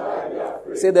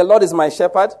 Say, the Lord is my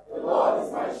shepherd.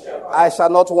 I shall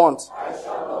not want.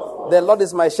 The Lord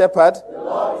is my shepherd.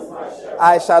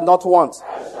 I shall not want.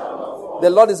 The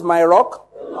Lord is my rock.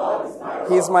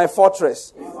 He is my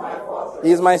fortress.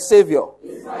 He is my savior.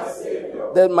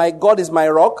 Then my God is my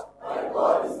rock.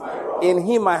 In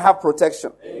him I have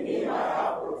protection.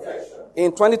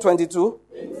 In 2022,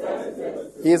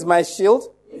 he is my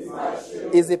shield.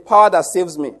 He is the power that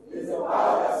saves me.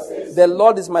 The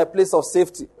Lord is my place of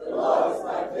safety.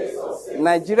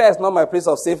 Nigeria is not my place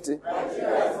of safety.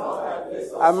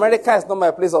 America is not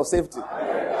my place of safety.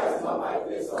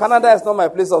 Canada is not my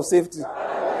place of safety.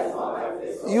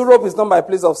 Europe is not my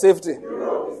place of safety.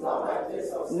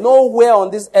 Nowhere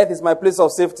on this earth is my place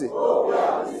of safety.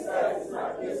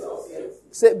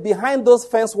 Say, behind those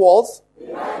fence walls,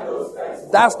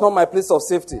 that's not my place of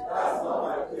safety.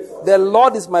 The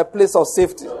Lord is my place of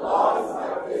safety.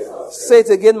 Say it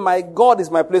again, my God is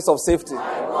my place of safety.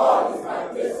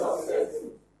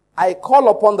 I call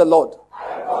upon the Lord.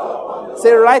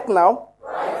 Say right now,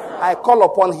 I call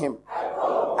upon him.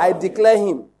 I declare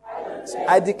him.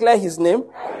 I declare his name.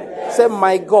 Say,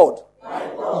 my God,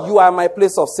 you are my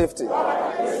place of safety.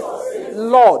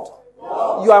 Lord,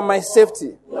 you are my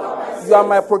safety. You are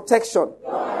my protection.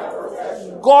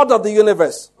 God of the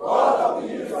universe.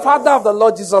 Father of the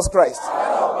Lord Jesus Christ.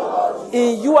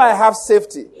 In you I have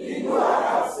safety.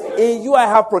 In you I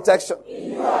have protection.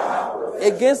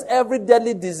 Against every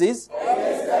deadly disease.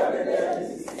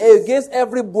 Against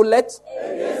every bullet.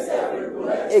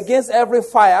 Against every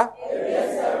fire.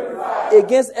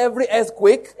 Against every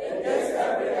earthquake.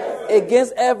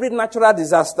 Against every natural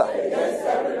disaster.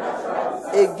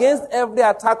 Against every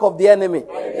attack of the enemy.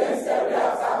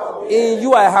 In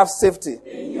you I have safety.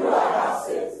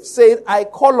 Say, I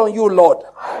call on you, Lord.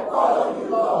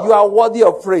 You are worthy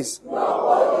of praise.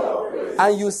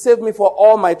 And you save me for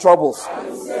all my troubles.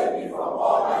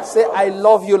 Say, I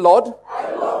love you, Lord.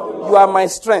 You are my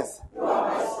strength.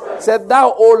 Say,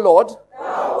 thou, O Lord,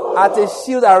 art a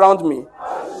shield around me.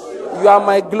 You are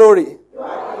my glory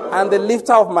and the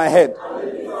lifter of my head.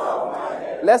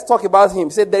 Let's talk about him.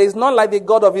 Say, there is none like the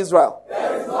God of Israel.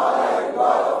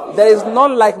 There is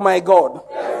none like my God.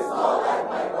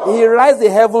 He rises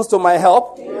the heavens to my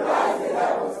help,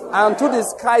 and through the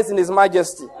skies in his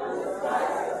majesty.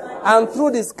 And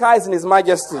through the skies in his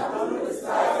majesty.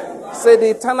 Say, the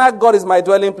eternal God is my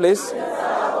dwelling place,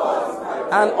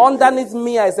 and underneath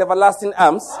me are his everlasting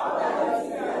arms.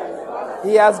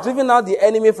 He has driven out the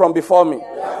enemy from before me.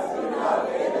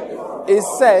 He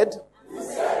said,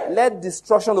 let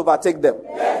destruction overtake them.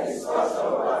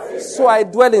 So I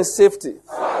dwell in safety.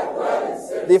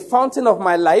 The fountain of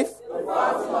my life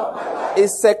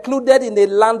is secluded in a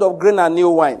land of grain and new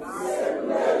wine.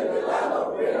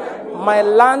 My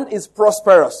land is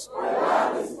prosperous.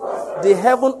 The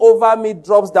heaven over me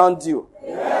drops down dew.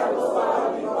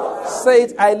 Say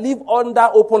it, I live under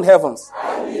open heavens.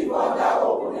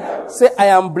 Say, I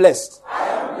am blessed.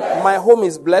 My home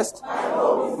is blessed.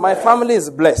 My family is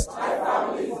blessed.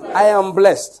 I am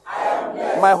blessed.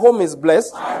 My home is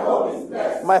blessed.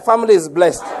 My family is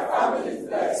blessed.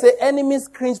 Say, enemies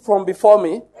cringe from before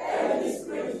me.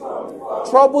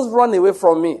 Troubles run away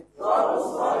from me.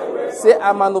 Say,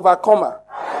 I'm an overcomer.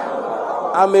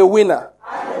 I'm a winner.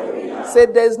 Say,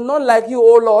 there is none like you,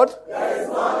 O Lord.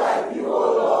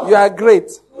 You are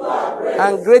great.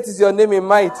 And great is your name in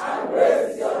might.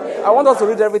 I want us to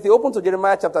read everything. Open to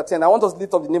Jeremiah chapter 10. I want us to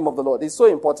lift up the name of the Lord. It's so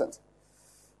important.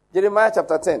 Jeremiah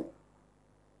chapter 10.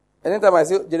 Anytime I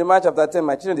say Jeremiah chapter 10,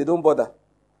 my children, they don't bother.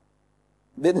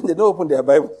 They don't open their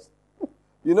Bibles.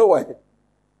 You know why?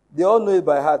 They all know it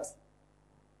by heart.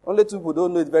 Only two people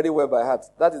don't know it very well by heart.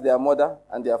 That is their mother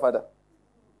and their father.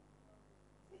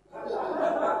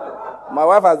 My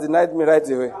wife has denied me right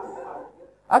away.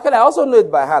 Actually, I also know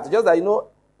it by heart. Just that,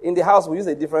 in the house we use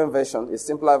a different version, a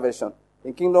simpler version.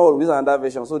 In Kingdom we use another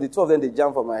version. So the two of them, they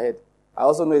jump for my head. I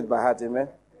also know it by heart, amen.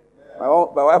 My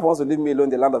wife wants to leave me alone in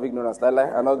the land of ignorance. That lie,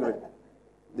 I'm not agree.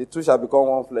 The two shall become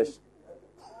one flesh.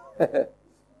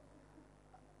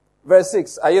 Verse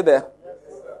 6, are you there?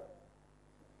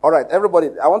 All right, everybody,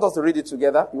 I want us to read it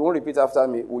together. You won't repeat after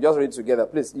me. We'll just read it together.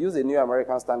 Please, use a New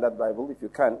American Standard Bible if you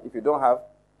can. If you don't have,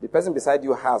 the person beside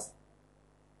you has.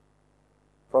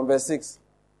 From verse 6.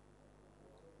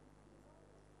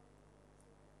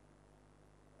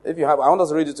 If you have, I want us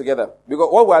to read it together.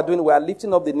 Because what we are doing, we are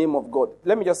lifting up the name of God.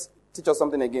 Let me just teach us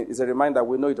something again. It's a reminder.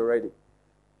 We know it already.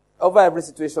 Over every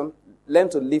situation, learn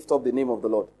to lift up the name of the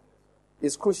Lord.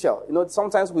 It's crucial.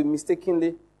 Sometimes we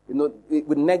mistakenly,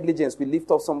 with negligence, we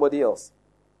lift up somebody else.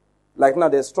 Like now,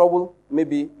 there's trouble,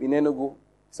 maybe in Enugu.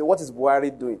 So what is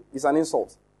Buhari doing? It's an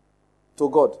insult to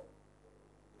God.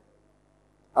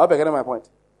 I hope you're getting my point.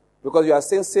 Because you are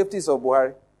saying safety is of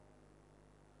Buhari.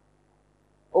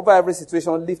 Over every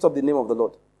situation, lift up the name of the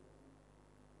Lord.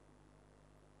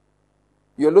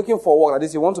 You're looking for work, at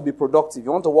least you want to be productive.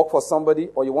 You want to work for somebody,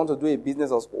 or you want to do a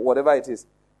business or whatever it is.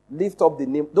 Lift up the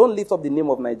name. Don't lift up the name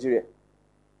of Nigeria.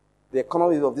 The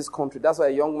economy of this country. That's why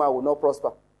a young man will not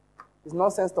prosper. It's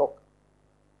nonsense talk.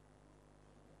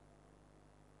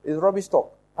 It's rubbish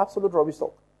talk. Absolute rubbish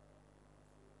talk.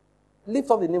 Lift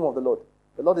up the name of the Lord.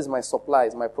 The Lord is my supply,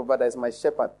 is my provider, is my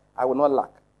shepherd. I will not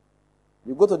lack.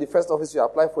 You go to the first office, you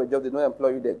apply for a job, they don't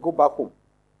employ you there. Go back home.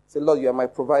 Say, Lord, you are my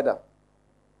provider.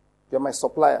 You are my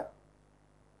supplier.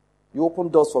 You open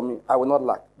doors for me. I will not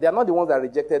lack. They are not the ones that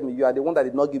rejected me. You are the one that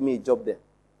did not give me a job there.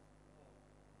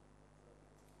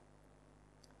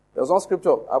 There was one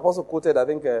scripture I've also quoted, I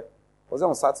think, was it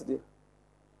on Saturday?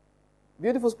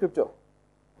 Beautiful scripture.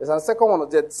 There's a second one,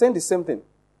 they're saying the same thing.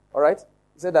 All right?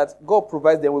 He said that God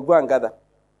provides, then we go and gather.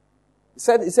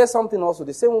 He said something also.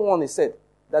 The same one he said,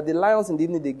 that the lions in the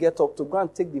evening, they get up to go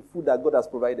and take the food that God has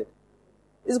provided.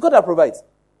 It's God that provides.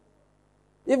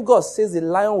 If God says the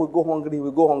lion will go hungry, he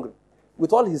will go hungry.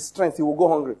 With all his strength, he will go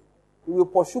hungry. He will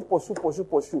pursue.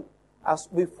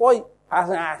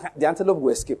 The antelope will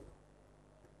escape.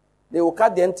 They will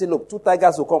cut the antelope. 2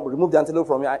 tigers will come, remove the antelope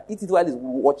from you, and eat it while he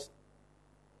will watch.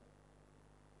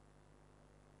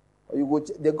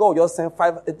 The God will just send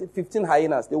 15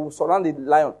 hyenas. They will surround the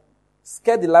lion,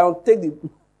 scare the lion, take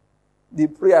the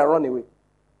prey and run away.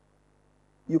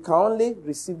 You can only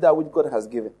receive that which God has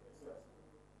given.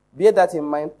 Bear that in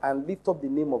mind and lift up the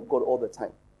name of God all the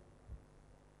time.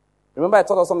 Remember I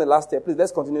taught us something last year. Please,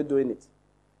 let's continue doing it.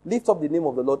 Lift up the name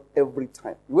of the Lord every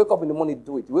time. You wake up in the morning,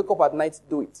 do it. You wake up at night,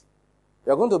 do it.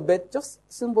 You are going to bed, just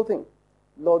simple thing.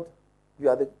 Lord, you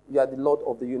are the Lord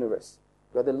of the universe.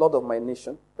 You are the Lord of my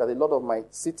nation. You are the Lord of my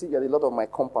city. You are the Lord of my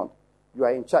compound. You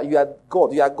are in charge. You are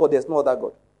God. You are God. There's no other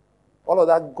God. All of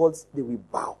that gods, they will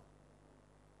bow.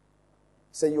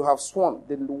 Say, you have sworn.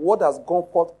 The word has gone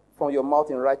forth from your mouth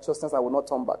in righteousness. I will not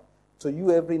turn back. To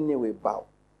you, every knee will bow.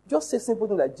 Just say simple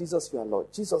things like, Jesus, you are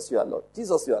Lord. Jesus, you are Lord.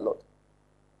 Jesus, you are Lord.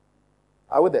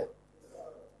 Are we there?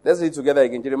 Let's read together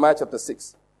again. Jeremiah chapter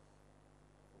 6.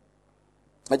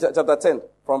 Chapter 10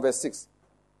 from verse 6.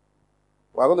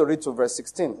 We're going to read to verse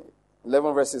 16.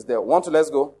 11 verses there. 1, 2, let's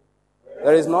go.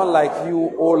 There is none like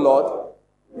you, O Lord.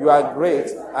 You are great,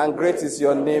 and great is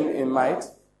your name in might.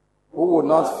 Who would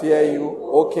not fear you,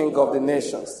 O King of the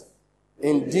nations?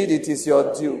 Indeed, it is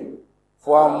your due.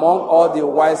 For among all the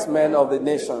wise men of the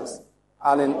nations,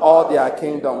 and in all their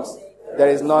kingdoms, there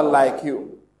is none like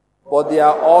you. But they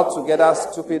are altogether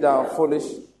stupid and foolish.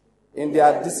 In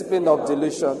their discipline of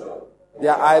delusion,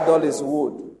 their idol is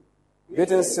wood.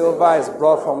 Beaten silver is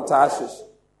brought from Tarshish,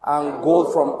 and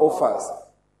gold from Ophir,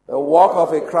 the work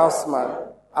of a craftsman,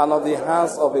 and of the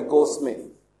hands of a goldsmith.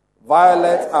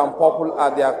 Violet and purple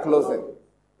are their clothing.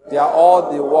 They are all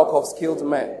the work of skilled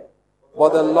men.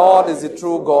 But the Lord is the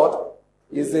true God,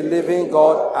 is the living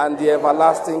God, and the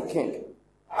everlasting King.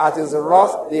 At his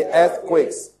wrath the earth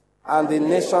quakes, and the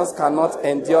nations cannot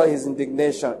endure his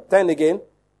indignation. 10 again.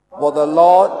 But the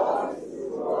Lord...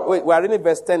 Wait, we are reading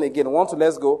verse 10 again. 1, 2,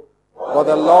 let's go. But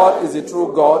the Lord is the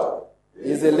true God,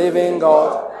 is the living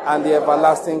God, and the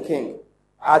everlasting King.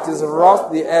 At his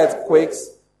wrath the earth quakes,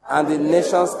 and the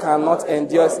nations cannot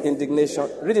endure his indignation.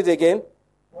 Read it again.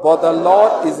 But the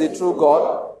Lord is the true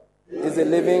God, is the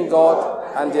living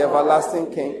God and the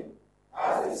everlasting King.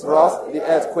 His wrath the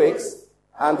earth quakes,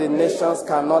 and the nations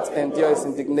cannot endure his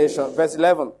indignation. Verse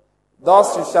 11.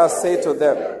 Thus you shall say to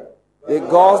them, the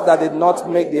gods that did not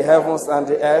make the heavens and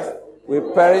the earth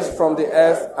will perish from the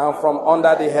earth and from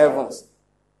under the heavens.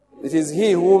 It is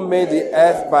he who made the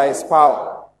earth by his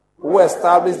power, who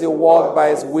established the world by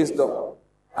his wisdom,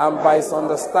 and by his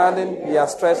understanding he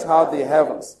has stretched out the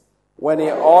heavens. When he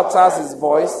utters his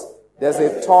voice, there's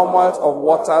a tumult of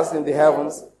waters in the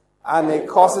heavens, and he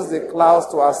causes the clouds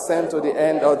to ascend to the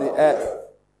end of the earth.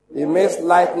 He makes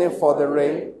lightning for the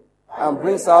rain, and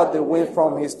brings out the wind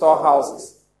from his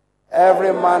storehouses.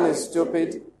 Every man is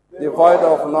stupid, devoid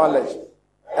of knowledge.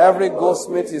 Every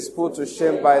goldsmith is put to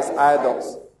shame by his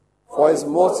idols. For his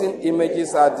molten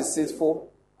images are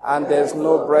deceitful, and there is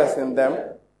no breath in them.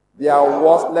 They are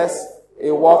worthless,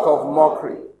 a work of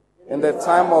mockery. In the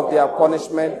time of their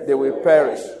punishment, they will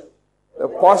perish. The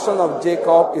portion of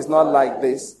Jacob is not like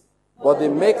this, but the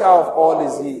maker of all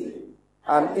is he.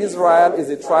 And Israel is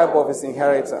the tribe of his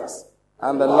inheritance,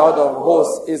 and the Lord of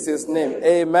hosts is his name.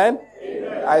 Amen?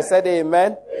 Amen. I said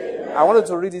amen. Amen. I wanted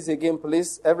to read this again,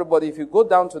 please. Everybody, if you go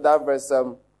down to that verse,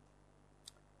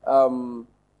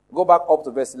 go back up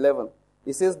to verse 11.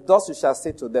 It says, thus you shall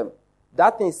say to them.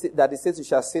 That thing that it says you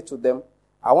shall say to them,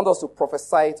 I want us to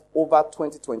prophesy it over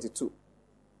 2022.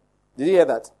 Did you hear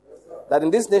that? That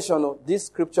in this nation, this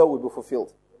scripture will be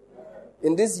fulfilled.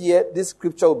 In this year, this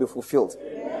scripture will be fulfilled.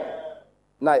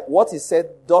 Now, what he said,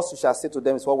 thus you shall say to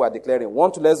them, is what we are declaring.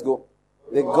 1, 2, let's go.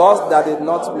 The gods that did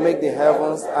not make the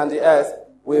heavens and the earth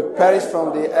will perish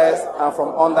from the earth and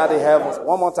from under the heavens.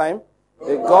 One more time.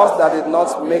 The gods that did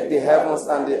not make the heavens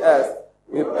and the earth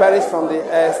will perish from the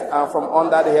earth and from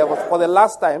under the heavens. For the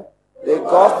last time, the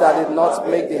gods that did not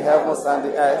make the heavens and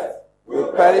the earth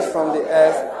will perish from the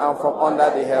earth and from under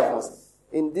the heavens.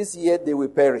 In this year, they will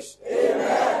perish.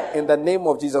 Amen. In the name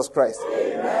of Jesus Christ.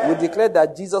 Amen. We declare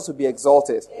that Jesus will be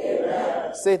exalted.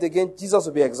 Amen. Say it again, Jesus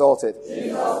will be exalted.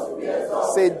 Jesus will be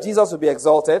exalted. Say, Jesus will be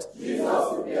exalted.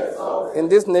 Jesus will be exalted. In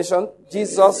this nation,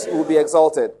 Jesus will be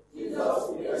exalted. Jesus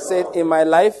will be exalted. Say it, in my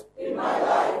life,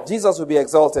 Jesus will be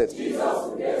exalted. Jesus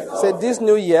will be exalted. Say, this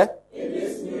new year,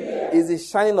 is the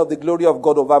shining of the glory of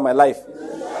God over my life.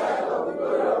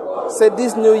 Say,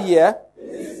 this new year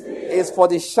is for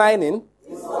the shining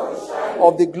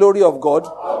of the glory of God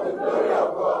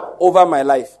over my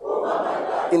life.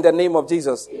 In the name of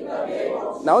Jesus.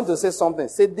 Now I want to say something.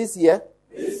 Say, this year,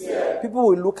 people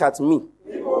will look at me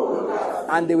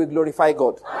and they will glorify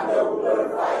God.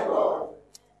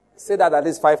 Say that at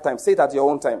least 5 times. Say it at your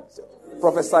own time.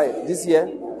 Prophesy. This year,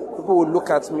 people will look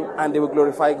at me and they will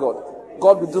glorify God.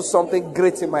 God will do something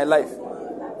great in my life.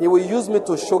 He will use me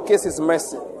to showcase his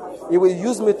mercy. He will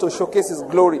use me to showcase his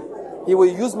glory. He will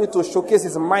use me to showcase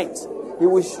his might. He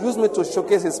will use me to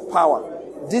showcase his power.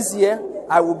 This year,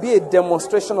 I will be a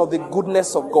demonstration of the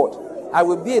goodness of God. I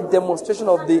will be a demonstration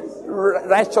of the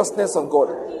righteousness of God.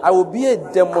 I will be a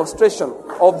demonstration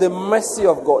of the mercy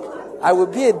of God. I will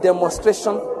be a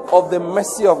demonstration of the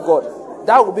mercy of God.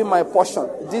 That will be my portion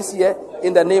this year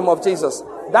in the name of Jesus.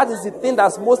 That is the thing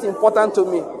that's most important to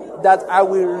me, that I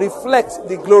will reflect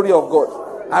the glory of God.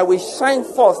 I will shine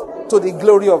forth to the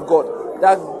glory of God.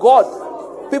 That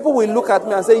God, people will look at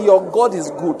me and say, your God is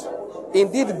good.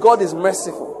 Indeed, God is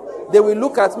merciful. They will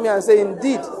look at me and say,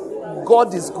 indeed,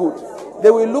 God is good. They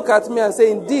will look at me and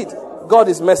say, indeed, God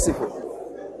is merciful.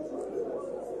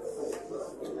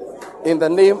 In the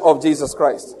name of Jesus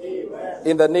Christ.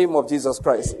 In the name of Jesus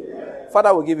Christ.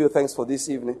 Father, we give you thanks for this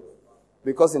evening,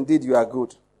 because indeed you are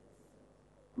good.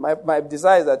 My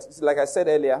desire is that, like I said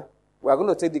earlier, we are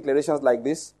going to take declarations like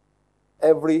this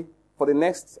for the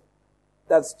next,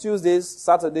 that's Tuesdays,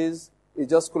 Saturdays, it's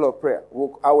just school of prayer.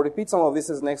 I will repeat some of this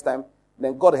next time.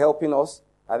 Then God helping us,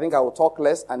 I think I will talk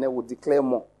less and then we'll declare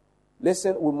more.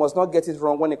 Listen, we must not get it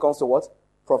wrong when it comes to what?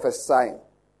 Prophesying.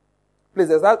 Please,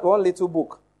 there's that one little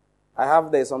book I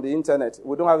have there. It's on the internet.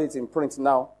 We don't have it in print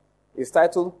now. It's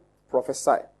titled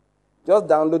Prophesy. Just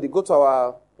download it. Go to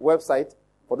our website.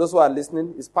 For those who are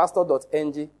listening, it's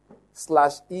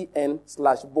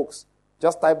pastor.ng/en/books.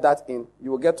 Just type that in.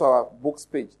 You will get to our books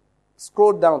page.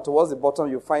 Scroll down towards the bottom.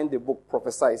 You'll find the book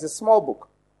Prophesy. It's a small book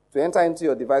to enter into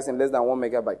your device in less than 1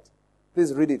 megabyte.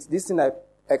 Please read it. This thing, I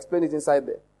explained it inside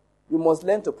there. You must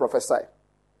learn to prophesy.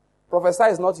 Prophesy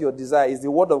is not your desire. It's the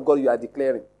word of God you are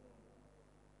declaring.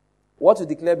 What you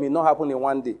declare may not happen in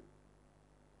one day.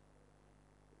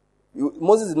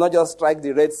 Moses did not just strike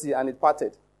the Red Sea and it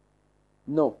parted.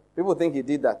 No. People think he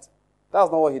did that. That's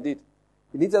not what he did.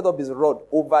 He lifted up his rod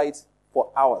over it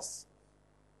for hours.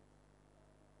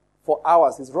 For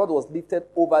hours, his rod was lifted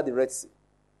over the Red Sea.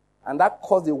 And that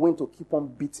caused the wind to keep on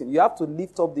beating. You have to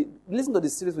listen to the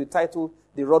series we titled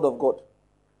The Rod of God.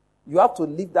 You have to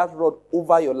lift that rod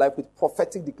over your life with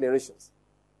prophetic declarations.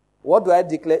 What do I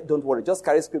declare? Don't worry. Just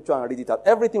carry scripture and read it out.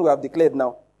 Everything we have declared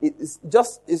now, I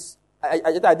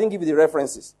didn't give you the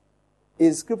references.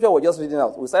 Is scripture we're just reading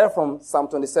out. We started from Psalm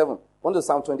 27, went to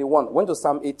Psalm 21, went to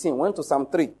Psalm 18, went to Psalm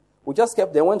 3. We just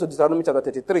then went to Deuteronomy chapter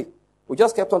 33. We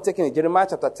just kept on taking it. Jeremiah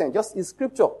chapter 10. Just is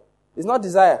scripture. It's not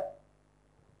desire.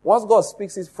 Once God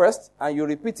speaks it first and you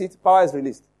repeat it, power is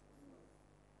released.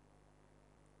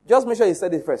 Just make sure he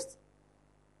said it first.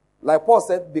 Like Paul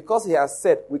said, because he has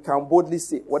said, we can boldly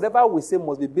say. Whatever we say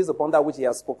must be based upon that which he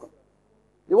has spoken.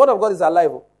 The word of God is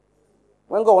alive.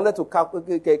 When God wanted to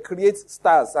create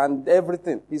stars and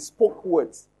everything, he spoke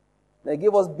words. He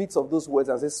gave us bits of those words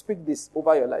and said, speak this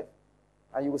over your life.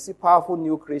 And you will see powerful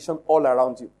new creation all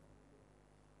around you.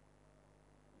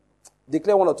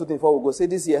 Declare one or two things before we go. Say,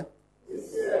 this year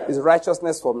is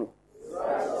righteousness for me.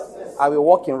 I will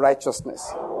walk in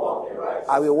righteousness.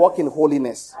 I will walk in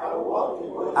holiness.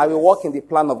 I will walk in the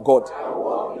plan of God.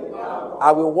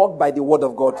 I will walk by the word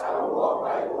of God.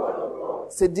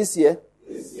 Say, this year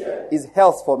is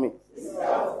health for me.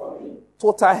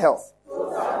 Total health.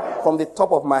 From the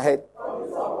top of my head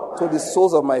to the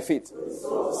soles of my feet.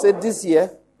 Say, this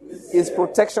year is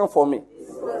protection for me.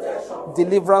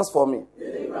 Deliverance for me.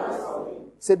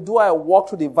 Say, do I walk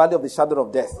through the valley of the shadow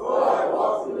of death?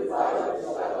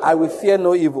 I will fear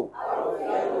no evil.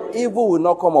 Evil will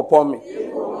not come upon me.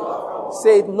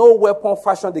 Say, no weapon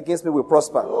fashioned against me will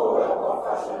prosper.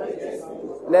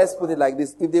 Let's put it like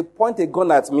this. If they point a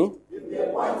gun at me,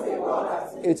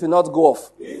 it will not go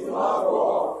off.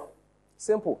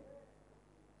 Simple.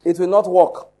 It will not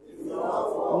work.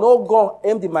 No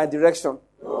gun aimed in my direction.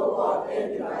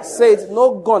 Say it,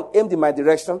 no gun aimed in my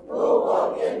direction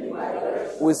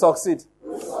will succeed.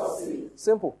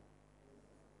 Simple.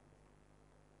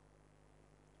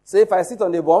 Say, if I sit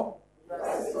on the bomb,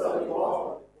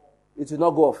 it will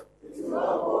not go off.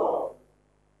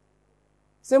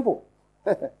 Simple.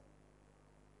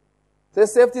 Say,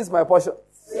 safety is my portion.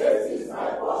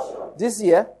 This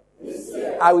year,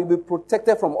 I will be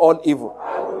protected from all evil.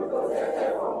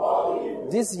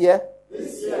 This year,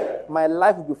 my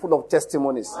life will be full of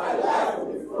testimonies.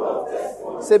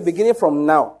 Say, beginning from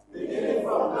now.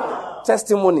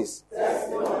 Testimonies.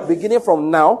 Beginning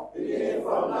from now.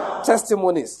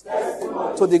 Testimonies.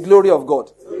 To the glory of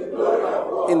God.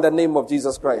 In the name of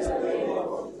Jesus Christ.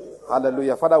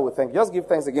 Hallelujah. Father, we thank you. Just give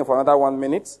thanks again for another 1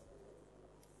 minute.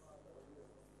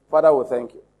 Father, we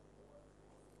thank you.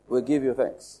 We give you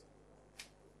thanks.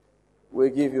 We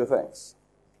give you thanks.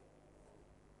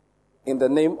 In the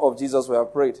name of Jesus we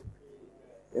have prayed.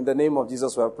 In the name of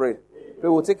Jesus we have prayed. We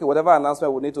will take whatever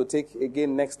announcement we need to take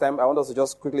again next time. I want us to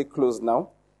just quickly close now.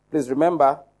 Please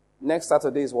remember, next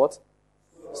Saturday is what?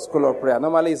 School of Prayer.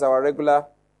 Normally it's our regular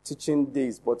teaching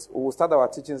days, but we will start our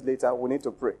teachings later. We need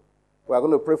to pray. We are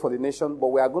going to pray for the nation, but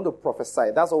we are going to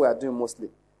prophesy. That's what we are doing mostly.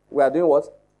 We are doing what?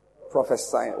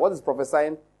 Prophesying. What is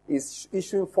prophesying? Is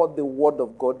issuing forth the word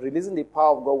of God, releasing the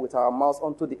power of God with our mouths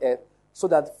onto the earth, so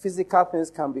that physical things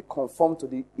can be conformed to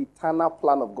the eternal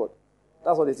plan of God.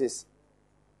 That's what it is.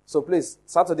 So please,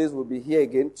 Saturdays will be here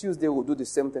again. Tuesday we'll do the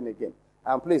same thing again.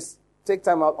 And please, take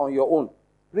time out on your own.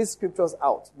 Read scriptures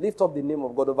out. Lift up the name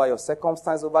of God over your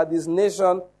circumstance, over this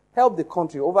nation. Help the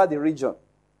country, over the region.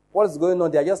 What is going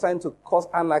on? They are just trying to cause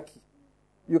anarchy.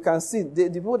 You can see, the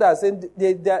people that are saying,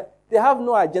 they have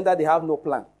no agenda, they have no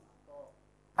plan.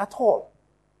 At all.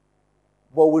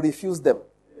 But we refuse them.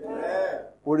 Amen.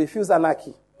 We refuse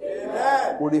anarchy.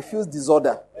 Amen. We refuse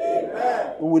disorder.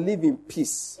 Amen. We will live in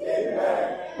peace.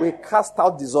 Amen. We cast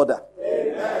out disorder.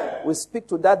 Amen. We speak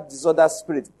to that disorder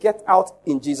spirit. Get out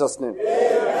in Jesus' name.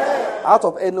 Amen. Out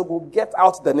of Enugu, get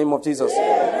out in the name of Jesus.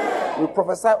 Amen. We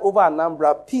prophesy over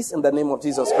Anambra, peace in the name of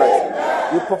Jesus Christ.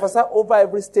 Amen. We prophesy over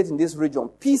every state in this region,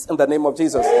 peace in the name of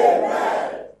Jesus.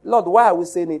 Amen. Lord, why are we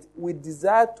saying it? We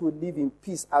desire to live in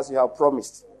peace as you have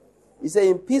promised. He said,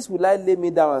 in peace will I lay me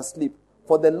down and sleep,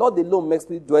 for the Lord alone makes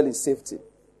me dwell in safety.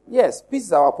 Yes, peace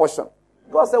is our portion.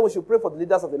 God said we should pray for the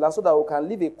leaders of the land so that we can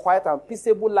live a quiet and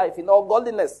peaceable life in all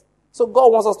godliness. So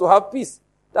God wants us to have peace.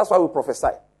 That's why we prophesy.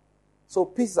 So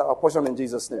peace is our portion in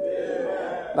Jesus' name.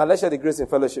 Amen. Now let's share the grace in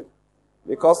fellowship.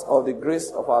 Because of the grace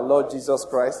of our Lord Jesus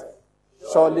Christ,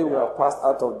 surely we have passed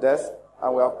out of death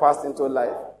and we have passed into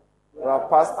life. We have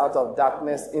passed out of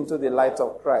darkness into the light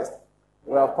of Christ.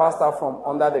 We have passed out from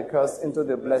under the curse into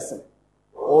the blessing.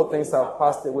 All things have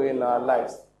passed away in our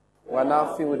lives. We are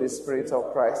now filled with the Spirit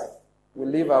of Christ. We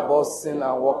live above sin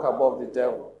and walk above the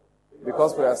devil,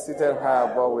 because we are seated high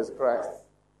above with Christ.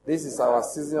 This is our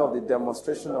season of the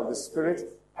demonstration of the Spirit,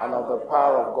 and of the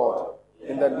power of God.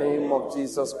 In the name of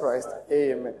Jesus Christ.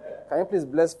 Amen. Can you please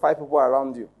bless 5 people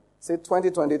around you? Say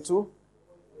 2022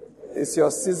 is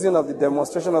your season of the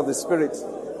demonstration of the Spirit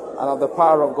and of the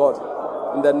power of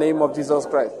God. In the name of Jesus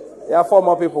Christ. There are 4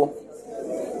 more people.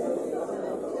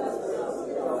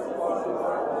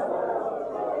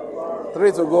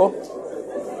 3 to go.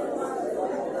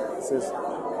 6.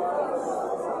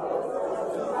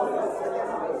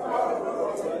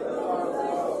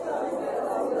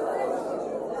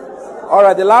 All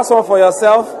right, the last one for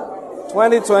yourself.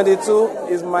 2022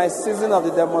 is my season of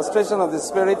the demonstration of the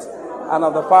Spirit and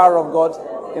of the power of God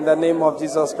in the name of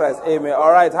Jesus Christ. Amen.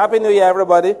 All right, Happy New Year,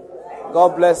 everybody.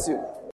 God bless you.